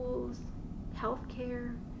 schools,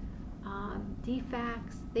 healthcare,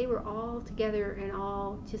 DFACS, they were all together and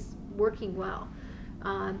all just working well.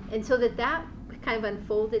 And so that kind of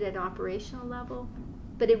unfolded at operational level,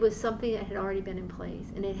 but it was something that had already been in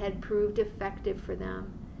place, and it had proved effective for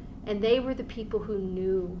them. And they were the people who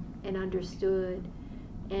knew and understood.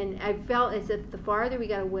 And I felt as if the farther we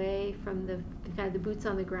got away from the kind of the boots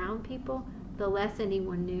on the ground people, the less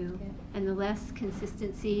anyone knew, and the less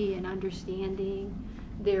consistency and understanding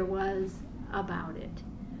there was about it.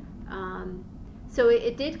 So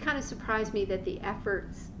it did kind of surprise me that the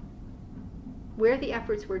efforts, where the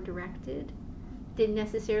efforts were directed, didn't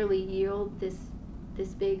necessarily yield this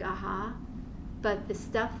big aha, but the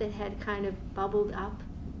stuff that had kind of bubbled up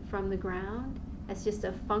from the ground as just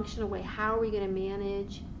a functional way, how are we going to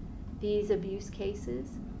manage these abuse cases,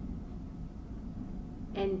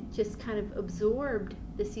 and just kind of absorbed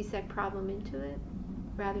the CSEC problem into it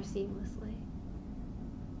rather seamlessly,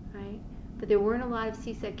 right? But there weren't a lot of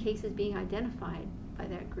CSEC cases being identified by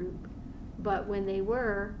that group, but when they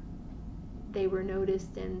were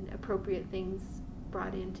noticed and appropriate things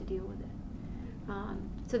brought in to deal with it.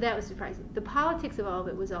 So that was surprising. The politics of all of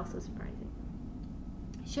it was also surprising.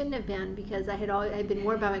 Shouldn't have been, because I had been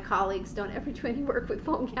warned by my colleagues, don't ever do any work with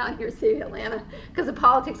Fulton County or City of Atlanta, because the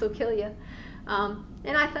politics will kill you.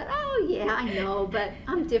 And I thought, oh yeah, I know, but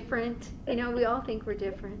I'm different. We all think we're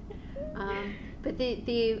different. But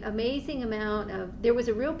the amazing amount of, there was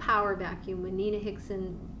a real power vacuum when Nina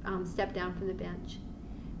Hickson stepped down from the bench.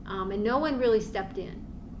 And no one really stepped in.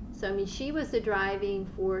 So, she was the driving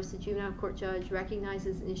force. The juvenile court judge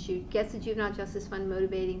recognizes an issue, gets the Juvenile Justice Fund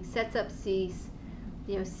motivating, sets up CEASE.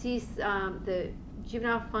 CEASE, the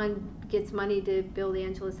Juvenile Fund gets money to build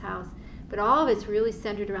Angela's house, but all of it's really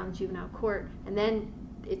centered around the juvenile court, and then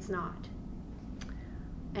it's not.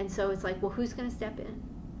 And so it's like, well, who's going to step in?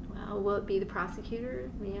 Well, will it be the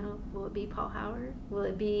prosecutor? Will it be Paul Howard? Will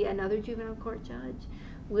it be another juvenile court judge?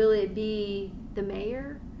 Will it be the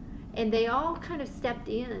mayor? And they all kind of stepped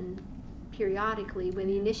in periodically when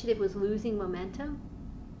the initiative was losing momentum,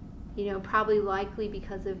 probably likely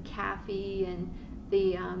because of Caffey and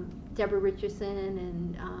the Deborah Richardson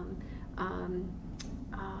and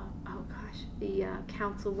the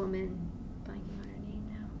councilwoman, blanking on her name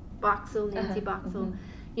now, Boxall, Nancy Boxall.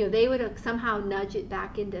 They would somehow nudge it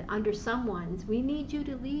back under someone's. We need you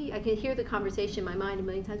to lead. I can hear the conversation in my mind a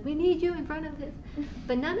million times. We need you in front of this,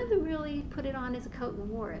 but none of them really put it on as a coat and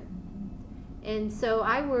wore it. And so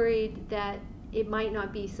I worried that it might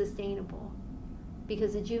not be sustainable,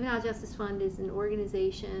 because the Juvenile Justice Fund is an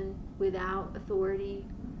organization without authority,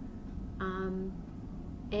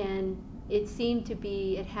 and it seemed to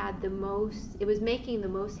be, it was making the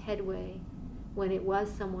most headway when it was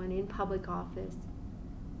someone in public office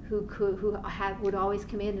who would always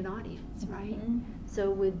command an audience, right?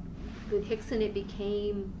 So with Hickson, it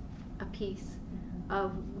became a piece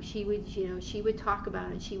of, she would talk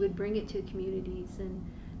about it, she would bring it to the communities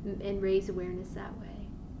and raise awareness that way.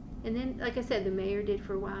 And then, like I said, the mayor did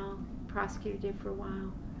for a while, the prosecutor did for a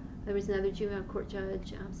while. There was another juvenile court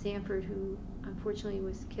judge, Sanford, who unfortunately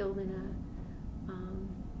was killed in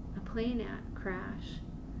a plane crash,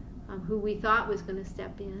 who we thought was going to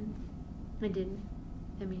step in and didn't.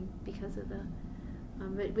 Because of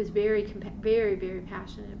it was very, very, very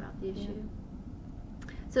passionate about the issue.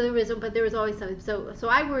 Yeah. So there was always something. So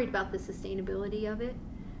I worried about the sustainability of it,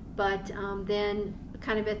 but then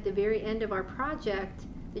kind of at the very end of our project,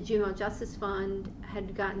 the Juvenile Justice Fund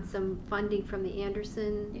had gotten some funding from the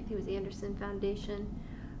Anderson, I think it was Anderson Foundation,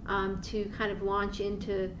 to kind of launch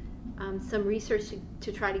into some research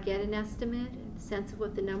to try to get an estimate, a sense of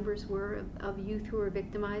what the numbers were of youth who were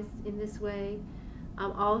victimized in this way.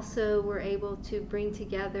 Also, we're able to bring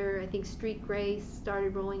together, I think Street Grace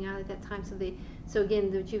started rolling out at that time. So again,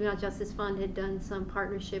 the Juvenile Justice Fund had done some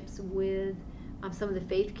partnerships with some of the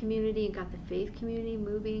faith community and got the faith community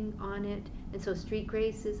moving on it. And so Street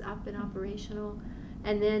Grace is up and operational.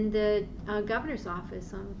 And then the governor's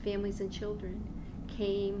office on families and children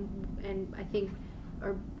came, and I think,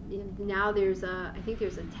 now there's I think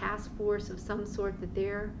there's a task force of some sort that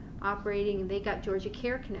they're operating, and they got Georgia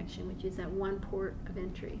Care Connection, which is at one port of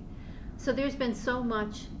entry. So there's been so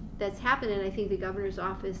much that's happened, and I think the governor's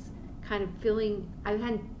office kind of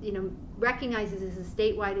recognizes as a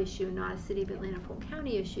statewide issue, not a City of Atlanta, Fulton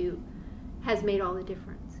County issue, has made all the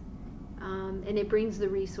difference. And it brings the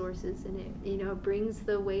resources, and it brings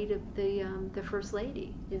the weight of the First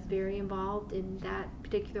Lady is very involved in that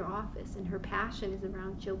particular office, and her passion is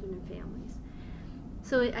around children and families.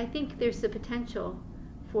 So I think there's the potential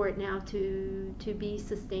for it now to be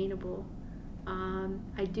sustainable.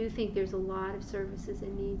 I do think there's a lot of services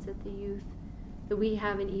and needs at the youth that we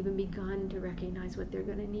haven't even begun to recognize what they're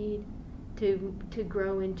going to need to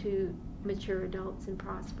grow into mature adults and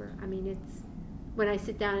prosper. I mean, when I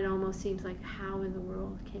sit down, it almost seems like, how in the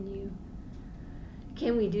world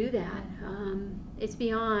can we do that? It's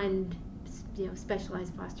beyond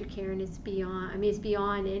specialized foster care, and it's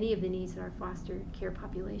beyond any of the needs that our foster care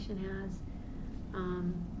population has.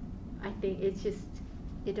 I think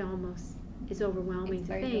it almost is overwhelming It's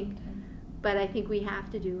to very think, daunting. but I think we have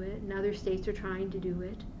to do it, and other states are trying to do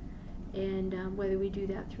it. And whether we do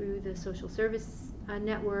that through the social service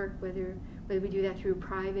network, whether we do that through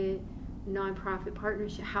private, nonprofit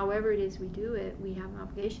partnership, however it is we do it, we have an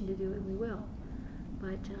obligation to do it, and we will.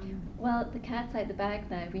 But well, the cat's out the bag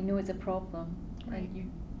now. We know it's a problem, Right.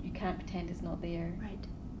 and you can't pretend it's not there. right,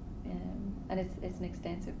 And it's an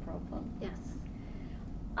extensive problem. yes.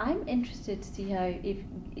 I'm interested to see how,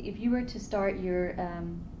 if you were to start your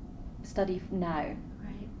study now,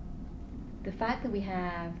 Right. the fact that we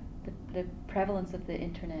have the prevalence of the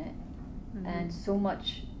internet, Mhm. and so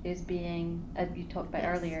much is being, as you talked about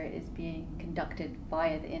Yes. earlier, is being conducted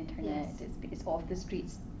via the internet. Yes. It's off the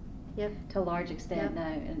streets Yep. to a large extent Yep.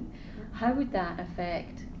 now. And how would that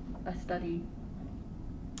affect a study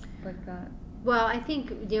like that? Well, I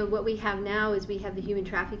think what we have now is we have the Human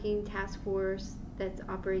Trafficking Task Force that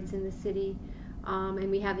operates in the city, and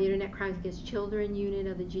we have the Internet Crimes Against Children unit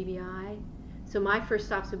of the GBI. So my first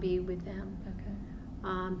stops would be with them, Okay.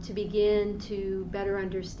 to begin to better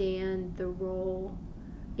understand the role.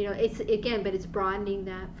 It's broadening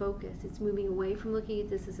that focus. It's moving away from looking at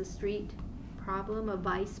this as a street problem, a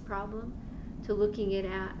vice problem, to looking at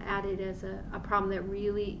it as a problem that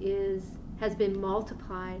really has been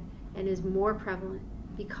multiplied and is more prevalent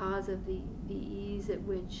because of the ease at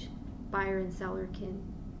which buyer and seller can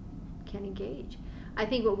engage. I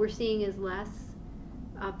think what we're seeing is less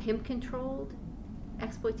pimp-controlled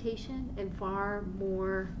exploitation and far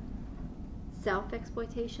more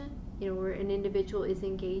self-exploitation, where an individual is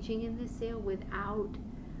engaging in this sale without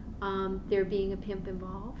there being a pimp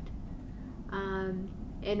involved. And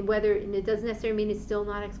it doesn't necessarily mean it's still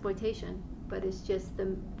not exploitation, but it's just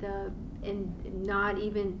and not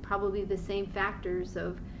even probably the same factors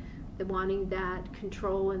of the wanting that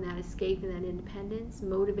control and that escape and that independence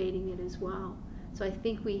motivating it as well. So I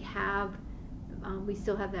think we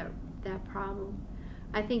still have that problem.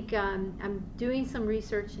 I think I'm doing some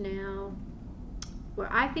research now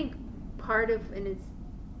where I think it's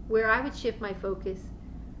where I would shift my focus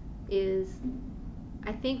is,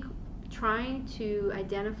 I think, trying to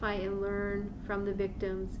identify and learn from the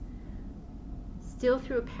victims, still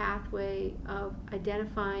through a pathway of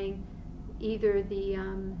identifying either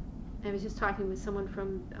I was just talking with someone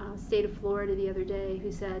from state of Florida the other day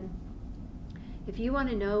who said, if you want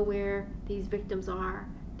to know where these victims are,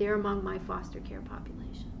 they're among my foster care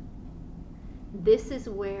population. These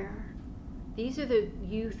are the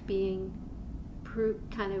youth being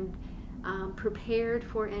prepared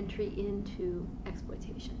for entry into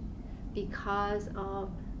exploitation because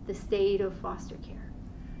of the state of foster care.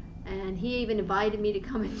 And he even invited me to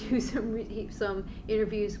come and do some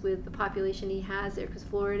interviews with the population he has there, because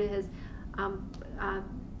Florida has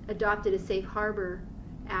adopted a safe harbor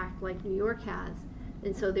act like New York has,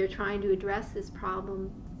 and so they're trying to address this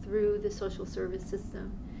problem through the social service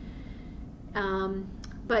system.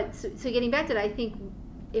 But getting back to that, I think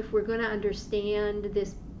if we're going to understand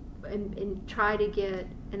this and try to get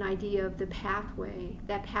an idea of the pathway,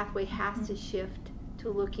 that pathway has to shift to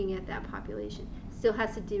looking at that population. Still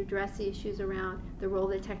has to address the issues around the role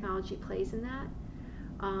that technology plays in that.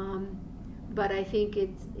 But I think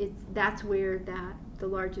that's where the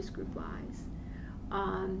largest group lies.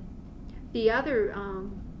 The other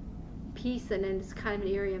piece, and it's kind of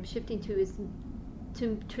an area I'm shifting to, is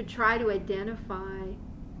to try to identify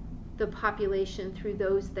the population through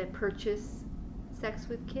those that purchase sex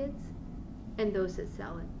with kids and those that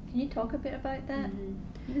sell it. Can you talk a bit about that? Mhm.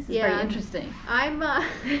 This is Yeah. very interesting. I'm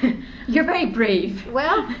You're very brave.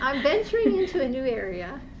 Well, I'm venturing into a new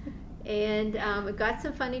area, and I got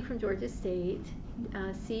some funding from Georgia State,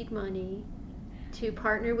 seed money, to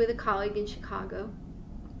partner with a colleague in Chicago,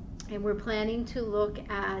 and we're planning to look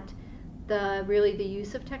at the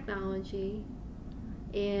use of technology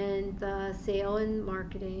in the sale and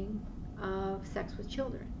marketing of sex with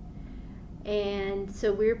children. And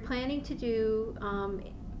so we're planning to do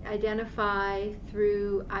identify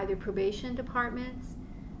through either probation departments,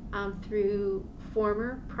 through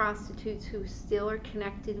former prostitutes who still are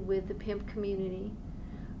connected with the pimp community,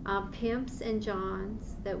 pimps and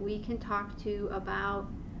johns that we can talk to about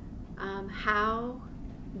how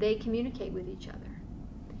they communicate with each other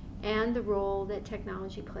and the role that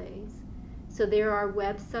technology plays. So there are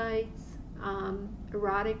websites,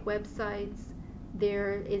 erotic websites.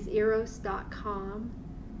 There is eros.com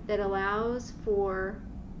that allows for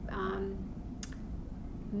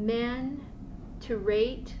men to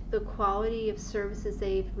rate the quality of services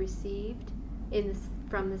they've received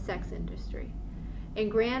from the sex industry. And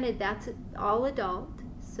granted, that's all adult,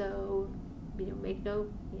 so make no,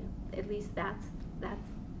 at least that's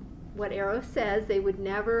what Eros says. They would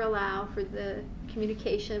never allow for the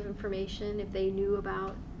communication of information if they knew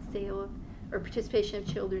about sale of, or participation of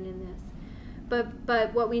children in this.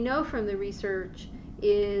 But what we know from the research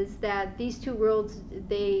is that these two worlds,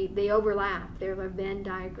 they overlap. They're a Venn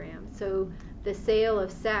diagram. So the sale of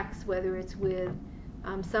sex, whether it's with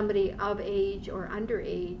somebody of age or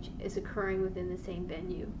underage, is occurring within the same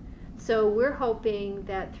venue. So we're hoping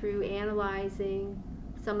that through analyzing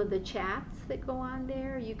some of the chats that go on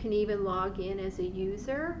there, you can even log in as a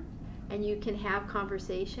user and you can have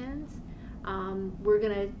conversations. We're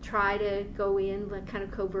going to try to go in kind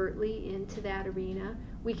of covertly into that arena.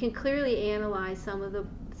 We can clearly analyze some of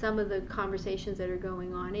the conversations that are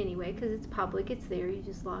going on anyway, because it's public, it's there. You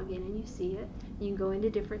just log in and you see it. You can go into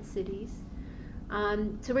different cities.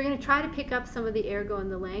 So we're going to try to pick up some of the argot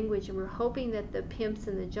and the language, and we're hoping that the pimps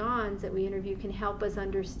and the johns that we interview can help us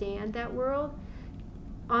understand that world,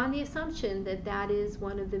 on the assumption that that is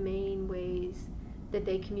one of the main ways that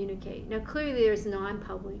they communicate. Now clearly there's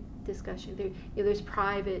non-public discussion. There's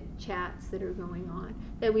private chats that are going on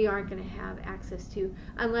that we aren't going to have access to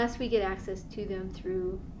unless we get access to them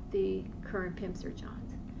through the current pimps or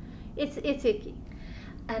johns. It's icky.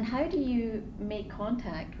 And how do you make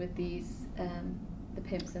contact with these, the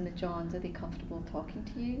pimps and the johns? Are they comfortable talking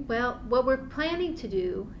to you? Well, what we're planning to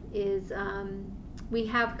do is we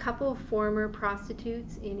have a couple of former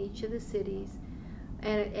prostitutes in each of the cities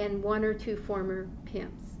and one or two former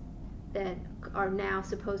pimps that are now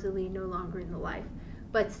supposedly no longer in the life,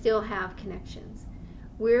 but still have connections.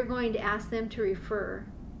 We're going to ask them to refer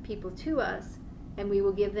people to us, and we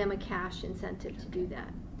will give them a cash incentive to do that.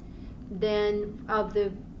 Then of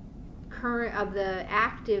the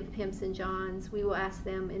active pimps and johns, we will ask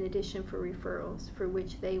them in addition for referrals, for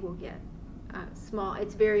which they will get small.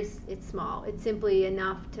 It's small. It's simply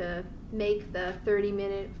enough to make the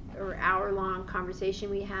 30-minute or hour-long conversation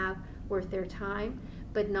we have worth their time,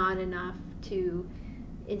 but not enough to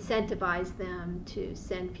incentivize them to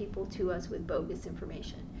send people to us with bogus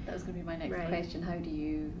information. That was going to be my next question. How do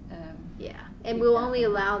you? Yeah, and we'll only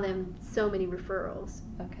allow them so many referrals.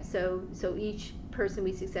 Okay. So each person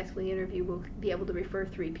we successfully interview will be able to refer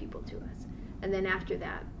 3 people to us, and then after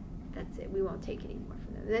that, that's it. We won't take any more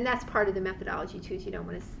from them. And then that's part of the methodology too. So you don't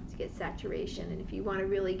want to get saturation, and if you want to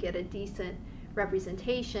really get a decent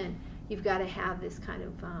representation, you've got to have this kind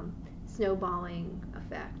of snowballing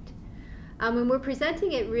effect. And we're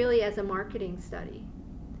presenting it really as a marketing study,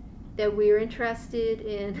 that we're interested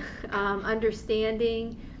in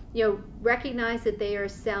understanding, recognize that they are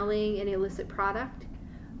selling an illicit product,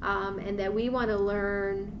 and that we want to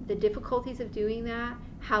learn the difficulties of doing that,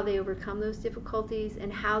 how they overcome those difficulties,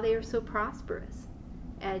 and how they are so prosperous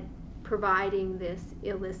at providing this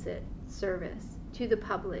illicit service to the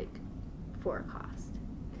public for a cost.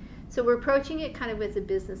 So we're approaching it kind of as a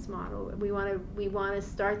business model. We want to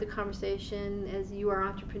start the conversation as you are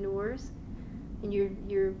entrepreneurs, and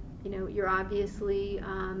you're obviously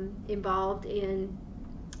involved in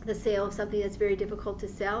the sale of something that's very difficult to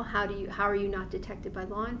sell. How are you not detected by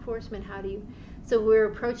law enforcement? So we're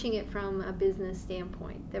approaching it from a business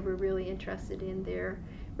standpoint, that we're really interested in. They're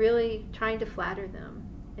really trying to flatter them,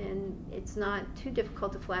 and it's not too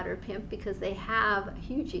difficult to flatter a pimp because they have a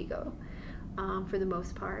huge ego. For the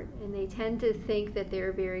most part, and they tend to think that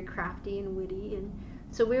they're very crafty and witty, and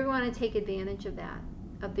so we want to take advantage of that,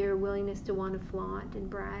 of their willingness to want to flaunt and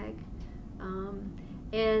brag,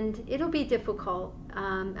 and it'll be difficult.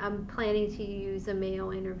 I'm planning to use a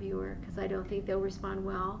male interviewer because I don't think they'll respond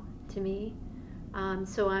well to me,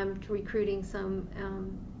 so I'm recruiting some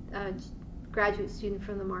graduate student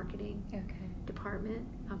from the marketing department,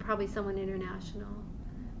 probably someone international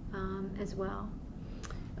as well.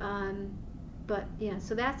 But yeah,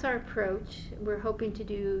 so that's our approach. We're hoping to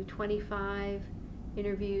do 25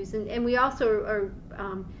 interviews, and we also are,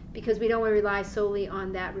 because we don't want to rely solely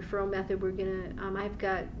on that referral method, we're gonna, I've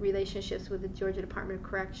got relationships with the Georgia Department of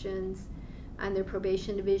Corrections, and their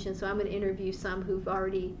probation division. So I'm going to interview some who've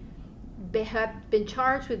already have been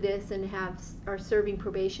charged with this and are serving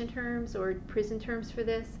probation terms or prison terms for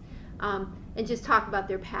this, and just talk about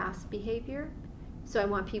their past behavior. So I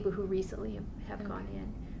want people who recently have gone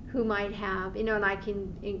in, who might have, and I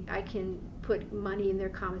can put money in their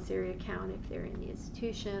commissary account if they're in the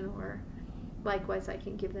institution, or likewise I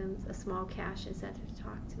can give them a small cash incentive to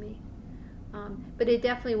talk to me. But it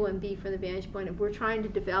definitely wouldn't be from the vantage point of we're trying to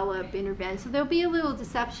develop intervention. So there'll be a little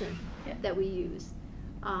deception that we use.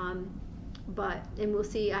 And we'll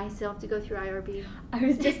see. I still have to go through IRB. I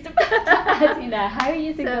was just about to ask you now. How do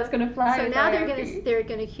you think that's going to fly? So now IRB? they're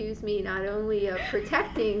going to accuse me not only of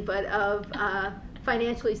protecting but of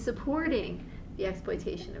financially supporting the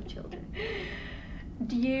exploitation of children.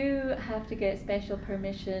 Do you have to get special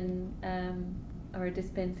permission or a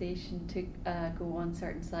dispensation to go on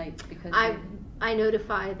certain sites? Because I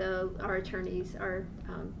notify our attorneys, our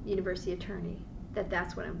university attorney,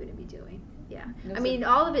 that's what I'm going to be doing. Yeah, No, I mean,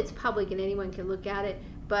 all of it's public and anyone can look at it,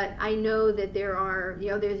 but I know that there are,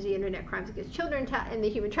 there's the Internet Crimes Against Children and the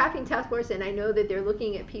Human Trafficking Task Force, and I know that they're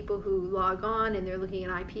looking at people who log on and they're looking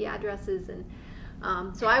at IP addresses, and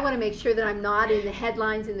so I want to make sure that I'm not in the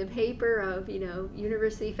headlines in the paper of,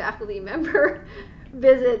 university faculty member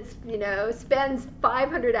visits, spends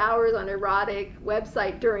 500 hours on erotic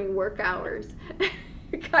website during work hours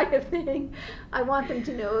kind of thing. I want them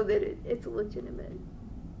to know that it's legitimate.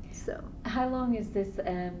 So how long is this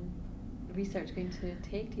research going to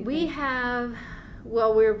take? Do you we think? have,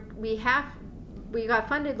 we got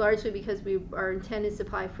funded largely because our intent is to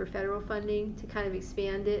apply for federal funding to kind of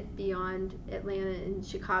expand it beyond Atlanta and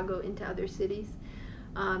Chicago into other cities.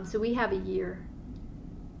 So we have a year.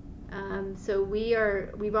 So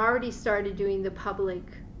we've already started doing the public,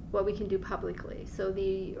 what we can do publicly. So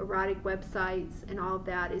the erotic websites and all of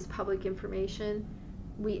that is public information.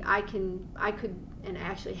 I could, and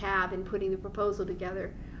actually have, in putting the proposal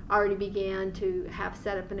together, already began to have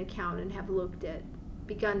set up an account and have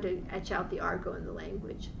begun to etch out the argot in the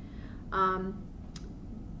language.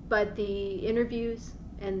 But the interviews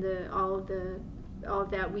and all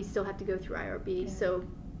of that, we still have to go through IRB. Yeah. So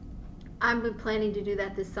I'm planning to do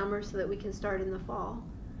that this summer so that we can start in the fall.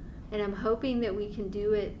 And I'm hoping that we can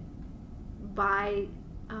do it by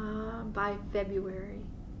February.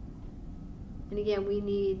 And again, we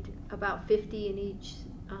need about 50 in each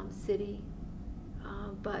city,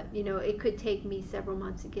 but it could take me several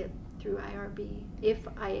months to get through IRB, if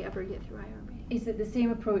I ever get through IRB. Is it the same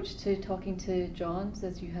approach to talking to Johns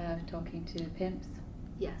as you have talking to pimps?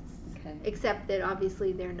 Yes. Okay. Except that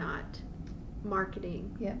obviously they're not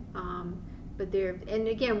marketing. Yeah. But and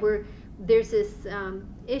again, there's this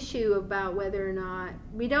issue about whether or not,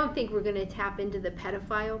 we don't think we're going to tap into the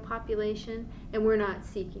pedophile population, and we're not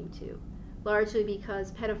seeking to. Largely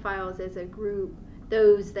because pedophiles as a group,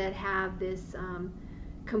 those that have this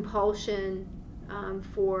compulsion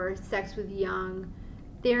for sex with young,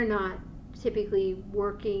 they're not typically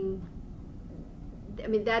working. I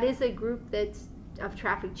mean, that is a group that's of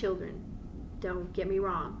trafficked children, don't get me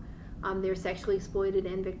wrong. They're sexually exploited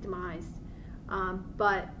and victimized.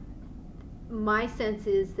 But my sense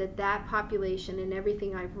is that population, and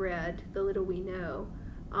everything I've read, the little we know,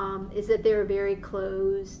 is that they're a very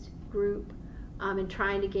closed group, and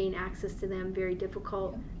trying to gain access to them very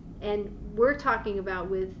difficult. And we're talking about,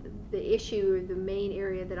 with the issue, or the main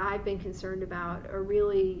area that I've been concerned about, are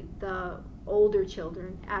really the older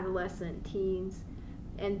children, adolescent, teens,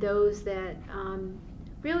 and those that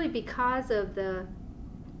really, because of the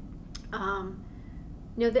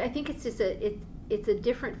I think it's just it's a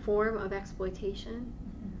different form of exploitation.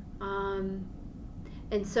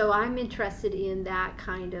 And so I'm interested in that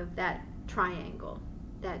kind of, that triangle,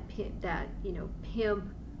 that pimp,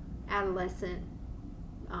 adolescent,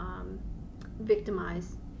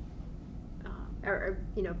 victimized, or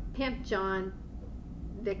pimp, John,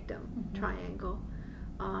 victim triangle.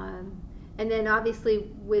 And then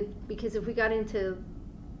obviously because if we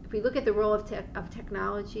look at the role of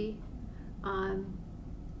technology,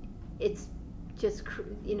 it's just,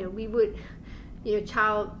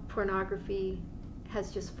 child pornography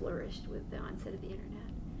has just flourished with the onset of the internet.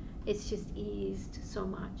 It's just eased so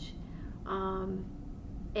much.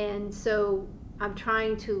 And so I'm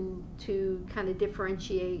trying to kind of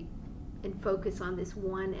differentiate and focus on this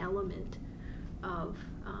one element of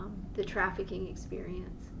the trafficking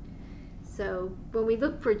experience. So when we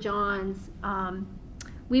look for Johns,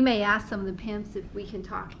 we may ask some of the pimps if we can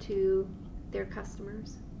talk to their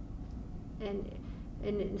customers, and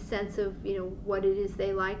in the sense of what it is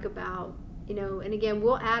they like about, and again,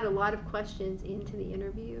 we'll add a lot of questions into the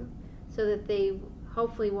interview so that they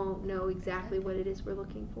hopefully won't know exactly what it is we're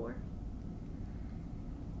looking for.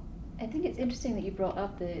 I think it's interesting that you brought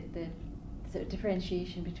up the sort of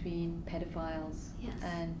differentiation between pedophiles Yes.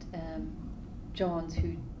 and Johns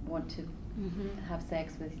who want to have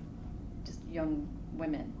sex with just young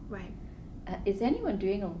women. Right. Is anyone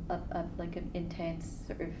doing a like an intense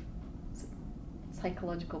sort of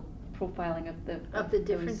psychological profiling of the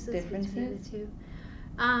differences those between the two?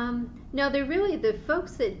 No, they're really, the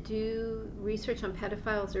folks that do research on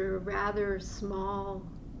pedophiles are a rather small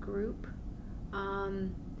group.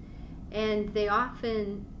 And they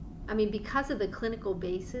often, I mean, because of the clinical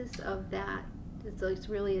basis of that, it's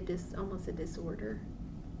really almost a disorder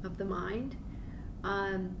of the mind.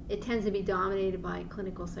 It tends to be dominated by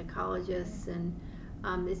clinical psychologists, and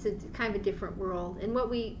it's a kind of a different world. And what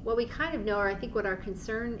we kind of know, or I think what our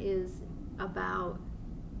concern is about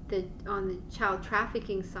on the child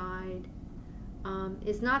trafficking side,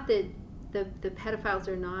 is not that the pedophiles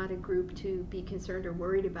are not a group to be concerned or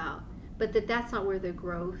worried about, but that's not where the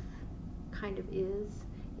growth kind of is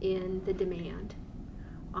in the demand.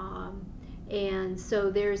 And so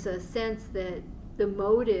there's a sense that the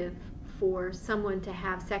motive for someone to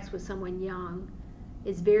have sex with someone young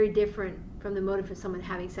is very different from the motive for someone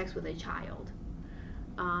having sex with a child.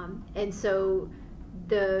 And so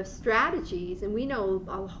the strategies, and we know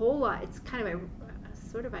a whole lot, it's kind of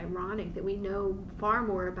sort of ironic that we know far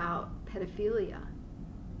more about pedophilia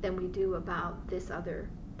than we do about this other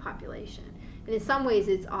population. And in some ways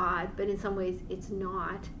it's odd, but in some ways it's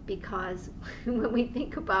not, because when we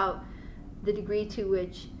think about the degree to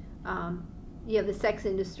which the sex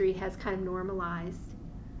industry has kind of normalized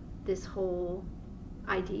this whole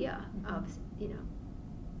idea of,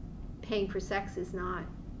 paying for sex is not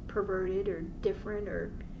perverted or different,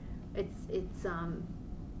 or it's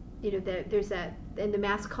there's that, and the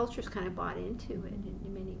mass culture's kind of bought into it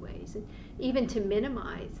in many ways, and even to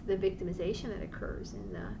minimize the victimization that occurs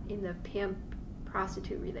in the pimp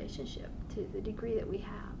prostitute relationship to the degree that we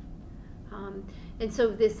have. And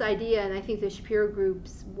so this idea, and I think the Shapiro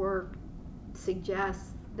Group's work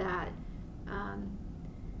suggests that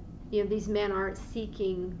these men aren't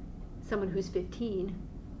seeking someone who's 15.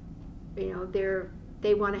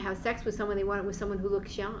 They want to have sex with someone. They want it with someone who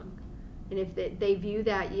looks young, and if they view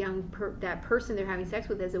that that person they're having sex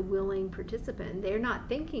with as a willing participant, they're not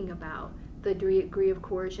thinking about the degree of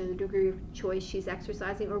coercion, the degree of choice she's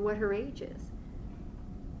exercising, or what her age is.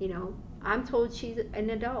 I'm told she's an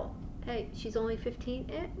adult. Hey, she's only 15.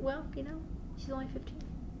 She's only 15.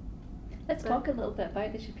 Let's talk a little bit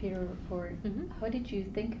about the Shapiro report. Mm-hmm. How did you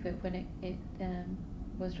think of it when it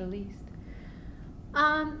was released?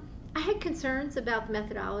 I had concerns about the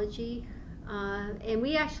methodology, and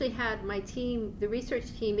we actually had my team, the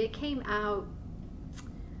research team, it came out,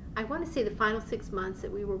 I want to say the final 6 months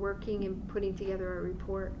that we were working and putting together a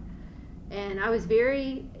report. And I was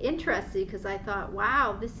very interested because I thought,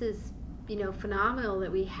 wow, this is, phenomenal that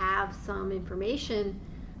we have some information.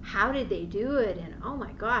 How did they do it? And oh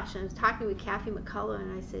my gosh, I was talking with Kathy McCullough,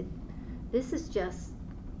 and I said, this is just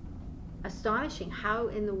astonishing. How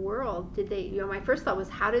in the world did they, my first thought was,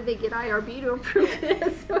 how did they get IRB to approve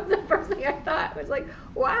this? It was the first thing I thought. I was like,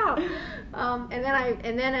 wow.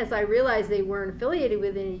 And then as I realized they weren't affiliated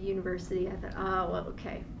with any university, I thought, oh, well,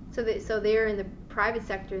 okay. So they're in the private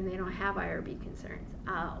sector and they don't have IRB concerns.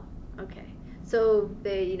 Oh, okay. So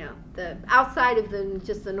they, the outside of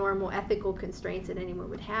just the normal ethical constraints that anyone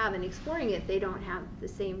would have in exploring it, they don't have the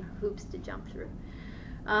same hoops to jump through.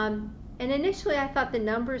 And initially, I thought the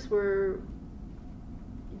numbers were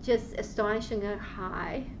just astonishingly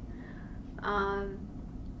high. When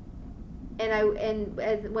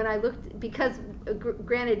I looked, because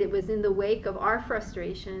granted, it was in the wake of our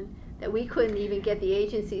frustration that we couldn't even get the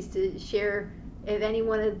agencies to share if any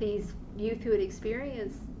one of these youth who had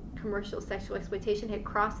experienced commercial sexual exploitation had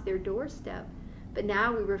crossed their doorstep. But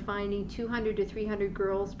now we were finding 200 to 300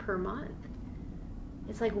 girls per month.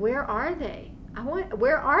 It's like, where are they?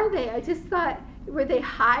 Where are they? I just thought, were they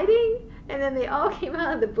hiding? And then they all came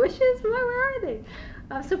out of the bushes? Where are they?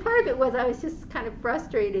 So part of it was I was just kind of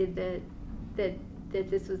frustrated that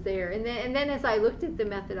this was there. And then as I looked at the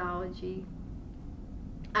methodology,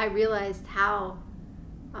 I realized how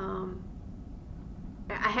I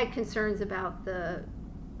had concerns about the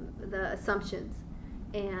assumptions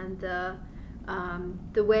and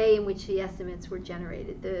the way in which the estimates were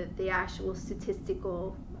generated, the actual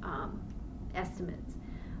statistical estimates.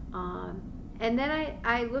 And then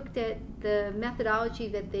I looked at the methodology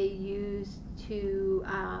that they used to,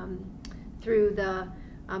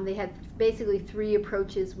 they had basically 3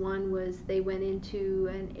 approaches. One was they went into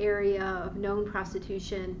an area of known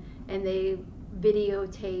prostitution and they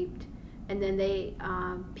videotaped, and then they,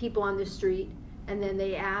 people on the street, and then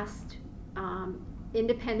they asked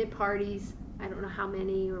independent parties, I don't know how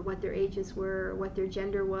many or what their ages were, or what their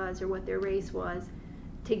gender was, or what their race was,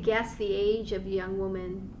 to guess the age of a young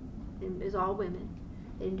woman, and it was all women,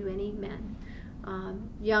 they didn't do any men,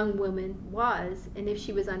 young woman was, and if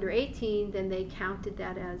she was under 18, then they counted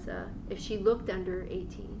that as if she looked under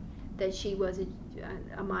 18, that she was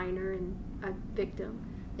a minor and a victim,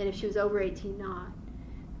 and if she was over 18, not.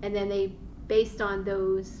 And then they, based on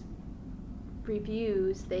those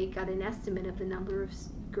reviews, they got an estimate of the number of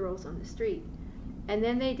girls on the street. And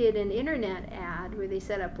then they did an internet ad where they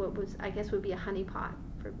set up what was, I guess would be a honeypot,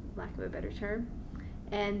 for lack of a better term.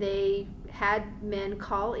 And they had men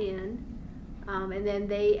call in, and then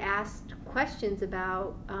they asked questions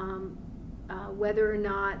about whether or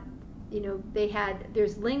not,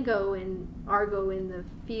 there's lingo and argot in the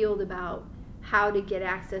field about how to get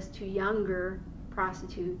access to younger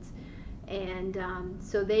prostitutes. And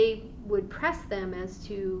so they would press them as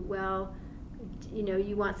to, well,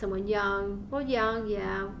 you want someone young? Well, young,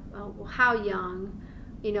 yeah. Well, how young?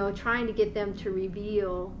 Trying to get them to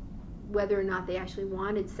reveal whether or not they actually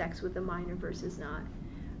wanted sex with a minor versus not.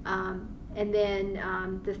 And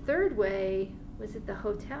then the third way, was it the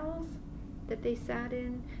hotels that they sat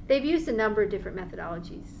in? They've used a number of different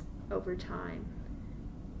methodologies over time.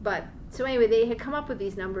 But, so anyway, they had come up with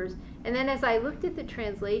these numbers. And then as I looked at the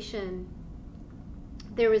translation,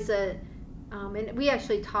 there was and we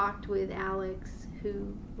actually talked with Alex,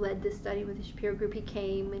 who led this study with the Shapiro Group. He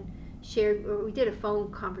came and shared, or we did a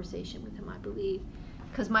phone conversation with him, I believe.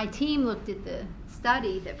 Because my team looked at the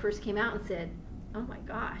study that first came out and said, oh my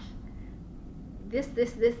gosh, this.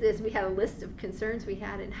 We had a list of concerns we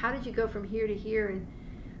had, and how did you go from here to here? And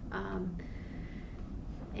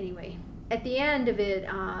anyway, at the end of it,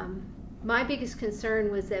 my biggest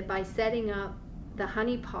concern was that by setting up the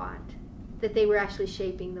honeypot, that they were actually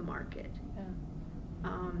shaping the market.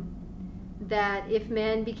 Yeah. That if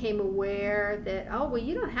men became aware that, oh, well,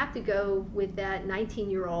 you don't have to go with that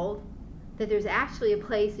 19-year-old, that there's actually a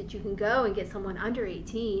place that you can go and get someone under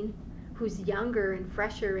 18 who's younger and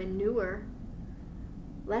fresher and newer,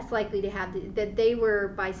 less likely to have that they were,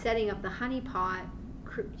 by setting up the honeypot,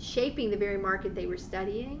 shaping the very market they were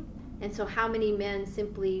studying. And so how many men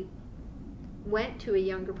simply went to a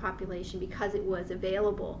younger population because it was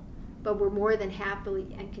available, but were more than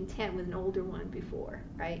happily and content with an older one before,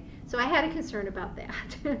 right? So I had a concern about that,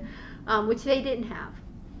 which they didn't have,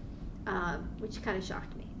 which kind of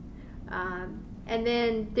shocked me. And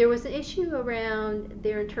then there was an issue around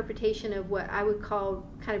their interpretation of what I would call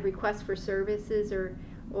kind of requests for services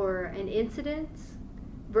or an incidence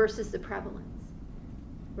versus the prevalence,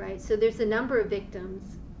 right? So there's a number of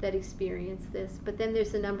victims that experience this, but then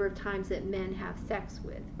there's a number of times that men have sex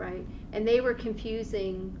with, right? And they were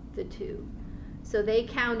confusing the two. So they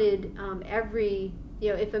counted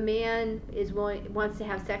if a man wants to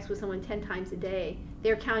have sex with someone 10 times a day,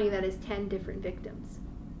 they're counting that as 10 different victims,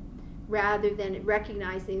 rather than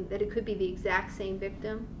recognizing that it could be the exact same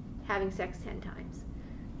victim having sex 10 times,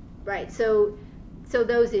 right? So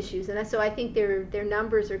those issues, and so I think their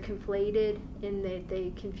numbers are conflated in that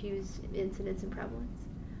they confuse incidence and prevalence.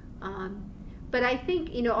 But I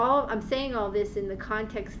think, I'm saying all this in the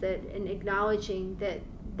context that, and acknowledging that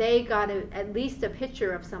they got at least a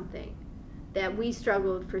picture of something that we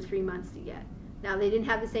struggled for 3 months to get. Now, they didn't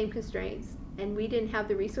have the same constraints, and we didn't have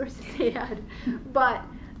the resources they had, but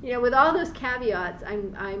with all those caveats,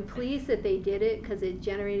 I'm pleased that they did it because it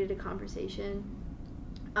generated a conversation.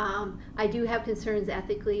 I do have concerns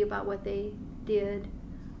ethically about what they did,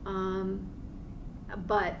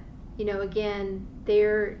 but again,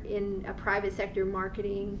 they're in a private sector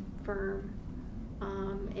marketing firm,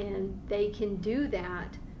 and they can do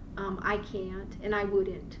that. I can't, and I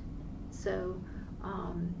wouldn't. So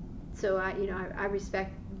I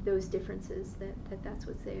respect those differences. That's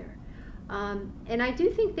what's there. And I do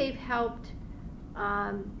think they've helped.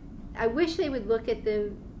 I wish they would look at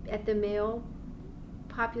the male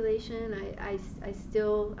population.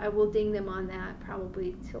 I will ding them on that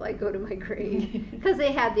probably till I go to my grave, because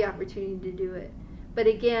they had the opportunity to do it. But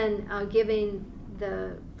again, given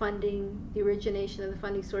the funding, the origination of the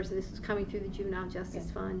funding source, and this was coming through the Juvenile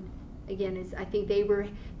Justice Fund, again, I think they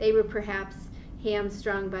were perhaps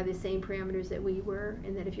hamstrung by the same parameters that we were,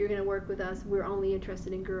 and that if you're going to work with us, we're only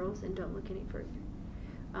interested in girls and don't look any further.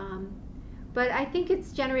 But I think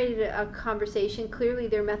it's generated a conversation. Clearly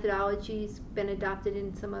their methodology's been adopted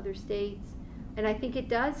in some other states, and I think it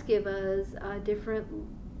does give us a different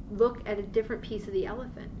look at a different piece of the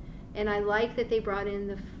elephant. And I like that they brought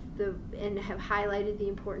in and have highlighted the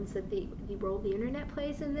importance that the role the internet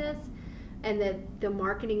plays in this, and that the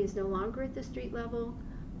marketing is no longer at the street level.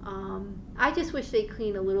 I just wish they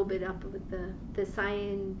clean a little bit up with the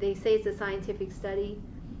science. They say it's a scientific study,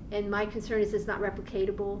 and my concern is it's not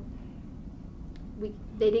replicatable.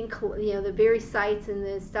 They didn't, the very sites and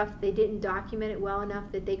the stuff, they didn't document it well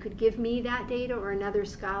enough that they could give me that data or another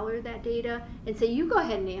scholar that data and say, you go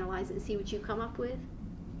ahead and analyze it and see what you come up with.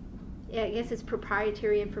 Yeah, I guess it's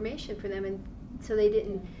proprietary information for them, and so they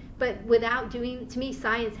didn't. But without doing, to me,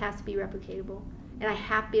 science has to be replicatable, and I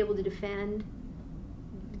have to be able to defend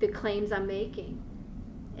the claims I'm making.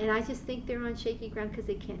 And I just think they're on shaky ground because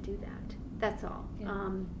they can't do that. That's all.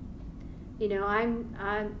 Yeah.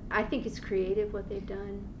 I think it's creative what they've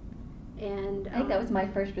done, and I think that was my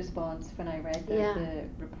first response when I read the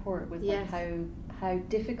report, was yes. like how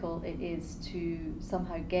difficult it is to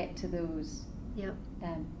somehow get to those yep.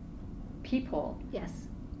 people. Yes.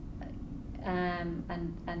 And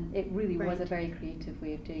it really right. was a very creative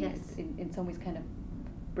way of doing yes. it. In some ways, kind of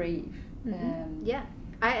brave. Mm-hmm. Yeah.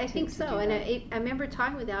 I think so, and I remember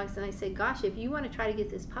talking with Alex, and I said, "Gosh, if you want to try to get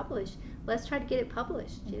this published, let's try to get it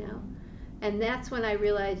published." You know, and that's when I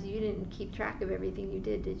realized you didn't keep track of everything you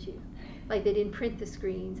did you? Like they didn't print the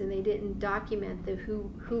screens, and they didn't document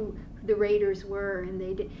who the raters were, and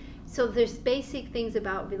they did. So there's basic things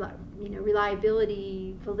about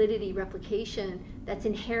reliability, validity, replication that's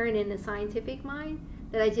inherent in the scientific mind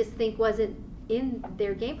that I just think wasn't in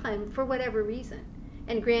their game plan for whatever reason.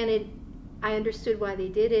 And granted, I understood why they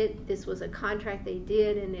did it. This was a contract they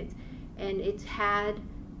did, and it's had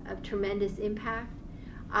a tremendous impact.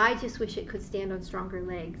 I just wish it could stand on stronger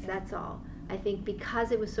legs. That's all. I think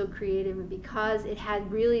because it was so creative and because it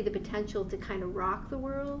had really the potential to kind of rock the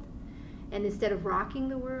world, and instead of rocking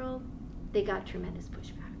the world, they got tremendous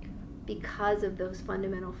pushback because of those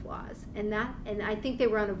fundamental flaws. And I think they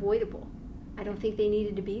were unavoidable. I don't think they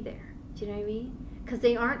needed to be there. Do you know what I mean? Because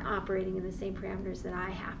they aren't operating in the same parameters that I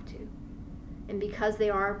have to. And because they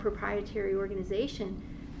are a proprietary organization,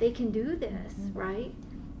 they can do this, mm-hmm. right?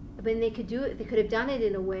 I mean, they could do it. They could have done it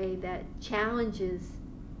in a way that challenges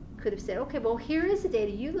could have said, okay, well, here is the data.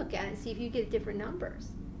 You look at it and see if you get different numbers,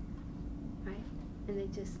 right? And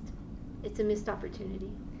it's a missed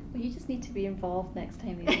opportunity. Well, you just need to be involved next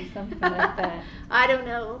time they do something like that. I don't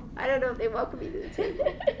know if they welcome me to the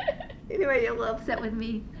table. Anyway, you're a little upset with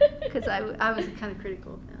me because I was kind of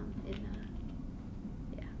critical of them.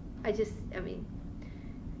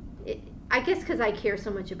 I guess because I care so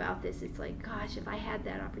much about this, it's like, gosh, if I had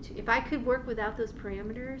that opportunity, if I could work without those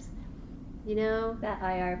parameters, that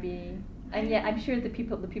IRB, and yeah, I'm sure the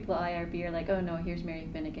people at IRB are like, oh no, here's Mary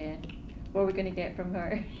Finn again. What are we going to get from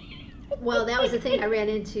her? Well, that was the thing. I ran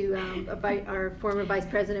into our former vice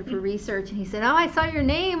president for research, and he said, oh, I saw your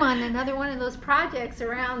name on another one of those projects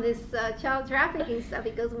around this child trafficking stuff.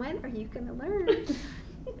 He goes, when are you going to learn?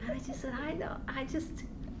 And I just said, I know. I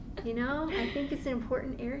think it's an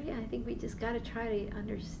important area. I think we just got to try to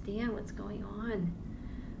understand what's going on.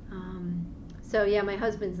 So yeah, my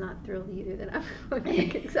husband's not thrilled either that I'm going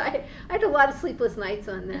because I had a lot of sleepless nights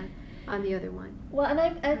on the other one. Well,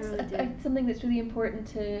 and something that's really important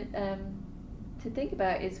to think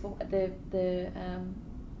about is the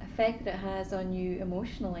effect that it has on you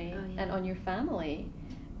emotionally and on your family.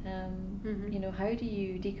 Mm-hmm. How do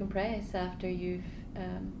you decompress after you've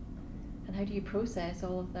and how do you process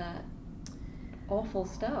all of that awful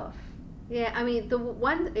stuff? Yeah, I mean, the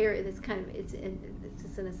one area that's kind of, it's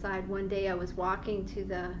just an aside, one day I was walking to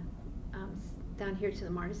down here to the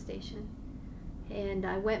MARTA station, and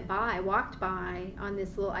I walked by on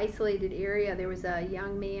this little isolated area. There was a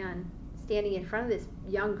young man standing in front of this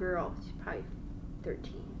young girl, she's probably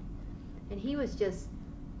 13, and he was just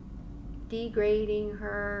degrading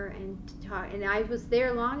her, and I was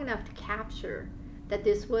there long enough to capture that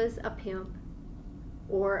this was a pimp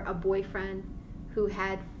or a boyfriend who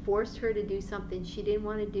had forced her to do something she didn't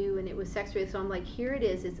want to do, and it was sex related. So I'm like, here it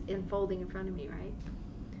is, it's unfolding in front of me, right?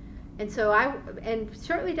 And so and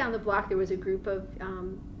shortly down the block there was a group of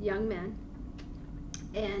young men,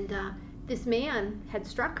 and this man had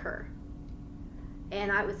struck her, and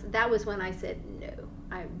that was when I said, no,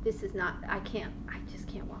 I just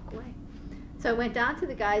can't walk away. So I went down to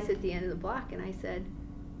the guys at the end of the block and I said,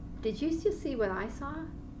 did you just see what I saw?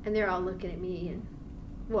 And they're all looking at me and,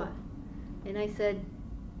 what? And I said,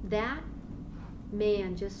 that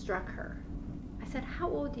man just struck her. I said, how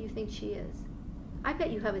old do you think she is? I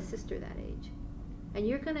bet you have a sister that age. And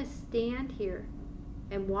you're going to stand here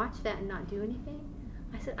and watch that and not do anything?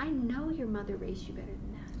 I said, I know your mother raised you better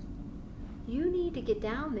than that. You need to get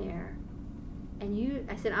down there. And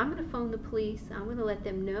I said, I'm going to phone the police. I'm going to let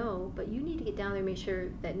them know. But you need to get down there and make sure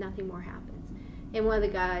that nothing more happens. And one of the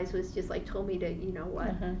guys was just like, told me to, you know what.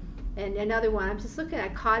 Uh-huh. And another one, I'm just looking, I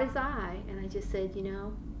caught his eye. And I just said,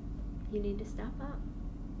 you need to step up.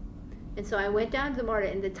 And so I went down to the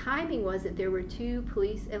MARTA, and the timing was that there were 2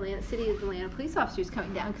 City of Atlanta police officers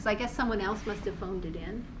coming down, because I guess someone else must have phoned it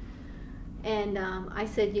in. And I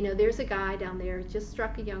said, you know, there's a guy down there just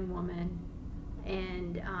struck a young woman,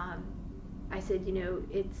 and I said, you know,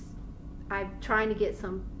 I'm trying to get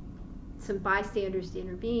some bystanders to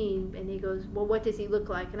intervene. And he goes, well, what does he look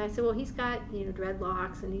like? And I said, well, he's got, you know,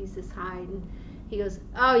 dreadlocks, and he's this height. And he goes,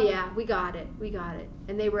 oh yeah, we got it.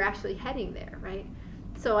 And they were actually heading there, right?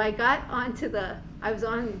 So I got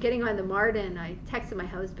getting on the MARTA, and I texted my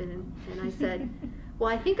husband, and I said, well,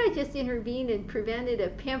 I think I just intervened and prevented a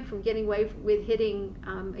pimp from getting away with hitting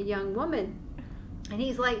a young woman. And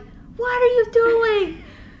he's like, what are you doing?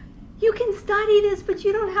 You can study this, but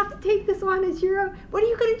you don't have to take this on as your own. What are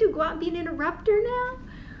you going to do, go out and be an interrupter now?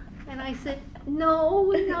 And I said,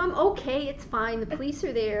 no, I'm okay, it's fine, the police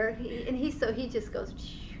are there. So he just goes,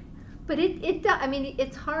 phew. But I mean,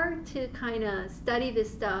 it's hard to kind of study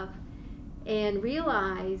this stuff and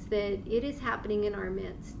realize that it is happening in our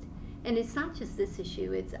midst. And it's not just this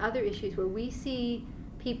issue, it's other issues where we see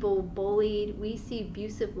people bullied, we see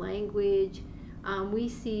abusive language, we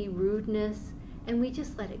see rudeness, and we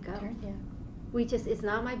just let it go. Sure, yeah. It's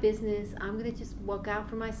not my business, I'm going to just look out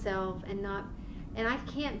for myself and I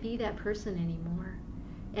can't be that person anymore.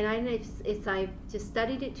 And I've just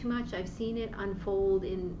studied it too much. I've seen it unfold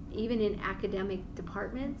even in academic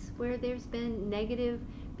departments where there's been negative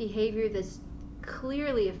behavior that's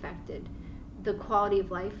clearly affected the quality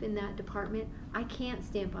of life in that department. I can't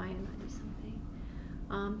stand by and not do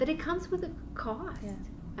something. But it comes with a cost. Yeah.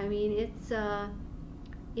 I mean, it's,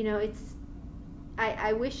 you know,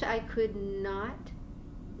 I wish I could not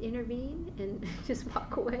intervene and just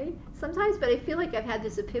walk away sometimes, but I feel like I've had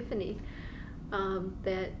this epiphany.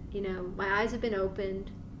 That, you know, my eyes have been opened,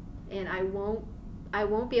 and I won't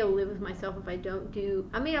be able to live with myself if I don't do.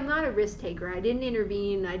 I mean, I'm not a risk taker. I didn't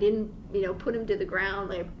intervene. I didn't, you know, put him to the ground.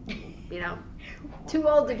 Like, you know, too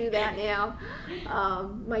old to do that now.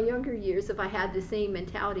 My younger years, if I had the same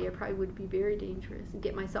mentality, I probably would be very dangerous and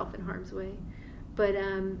get myself in harm's way. But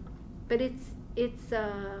it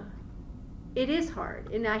is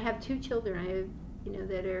hard, and I have 2 children. I have, you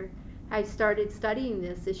know, I started studying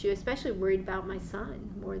this issue, especially worried about my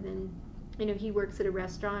son more than, you know, he works at a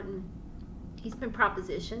restaurant, and he's been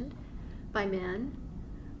propositioned by men.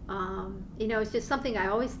 You know, it's just something I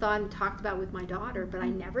always thought and talked about with my daughter, but I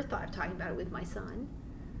never thought of talking about it with my son.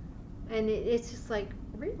 And it's just like,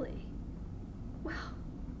 really? Well,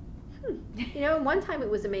 you know, one time it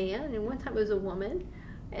was a man, and one time it was a woman.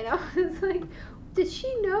 And I was like, does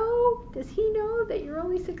he know that you're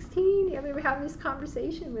only 16? I mean, we're having this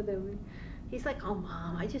conversation with him. And he's like, oh,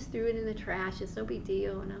 Mom, I just threw it in the trash. It's no big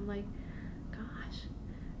deal. And I'm like, gosh.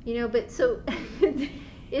 You know, but so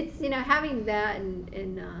it's, you know, having that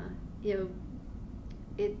and you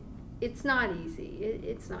know, it's not easy.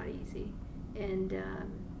 It's not easy. And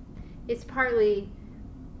it's partly,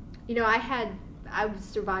 you know, I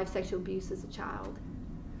survived sexual abuse as a child.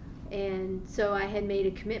 And so I had made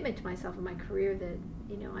a commitment to myself in my career that,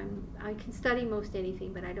 you know, I can study most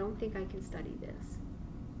anything, but I don't think I can study this.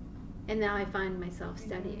 And now I find myself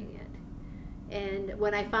studying it. And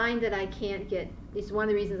when I find that I can't it's one of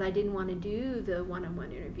the reasons I didn't want to do the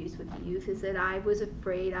one-on-one interviews with the youth, is that I was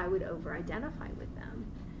afraid I would over-identify with them.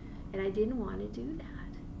 And I didn't want to do that.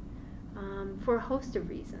 For a host of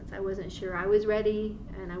reasons. I wasn't sure I was ready,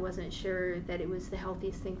 and I wasn't sure that it was the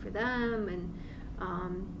healthiest thing for them. And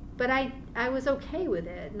but I was okay with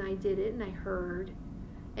it, and I did it, and I heard,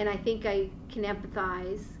 and I think I can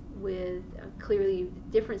empathize with a clearly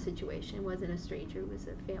different situation. It wasn't a stranger, it was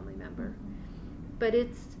a family member. But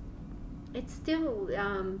it's still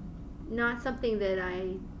not something that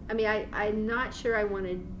I mean, I'm not sure I want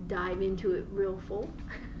to dive into it real full,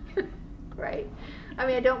 right? I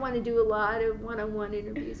mean, I don't want to do a lot of one-on-one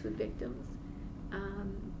interviews with victims,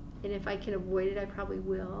 and if I can avoid it, I probably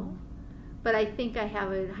will. But I think I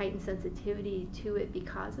have a heightened sensitivity to it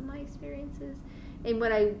because of my experiences. And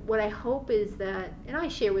what I hope is that, and I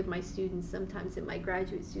share with my students sometimes, and my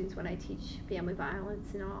graduate students when I teach family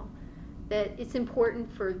violence and all, that it's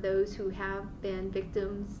important for those who have been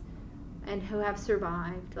victims and who have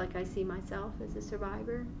survived, like I see myself as a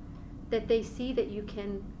survivor, that they see that you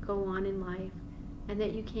can go on in life and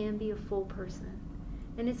that you can be a full person.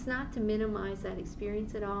 And it's not to minimize that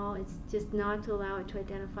experience at all. It's just not to allow it to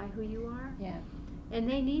identify who you are. Yeah. And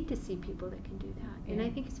they need to see people that can do that. Yeah. And I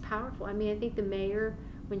think it's powerful. I mean, I think the mayor,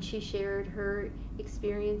 when she shared her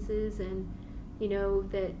experiences and, you know,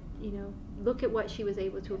 that, you know, look at what she was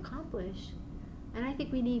able to accomplish. And I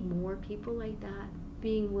think we need more people like that,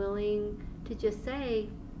 being willing to just say,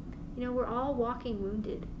 you know, we're all walking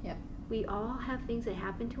wounded. Yep. we all have things that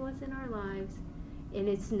happen to us in our lives, and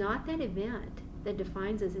it's not that event that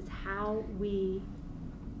defines us, it's how we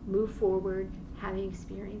move forward having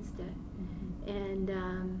experienced it. And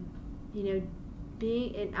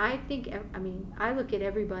and I think, I look at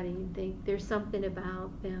everybody and think there's something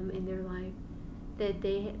about them in their life that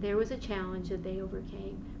there was a challenge that they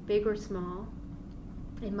overcame, big or small,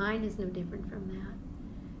 and mine is no different from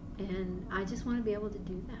that. And I just want to be able to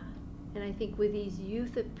do that. And I think with these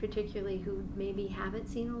youth particularly who maybe haven't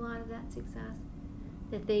seen a lot of that success,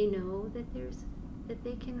 that they know that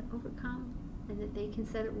they can overcome, and that they can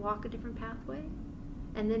walk a different pathway,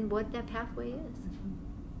 and then what that pathway is.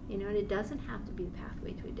 And it doesn't have to be the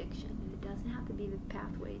pathway to addiction, and it doesn't have to be the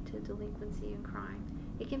pathway to delinquency and crime.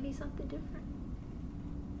 It can be something different.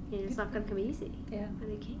 It's not going to come easy, but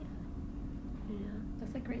it can.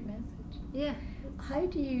 That's a great message. Yeah. How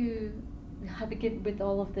do you with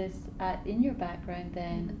all of this in your background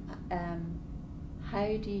then, how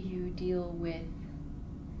do you deal with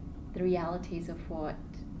the realities of what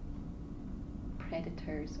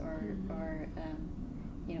predators or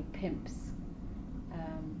pimps,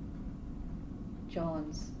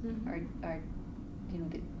 Johns are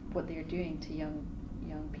what they're doing to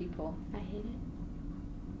young people? I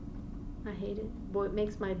hate it. Boy, it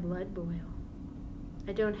makes my blood boil.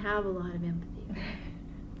 I don't have a lot of empathy.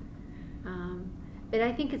 But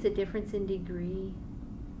I think it's a difference in degree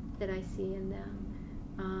that I see in them.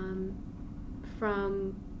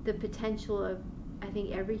 From the potential of, I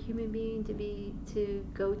think, every human being to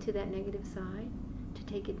go to that negative side, to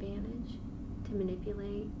take advantage, to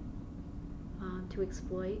manipulate, to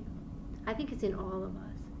exploit. I think it's in all of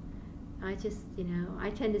us. I just, I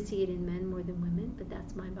tend to see it in men more than women, but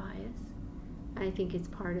that's my bias. I think it's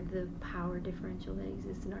part of the power differential that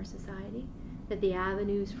exists in our society, that the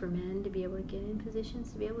avenues for men to be able to get in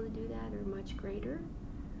positions to be able to do that are much greater,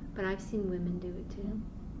 but I've seen women do it too.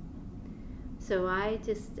 So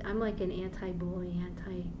I'm like an anti-bully,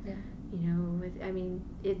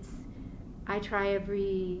 I try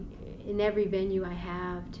in every venue I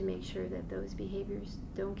have to make sure that those behaviors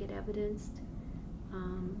don't get evidenced,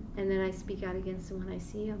 and then I speak out against them when I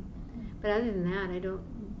see them. But other than that, I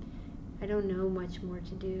don't know much more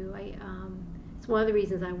to do. It's one of the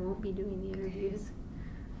reasons I won't be doing the interviews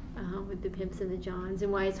with the pimps and the Johns,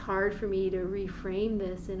 and why it's hard for me to reframe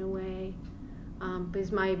this in a way,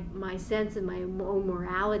 because my sense of my own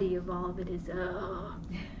morality of all of it is,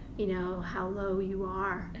 how low you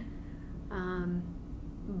are.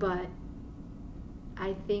 But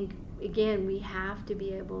I think, again, we have to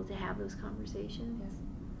be able to have those conversations.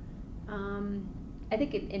 I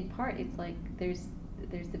think in part it's like there's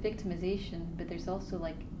the victimization, but there's also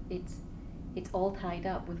like it's all tied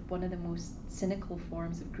up with one of the most cynical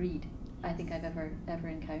forms of greed I think I've ever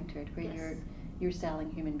encountered, where you're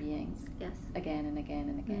selling human beings again and again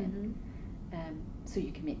and again, so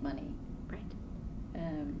you can make money. Right.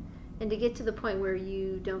 And to get to the point where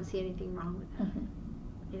you don't see anything wrong with that.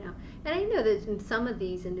 And I know that in some of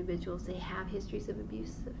these individuals, they have histories of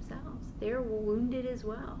abuse themselves. They're wounded as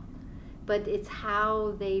well, but it's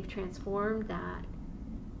how they've transformed that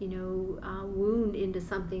wound into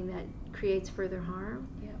something that creates further harm.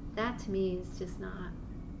 That to me is just not,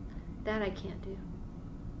 that I can't do.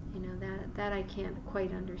 That I can't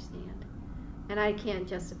quite understand, and I can't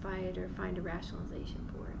justify it or find a rationalization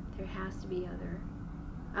for it. There has to be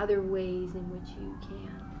other ways in which you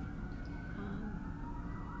can.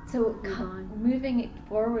 So moving it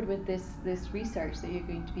forward with this research that you're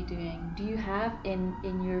going to be doing, do you have in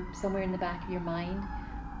your somewhere in the back of your mind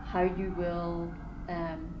how you will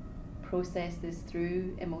process this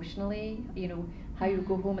through emotionally? How you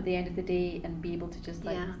go home at the end of the day and be able to just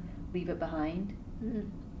leave it behind?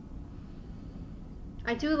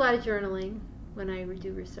 I do a lot of journaling when I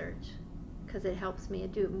do research, because it helps me. I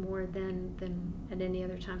do it more than at any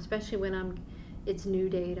other time, especially when it's new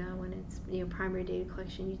data, when it's primary data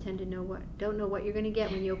collection. You tend to don't know what you're going to get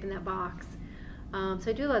when you open that box. So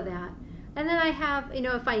I do a lot of that, and then I have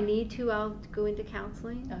if I need to, I'll go into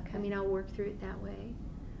counseling. Okay. I'll work through it that way.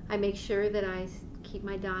 I make sure that I keep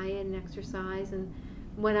my diet and exercise, and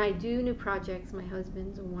when I do new projects, my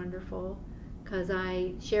husband's wonderful, because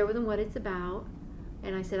I share with him what it's about,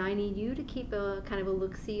 and I said, I need you to keep a kind of a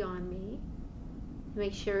look-see on me,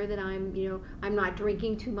 make sure that I'm I'm not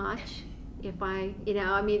drinking too much, if I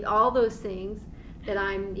all those things, that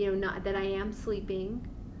I'm not, that I am sleeping,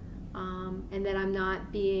 and that I'm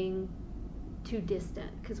not being too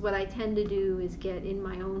distant, because what I tend to do is get in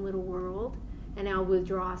my own little world, and I'll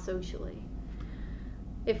withdraw socially.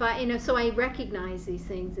 If I, so I recognize these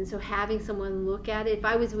things, and so having someone look at it, if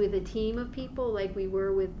I was with a team of people like we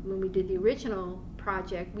were with when we did the original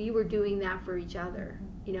project, we were doing that for each other.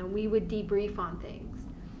 You know, we would debrief on things.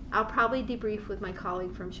 I'll probably debrief with my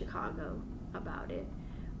colleague from Chicago about it.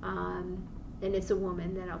 And it's a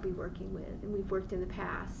woman that I'll be working with, and we've worked in the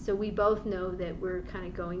past. So we both know that we're kind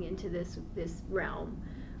of going into this realm.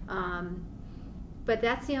 But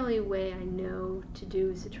that's the only way I know to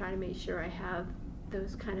do, is to try to make sure I have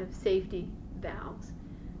those kind of safety valves.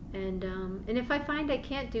 And if I find I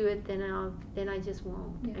can't do it, then I just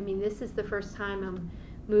won't. Yeah. I mean, this is the first time I'm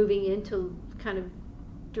moving into kind of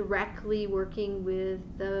directly working with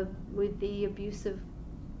the abusive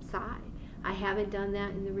side. I haven't done that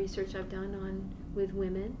in the research I've done with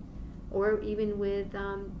women, or even with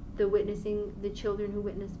the children who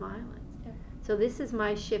witness violence. Yeah. So this is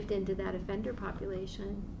my shift into that offender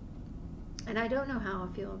population, and I don't know how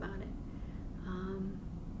I feel about it,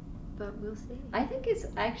 but we'll see. I think it's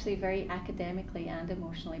actually very academically and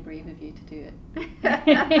emotionally brave of you to do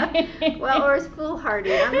it. Well, or it's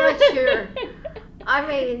foolhardy. I'm not sure. I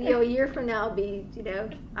mean, a year from now I'll be,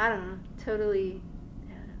 I don't know, totally.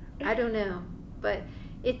 I don't know, but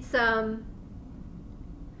it's. I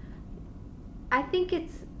think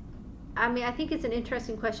it's an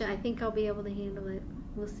interesting question. I think I'll be able to handle it.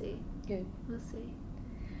 We'll see. Good. We'll see.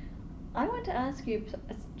 I want to ask you,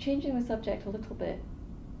 changing the subject a little bit.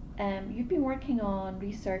 You've been working on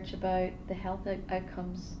research about the health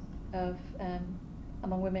outcomes of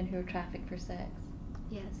among women who are trafficked for sex.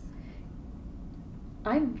 Yes.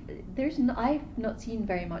 I've not seen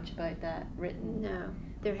very much about that written. No,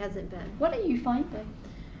 there hasn't been. What are you finding?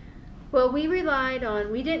 Well, we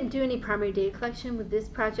didn't do any primary data collection with this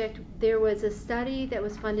project. There was a study that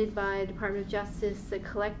was funded by the Department of Justice that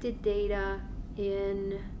collected data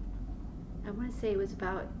in, I want to say it was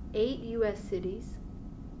about 8 U.S. cities.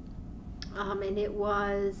 And it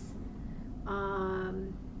was a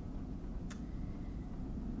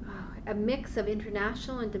mix of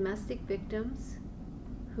international and domestic victims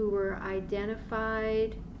who were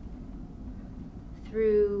identified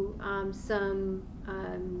through some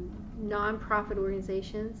nonprofit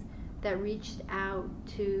organizations that reached out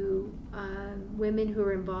to women who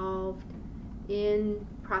are involved in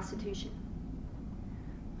prostitution.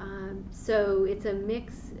 So it's a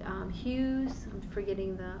mix. Hughes, I'm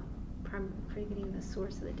forgetting the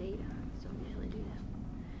source of the data. I don't usually do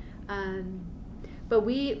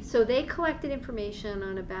that. So they collected information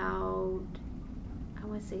on about, I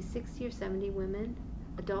want to say 60 or 70 women,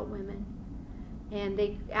 adult women, and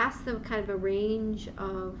they asked them kind of a range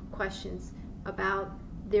of questions about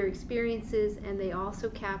their experiences, and they also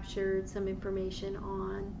captured some information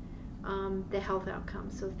on the health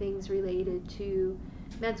outcomes, so things related to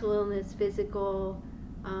mental illness, physical,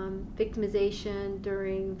 victimization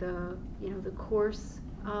during the course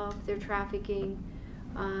of their trafficking,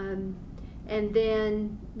 and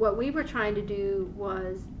then what we were trying to do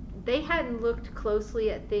was, they hadn't looked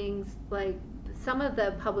closely at things like, some of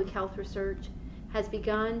the public health research has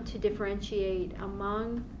begun to differentiate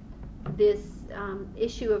among this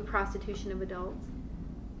issue of prostitution of adults,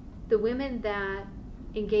 the women that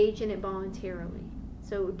engage in it voluntarily,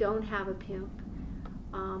 so don't have a pimp,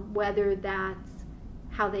 whether that's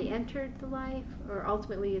how they entered the life, or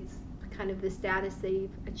ultimately it's kind of the status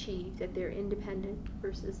they've achieved, that they're independent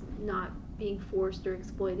versus not being forced or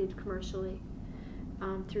exploited commercially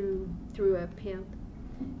through a pimp.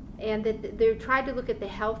 And that they tried to look at the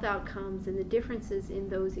health outcomes and the differences in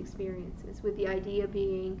those experiences, with the idea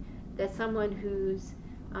being that someone who's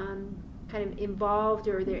kind of involved,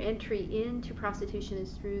 or their entry into prostitution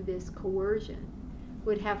is through this coercion,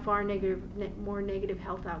 would have far more negative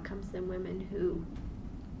health outcomes than women who,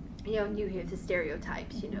 you hear the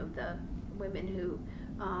stereotypes, the women who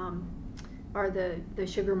are the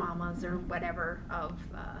sugar mamas or whatever of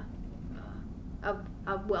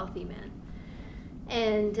wealthy men.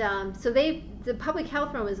 And so the public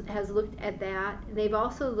health realm has looked at that. They've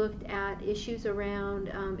also looked at issues around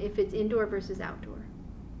if it's indoor versus outdoor.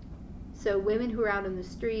 So women who are out on the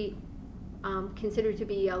street, considered to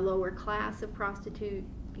be a lower class of prostitute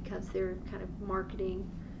because they're kind of marketing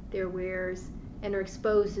their wares and are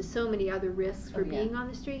exposed to so many other risks for being on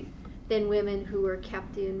the street, than women who are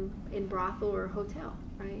kept in brothel or hotel,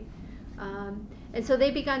 right? And so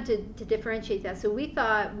they begun to differentiate that. So we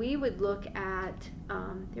thought we would look at,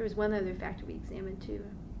 there was one other factor we examined too,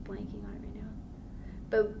 I'm blanking on it right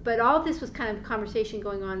now. But all this was kind of conversation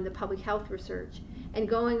going on in the public health research, and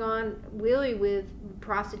going on really with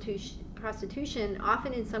prostitution,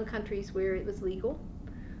 often in some countries where it was legal.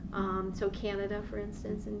 So Canada, for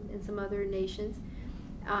instance, and some other nations.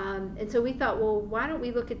 And so we thought, well, why don't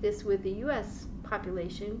we look at this with the U.S.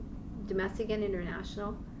 population, domestic and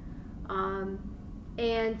international,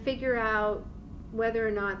 and figure out whether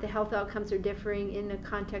or not the health outcomes are differing in a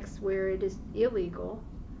context where it is illegal,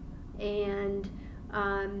 and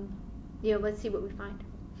let's see what we find.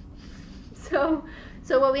 So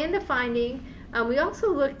what we end up finding, we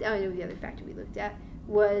also looked. The other factor we looked at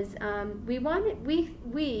was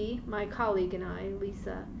my colleague and I,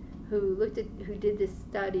 Lisa, who did this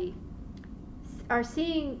study, are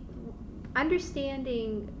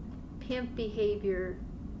understanding pimp behavior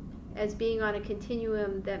as being on a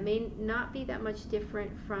continuum that may not be that much different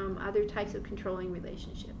from other types of controlling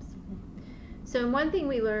relationships. So one thing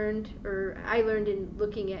we learned, or I learned in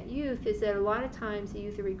looking at youth, is that a lot of times the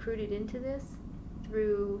youth are recruited into this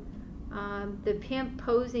through the pimp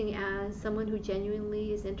posing as someone who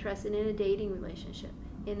genuinely is interested in a dating relationship,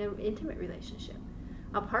 in an intimate relationship,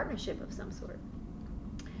 a partnership of some sort.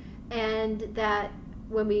 And that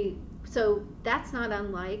so that's not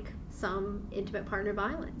unlike some intimate partner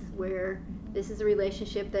violence, where this is a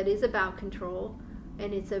relationship that is about control,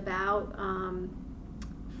 and it's about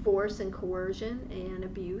force and coercion and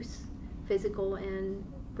abuse, physical and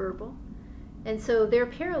verbal. And so there are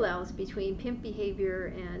parallels between pimp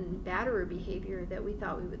behavior and batterer behavior that we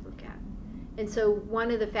thought we would look at. And so one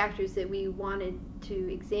of the factors that we wanted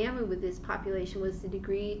to examine with this population was the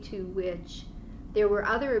degree to which there were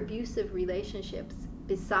other abusive relationships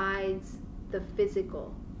besides the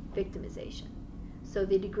physical victimization. So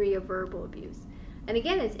the degree of verbal abuse. And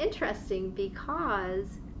again, it's interesting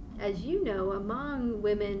because, as you know, among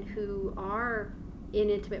women who are in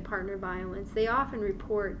intimate partner violence, they often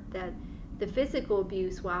report that the physical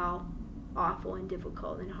abuse, while awful and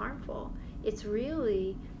difficult and harmful, it's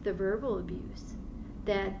really the verbal abuse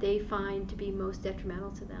that they find to be most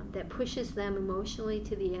detrimental to them, that pushes them emotionally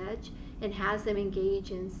to the edge and has them engage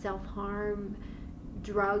in self-harm,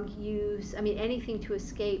 drug use, anything to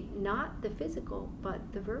escape not the physical but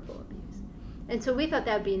the verbal abuse. And so we thought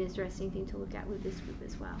that would be an interesting thing to look at with this group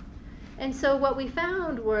as well. And so what we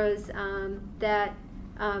found was that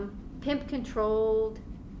pimp-controlled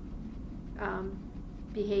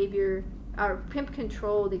behavior, or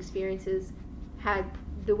pimp-controlled experiences, had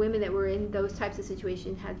the women that were in those types of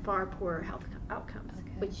situations had far poorer health outcomes,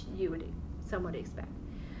 which you would somewhat expect.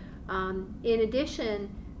 In addition,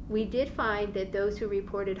 we did find that those who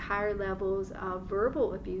reported higher levels of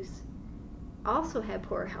verbal abuse also had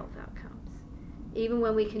poor health outcomes, even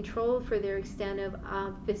when we controlled for their extent of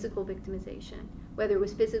physical victimization, whether it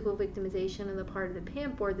was physical victimization on the part of the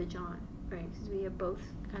pimp or the John, right? Because we have both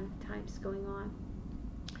kind of types going on.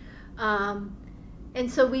 And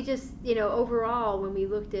so we just, overall, when we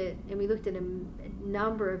looked at a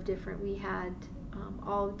number of different, we had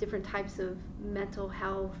all different types of mental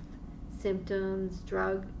health symptoms,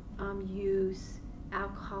 drug use,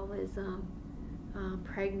 alcoholism,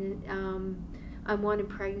 unwanted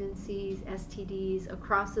pregnancies, STDs,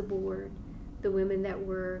 across the board. The women that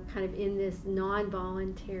were kind of in this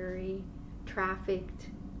non-voluntary, trafficked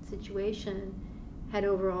situation had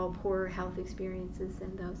overall poorer health experiences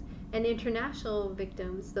than those. And international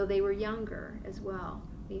victims, though they were younger as well,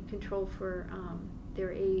 we controlled for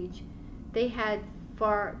their age, they had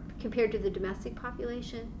compared to the domestic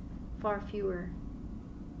population, far fewer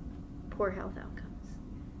poor health outcomes.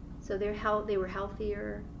 So they were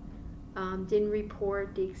healthier, didn't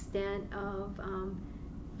report the extent of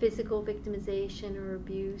physical victimization or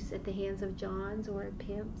abuse at the hands of Johns or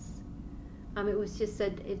pimps. It was just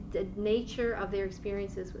the nature of their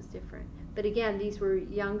experiences was different. But again, these were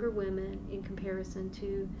younger women in comparison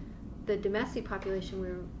to the domestic population,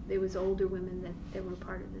 where there was older women that were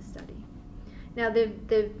part of the study. Now,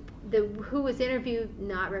 the who was interviewed,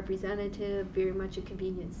 not representative, very much a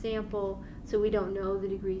convenient sample, so we don't know the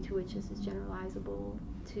degree to which this is generalizable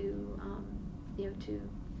to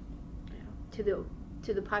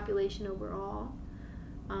the population overall.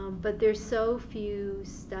 But there's so few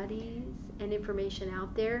studies and information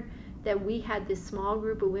out there that we had this small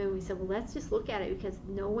group of women. We said, well, let's just look at it because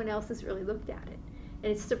no one else has really looked at it.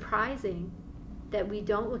 And it's surprising that we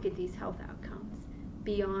don't look at these health outcomes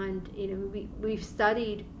beyond, we've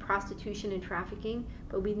studied prostitution and trafficking,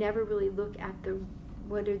 but we never really look at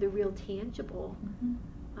what are the real tangible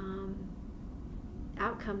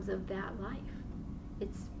outcomes of that life.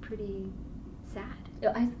 It's pretty sad.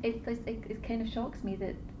 It kind of shocks me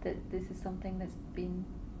that this is something that's been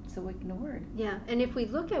so ignored. Yeah, and if we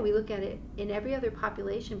look at it in every other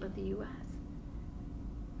population but the U.S.,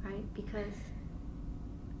 right? Because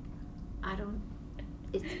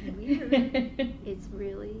it's weird. It's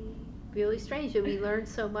really, really strange. And we learned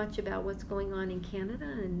so much about what's going on in Canada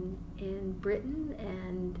and in Britain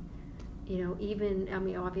and, even,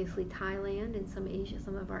 obviously Thailand and some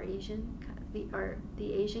of our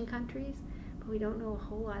the Asian countries, but we don't know a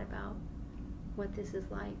whole lot about what this is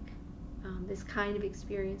like, this kind of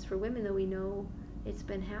experience for women, though we know it's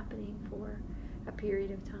been happening for a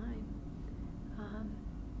period of time.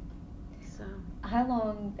 So. How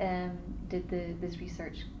long did this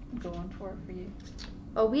research go on for you?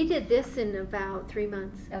 Oh, we did this in about 3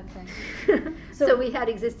 months. Okay. So we had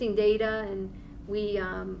existing data, and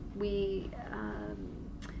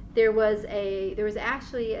there was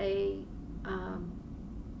actually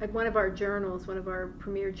one of our journals, one of our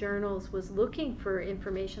premier journals, was looking for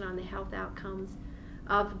information on the health outcomes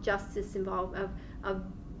of justice involved, of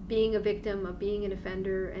being a victim, of being an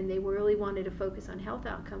offender, and they really wanted to focus on health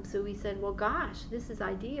outcomes. So we said, well, gosh, this is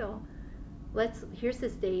ideal. Here's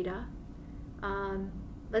this data.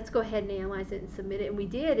 Let's go ahead and analyze it and submit it. And we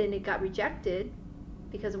did, and it got rejected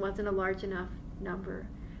because it wasn't a large enough number.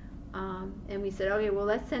 And we said, okay, well,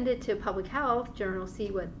 let's send it to a public health journal,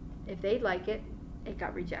 see if they'd like it. It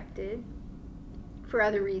got rejected for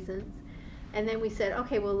other reasons. And then we said,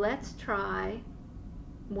 okay, well, let's try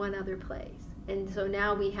one other place. And so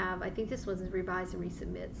now we have, I think this was revise and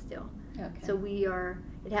resubmit still. Okay. So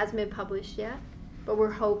it hasn't been published yet, but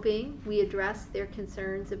we're hoping we address their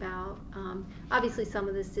concerns about, obviously some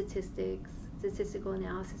of the statistical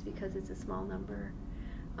analysis, because it's a small number.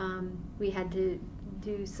 We had to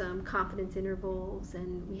do some confidence intervals,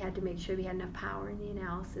 and we had to make sure we had enough power in the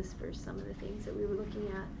analysis for some of the things that we were looking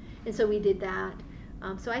at. And so we did that.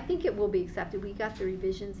 So I think it will be accepted. We got the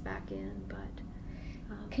revisions back in, but.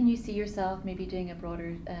 Can you see yourself maybe doing a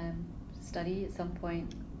broader study at some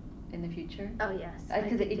point in the future? Oh, yes.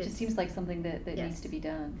 Because it just seems like something that yes. needs to be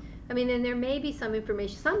done. I mean, and there may be some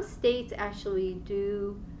information. Some states actually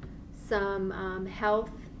do some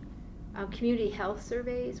community health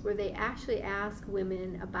surveys where they actually ask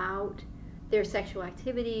women about their sexual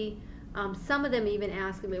activity. Some of them even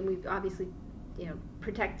ask them, and we've obviously,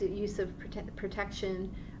 protected use of protection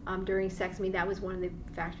during sex. I mean, that was one of the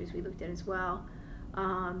factors we looked at as well.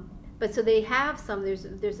 But so they have some. There's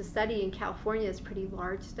a study in California, it's a pretty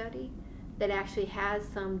large study, that actually has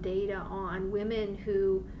some data on women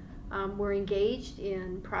who were engaged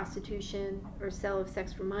in prostitution or sale of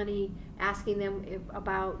sex for money, asking them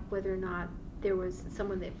about whether or not there was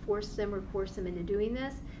someone that forced them or coerced them into doing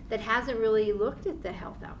this, that hasn't really looked at the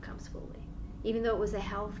health outcomes fully, even though it was a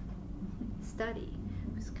health study.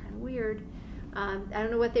 It was kind of weird. I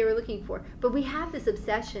don't know what they were looking for. But we have this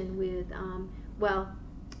obsession with,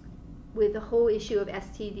 with the whole issue of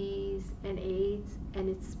STDs and AIDS and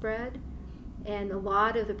its spread. And a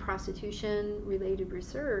lot of the prostitution-related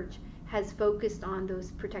research has focused on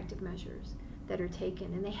those protective measures that are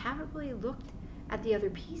taken, and they haven't really looked at the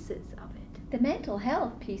other pieces of it. The mental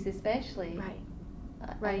health piece, especially. Right.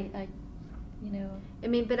 Right. I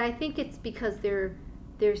mean, but I think it's because they're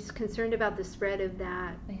concerned about the spread of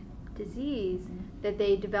that disease, that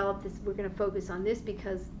they developed this. We're going to focus on this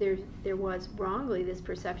because there was wrongly this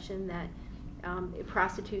perception that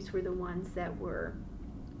prostitutes were the ones that were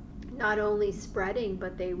not only spreading,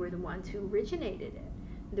 but they were the ones who originated it.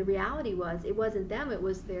 The reality was, it wasn't them, it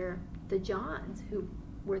was the Johns who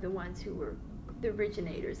were the ones who were the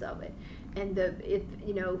originators of it. And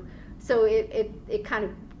so it kind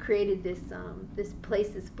of created this this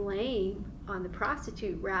blame on the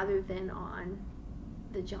prostitute rather than on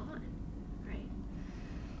the John, right?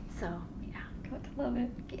 So yeah, got to love it.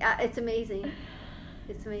 Yeah, it's amazing.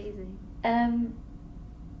 It's amazing.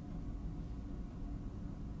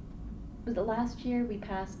 Was it last year we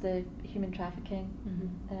passed the human trafficking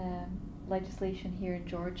legislation here in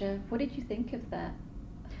Georgia? What did you think of that?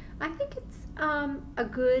 I think it's a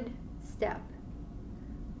good step.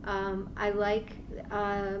 I like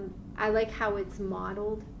how it's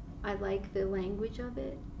modeled. I like the language of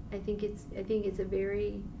it. I think it's a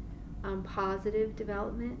very positive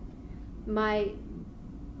development. My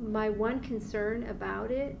one concern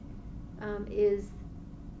about it is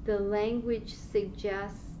the language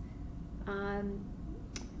suggests.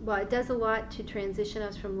 Well, it does a lot to transition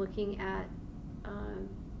us from looking at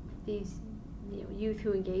these youth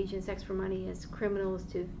who engage in sex for money as criminals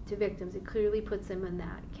to victims. It clearly puts them in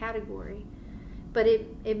that category. But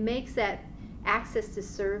it makes that access to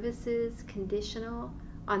services conditional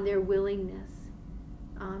on their willingness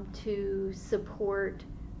to support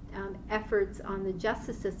efforts on the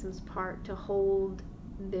justice system's part to hold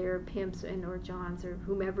their pimps or Johns or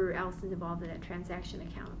whomever else is involved in that transaction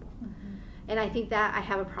accountable. And I think that I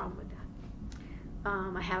have a problem with that.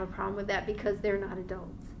 I have a problem with that because they're not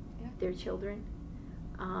adults. Yeah. They're children.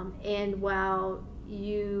 And while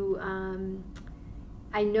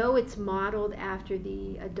I know it's modeled after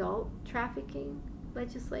the adult trafficking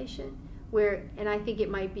legislation, and I think it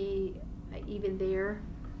might be even there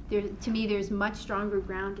to me, there's much stronger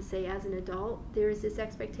ground to say as an adult, there is this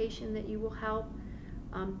expectation that you will help.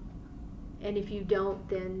 And if you don't,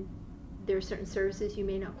 then there are certain services you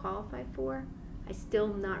may not qualify for. I'm still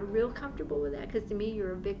not real comfortable with that, because to me,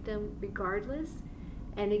 you're a victim regardless.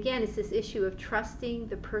 And again, it's this issue of trusting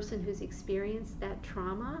the person who's experienced that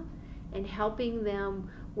trauma and helping them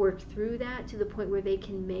work through that to the point where they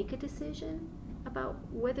can make a decision about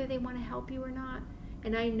whether they want to help you or not.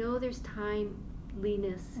 And I know there's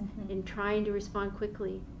timeliness in trying to respond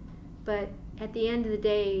quickly, but at the end of the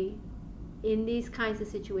day, in these kinds of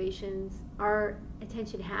situations, our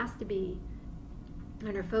attention has to be,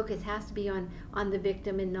 and our focus has to be on the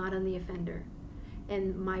victim and not on the offender.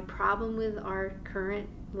 And my problem with our current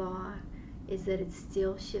law is that it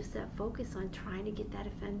still shifts that focus on trying to get that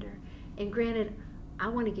offender. And granted, I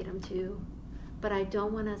want to get them too, but I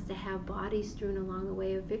don't want us to have bodies strewn along the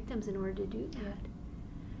way of victims in order to do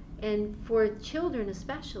that. And for children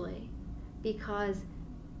especially, because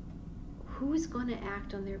who's going to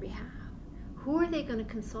act on their behalf? Who are they going to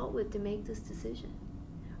consult with to make this decision?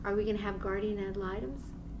 Are we going to have guardian ad litems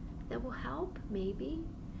that will help? Maybe.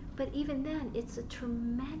 But even then, it's a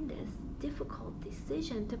tremendous, difficult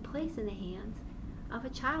decision to place in the hands of a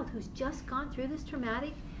child who's just gone through this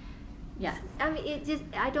traumatic. Yes. I mean,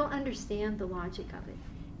 I don't understand the logic of it.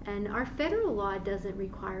 And our federal law doesn't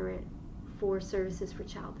require it for services for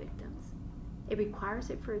child victims. It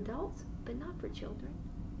requires it for adults, but not for children.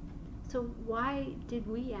 So why did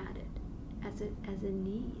we add it as a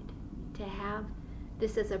need to have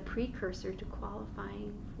this as a precursor to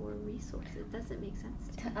qualifying for resources? It doesn't make sense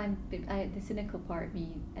to me. The cynical part of me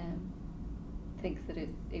thinks that it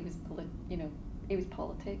was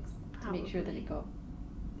politics to make sure that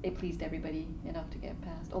it pleased everybody enough to get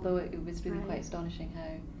passed. Although it was really quite astonishing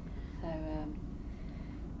how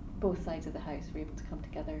both sides of the House were able to come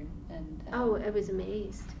together and I was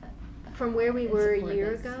amazed. From where we were a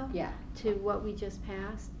year ago yeah. to what we just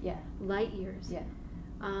passed, yeah. light years. Yeah.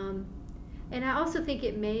 And I also think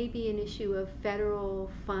it may be an issue of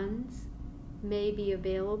federal funds may be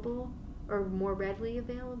available or more readily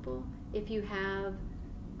available if you have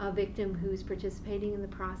a victim who's participating in the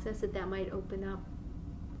process, that might open up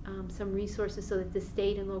some resources so that the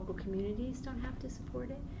state and local communities don't have to support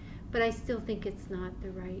it. But I still think it's not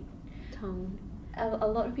the right tone. A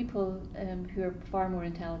lot of people who are far more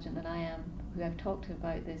intelligent than I am, who I've talked to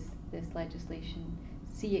about this legislation,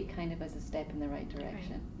 see it kind of as a step in the right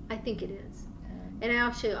direction. Right. I think it is. And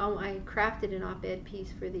I crafted an op-ed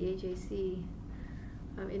piece for the AJC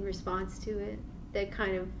in response to it. That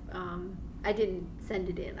kind of, I didn't send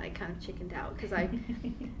it in. I kind of chickened out because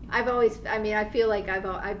I've always, I feel like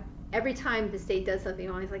every time the state does something,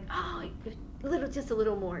 I'm always like, oh, just a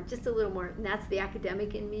little more. And that's the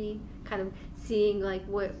academic in me, kind of seeing like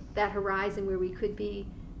what that horizon where we could be,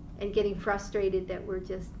 and getting frustrated that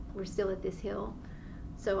we're still at this hill.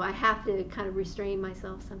 So I have to kind of restrain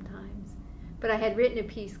myself sometimes. But I had written a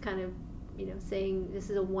piece kind of, saying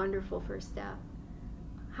this is a wonderful first step.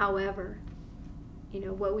 However,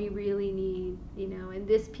 what we really need, and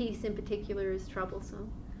this piece in particular is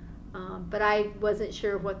troublesome. But I wasn't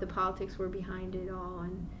sure what the politics were behind it all.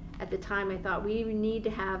 And at the time I thought we need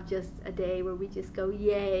to have just a day where we just go,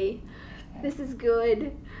 yay, this is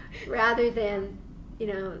good, rather than,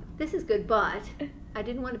 this is good, but I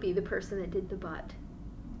didn't want to be the person that did the but.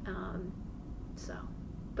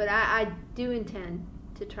 But I do intend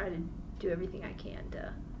to try to do everything I can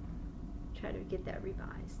to try to get that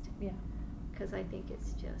revised. Yeah. Because I think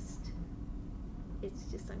it's just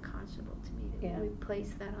unconscionable to me that we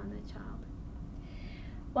place that on the child.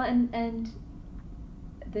 Well, and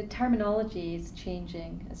the terminology is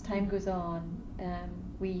changing as time goes on.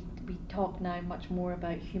 We talk now much more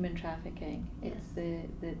about human trafficking. Yes.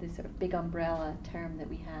 It's the sort of big umbrella term that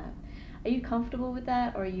we have. Are you comfortable with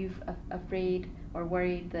that, or are you afraid or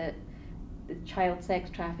worried that the child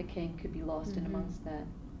sex trafficking could be lost in amongst that?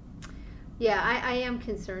 Yeah, I am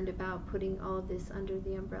concerned about putting all of this under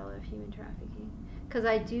the umbrella of human trafficking. Because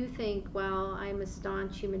I do think, while I'm a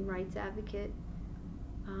staunch human rights advocate,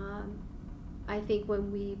 I think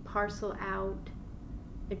when we parcel out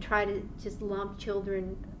and try to just lump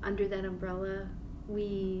children under that umbrella,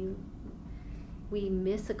 we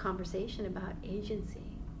miss a conversation about agency,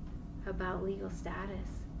 about legal status,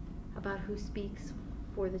 about who speaks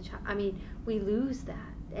for the child. We lose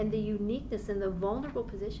that, and the uniqueness and the vulnerable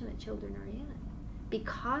position that children are in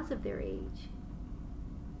because of their age.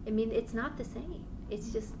 It's not the same.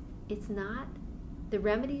 It's not, the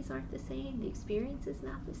remedies aren't the same, the experience is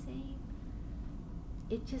not the same.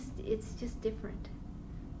 It's just different.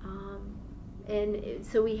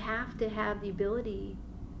 So we have to have the ability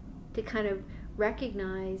to kind of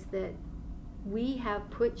recognize that we have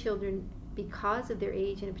put children, because of their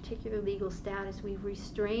age and a particular legal status, we've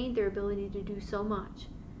restrained their ability to do so much,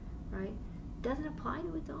 right? Doesn't apply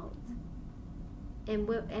to adults.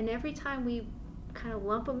 And every time we kind of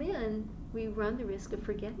lump them in, we run the risk of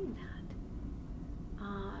forgetting that.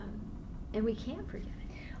 And we can't forget it.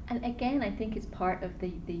 And again, I think it's part of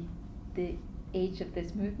the age of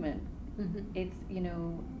this movement. Mm-hmm. It's, you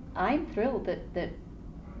know, I'm thrilled that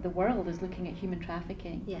the world is looking at human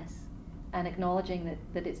trafficking. Yes. And acknowledging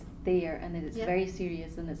that it's there and that it's Yep. very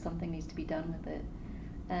serious and that something needs to be done with it.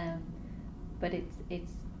 But it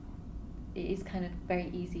is kind of very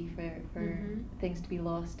easy for Mm-hmm. things to be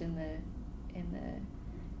lost in the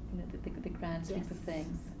grand sweep Yes. of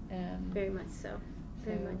things. Very much so.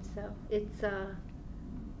 Very So- much so. It's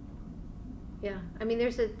yeah. I mean,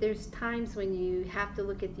 there's times when you have to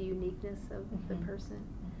look at the uniqueness of the Mhm. person,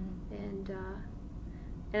 Mhm.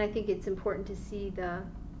 and I think it's important to see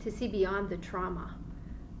beyond the trauma.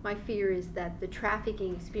 My fear is that the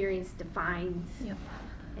trafficking experience defines, Yep.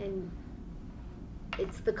 and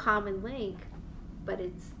it's the common link, but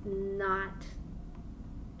it's not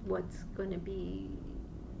what's going to be,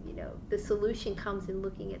 you know, the solution comes in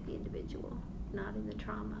looking at the individual, not in the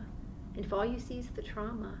trauma. And if all you see is the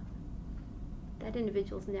trauma, that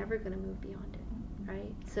individual's never going to move beyond it,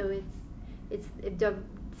 right? So it's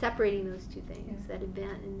separating those two things, Yeah. that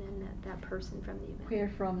event and then that person from the event. Where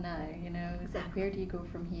from now, you know? Exactly. Where do you go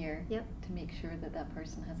from here? Yep. To make sure that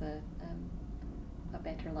person has a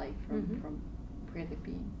better life from Mhm. from where they've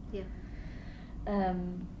been. Yeah.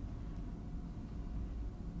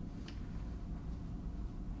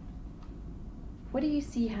 What do you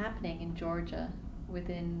see happening in Georgia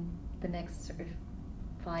within the next sort of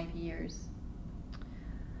 5 years?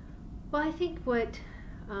 Well, I think what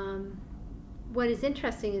is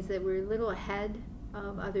interesting is that we're a little ahead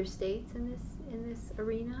of other states in this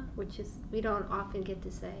arena, which is, we don't often get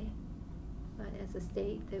to say, but as a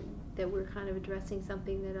state that we're kind of addressing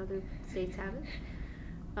something that other states haven't,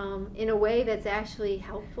 in a way that's actually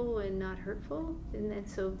helpful and not hurtful. And then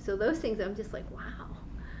so those things, I'm just like, wow,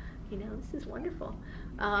 you know, this is wonderful.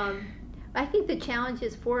 I think the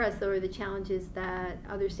challenges for us, though, are the challenges that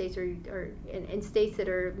other states and states that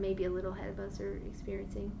are maybe a little ahead of us are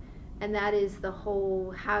experiencing, and that is the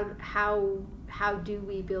whole how do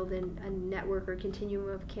we build a network or continuum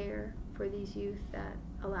of care for these youth that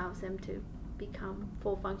allows them to become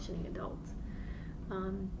full functioning adults,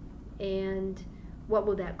 and what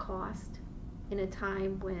will that cost in a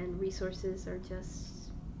time when resources are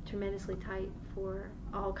just tremendously tight for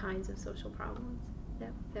all kinds of social problems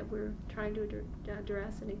that we're trying to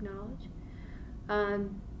address and acknowledge.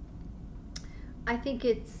 I think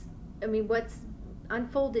what's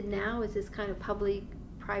unfolded now is this kind of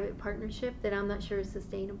public-private partnership that I'm not sure is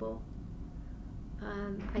sustainable.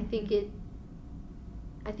 I think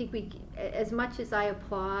we, as much as I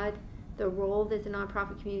applaud the role that the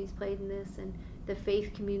nonprofit community's played in this, and the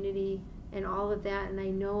faith community and all of that, and I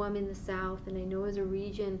know I'm in the South, and I know as a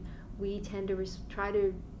region we tend to try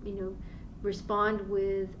to, you know, respond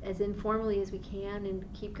with as informally as we can and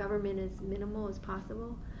keep government as minimal as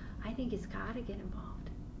possible. I think it's got to get involved.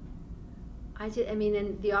 And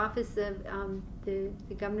the office of the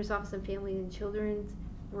Governor's Office on Family and Children's,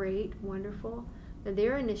 great, wonderful. But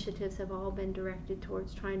their initiatives have all been directed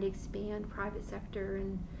towards trying to expand private sector,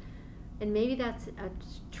 and maybe that's a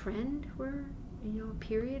trend a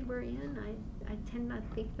period we're in. I tend not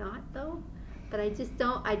to think not, though, but I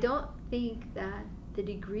don't think that the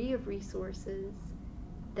degree of resources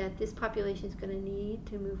that this population is going to need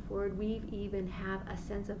to move forward, we even have a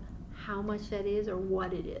sense of how much that is or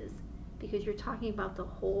what it is, because you're talking about the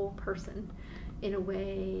whole person in a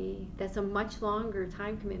way that's a much longer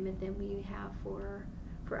time commitment than we have for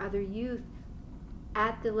other youth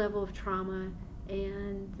at the level of trauma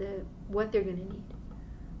and what they're going to need.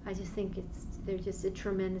 I just think they're just a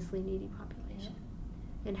tremendously needy population.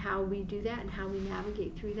 And how we do that and how we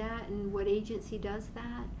navigate through that and what agency does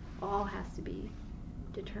that all has to be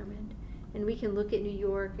determined. And we can look at New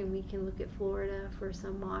York and we can look at Florida for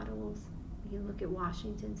some models. We can look at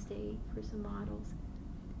Washington State for some models.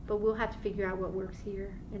 But we'll have to figure out what works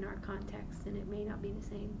here in our context, and it may not be the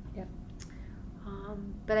same. Yep.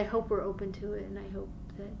 But I hope we're open to it, and I hope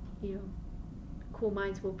that, you know, cool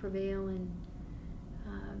minds will prevail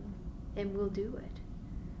and we'll do it.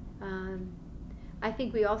 I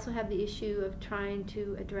think we also have the issue of trying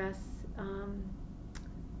to address,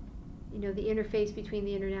 the interface between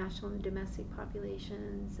the international and the domestic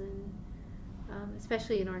populations, and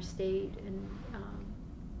especially in our state,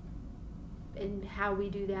 and how we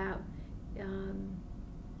do that,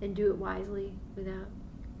 and do it wisely without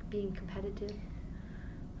being competitive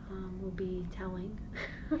will be telling.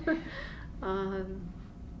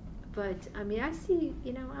 But I mean, I see,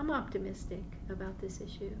 I'm optimistic about this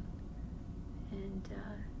issue. And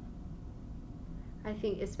I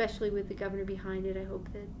think, especially with the governor behind it, I hope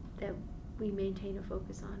that we maintain a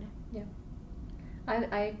focus on it. Yeah.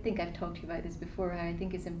 I think I've talked to you about this before, how I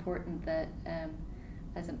think it's important that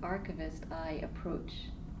as an archivist, I approach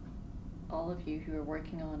all of you who are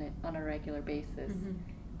working on it on a regular basis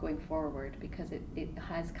going forward, because it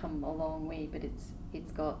has come a long way, but it's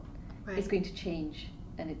going to change,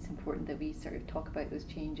 and it's important that we sort of talk about those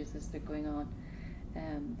changes as they're going on.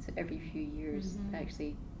 So every few years,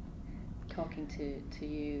 actually talking to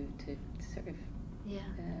you to sort of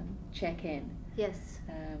check in. Yes.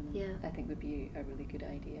 I think would be a really good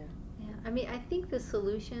idea. Yeah. I mean, I think the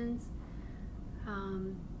solutions,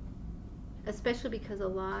 especially because a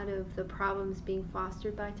lot of the problems being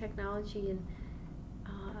fostered by technology and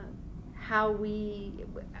how we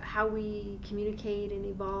communicate and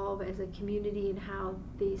evolve as a community, and how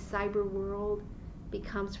the cyber world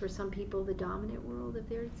becomes for some people the dominant world of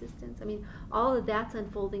their existence. I mean, all of that's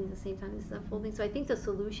unfolding at the same time this is unfolding. So I think the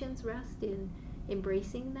solutions rest in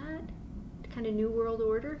embracing that kind of new world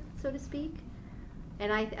order, so to speak.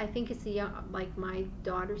 And I think it's like my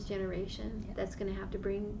daughter's generation that's going to have to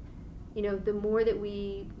bring, the more that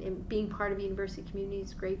and being part of the university community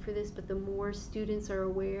is great for this, but the more students are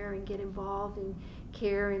aware and get involved and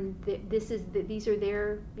care, and these are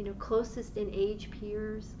their, closest in age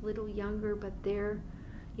peers, a little younger, but they're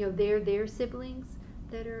their siblings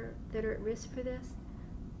that are at risk for this,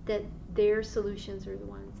 that their solutions are the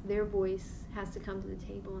ones, their voice has to come to the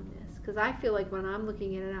table in this. Because I feel like when I'm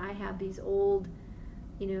looking at it, I have these old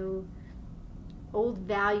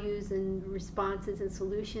values and responses and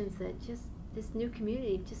solutions that just this new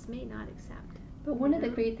community just may not accept. But one of the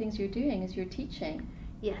great things you're doing is you're teaching.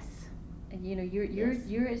 Yes. And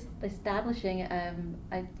you're establishing a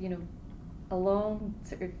long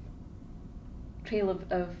sort of trail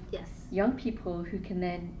of young people who can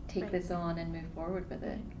then take this on and move forward with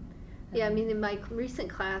it. Yeah, I mean, in my recent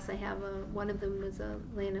class, I have one of them was a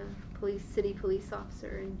Atlanta city police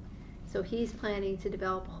officer, and so he's planning to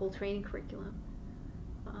develop a whole training curriculum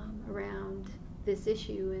around this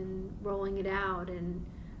issue and rolling it out. And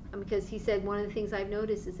because he said one of the things I've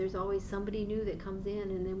noticed is there's always somebody new that comes in,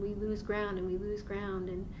 and then we lose ground and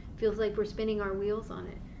it feels like we're spinning our wheels on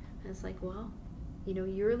it. And it's like, well,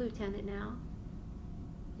 you're a lieutenant now.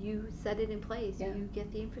 You set it in place. Yeah. You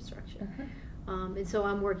get the infrastructure. And so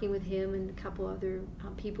I'm working with him and a couple other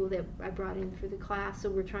people that I brought in for the class. So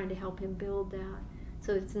we're trying to help him build that.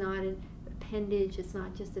 So it's not an appendage. It's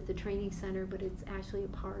not just at the training center, but it's actually a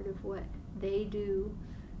part of what they do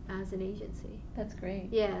as an agency. That's great.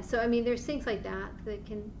 Yeah. So I mean, there's things like that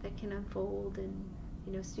can unfold,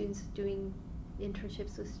 and students doing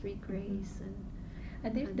internships with Street Grace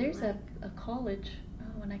and there's a college.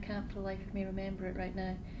 Oh, and I can't for the life of me remember it right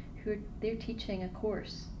now. They're teaching a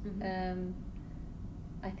course.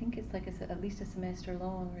 I think it's like at least a semester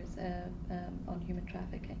long, or it's on human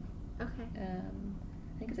trafficking. Okay.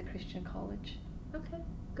 I think it's a Christian college. Okay,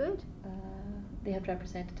 good. They had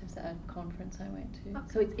representatives at a conference I went to. Okay.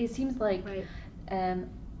 So it seems like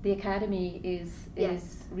the academy is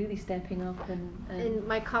really stepping up. And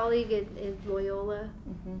my colleague at Loyola,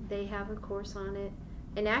 they have a course on it.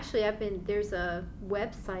 And actually, there's a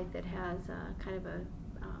website that has kind of a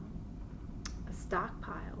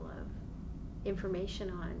stockpile of information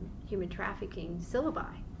on human trafficking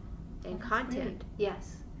syllabi and content. Great.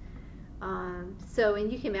 Yes. So,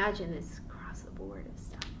 and you can imagine this across the board of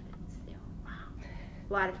stuff. It's, wow,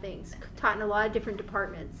 a lot of things taught in a lot of different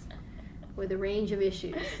departments with a range of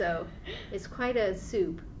issues. So it's quite a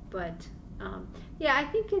soup. But yeah, I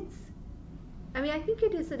think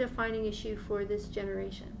it is a defining issue for this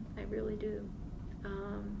generation. I really do.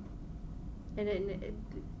 And it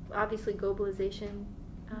obviously globalization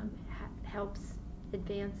helps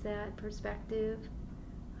advance that perspective.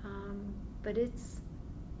 But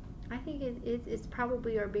I think it's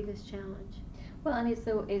probably our biggest challenge. Well, and it's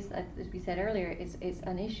as we said earlier, it's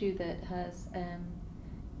an issue that has,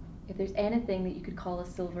 if there's anything that you could call a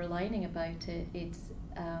silver lining about it, it's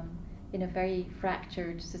in a very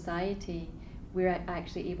fractured society, we're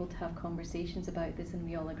actually able to have conversations about this, and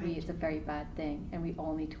we all agree it's a very bad thing, and we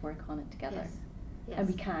all need to work on it together. Yes. Yes. And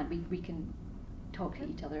we can talk to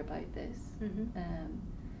each other about this,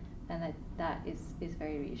 and that is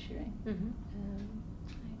very reassuring. I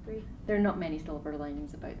agree. There are not many silver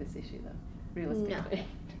linings about this issue, though, realistically.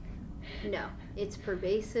 No, it's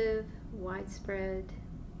pervasive, widespread,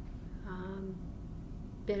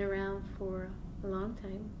 been around for a long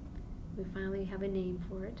time, We finally have a name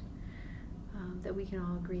for it that we can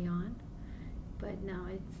all agree on. But no,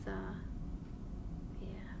 it's, yeah.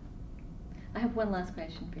 I have one last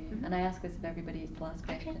question for you, Mhm. and I ask this of everybody. It's the last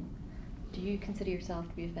Okay. question. Do you consider yourself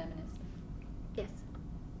to be a feminist? Yes.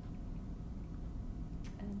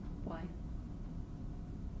 And why?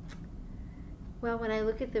 Well, when I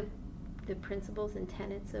look at the principles and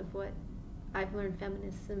tenets of what I've learned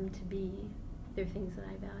feminism to be, they're things that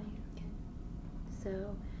I value. Okay.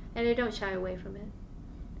 So, and I don't shy away from it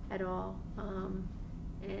at all.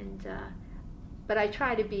 But I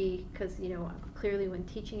try to be, because clearly when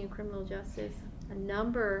teaching in criminal justice, a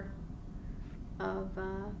number of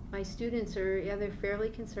my students are either fairly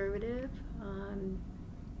conservative,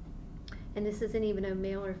 and this isn't even a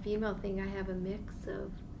male or female thing. I have a mix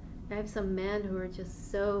of, I have some men who are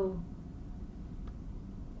just so,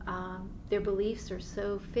 their beliefs are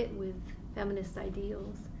so fit with feminist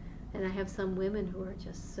ideals, and I have some women who are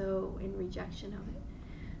just so in rejection of it.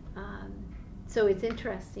 So it's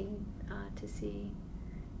interesting to see,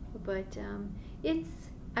 but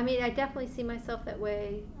I definitely see myself that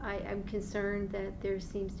way. I'm concerned that there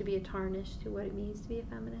seems to be a tarnish to what it means to be a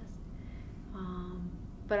feminist,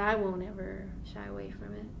 but I won't ever shy away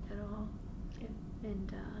from it at all. Yeah.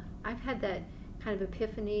 And I've had that kind of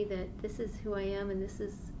epiphany that this is who I am and this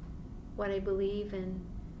is what I believe, and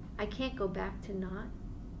I can't go back to not.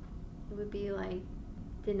 It would be like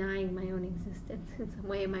denying my own existence in some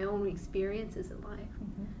way, my own experiences in life,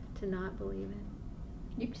 Mm-hmm. to not believe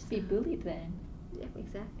it. You'd just be bullied then. Yeah,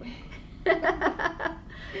 exactly.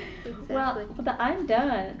 Well, I'm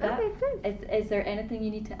done. Okay, good. Is there anything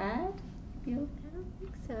you need to add? I don't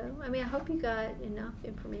think so. I hope you got enough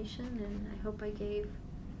information, and I hope I gave,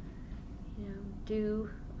 due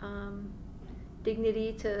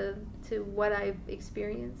dignity to what I've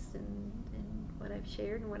experienced and what I've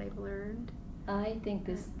shared and what I've learned. I think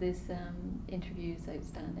this interview is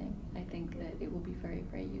outstanding. I think that it will be very,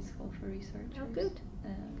 very useful for researchers. Oh, good.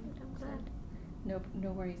 I'm glad.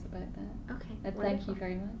 No worries about that. Okay. Thank you wonderful.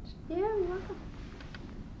 very much. Yeah, you're welcome.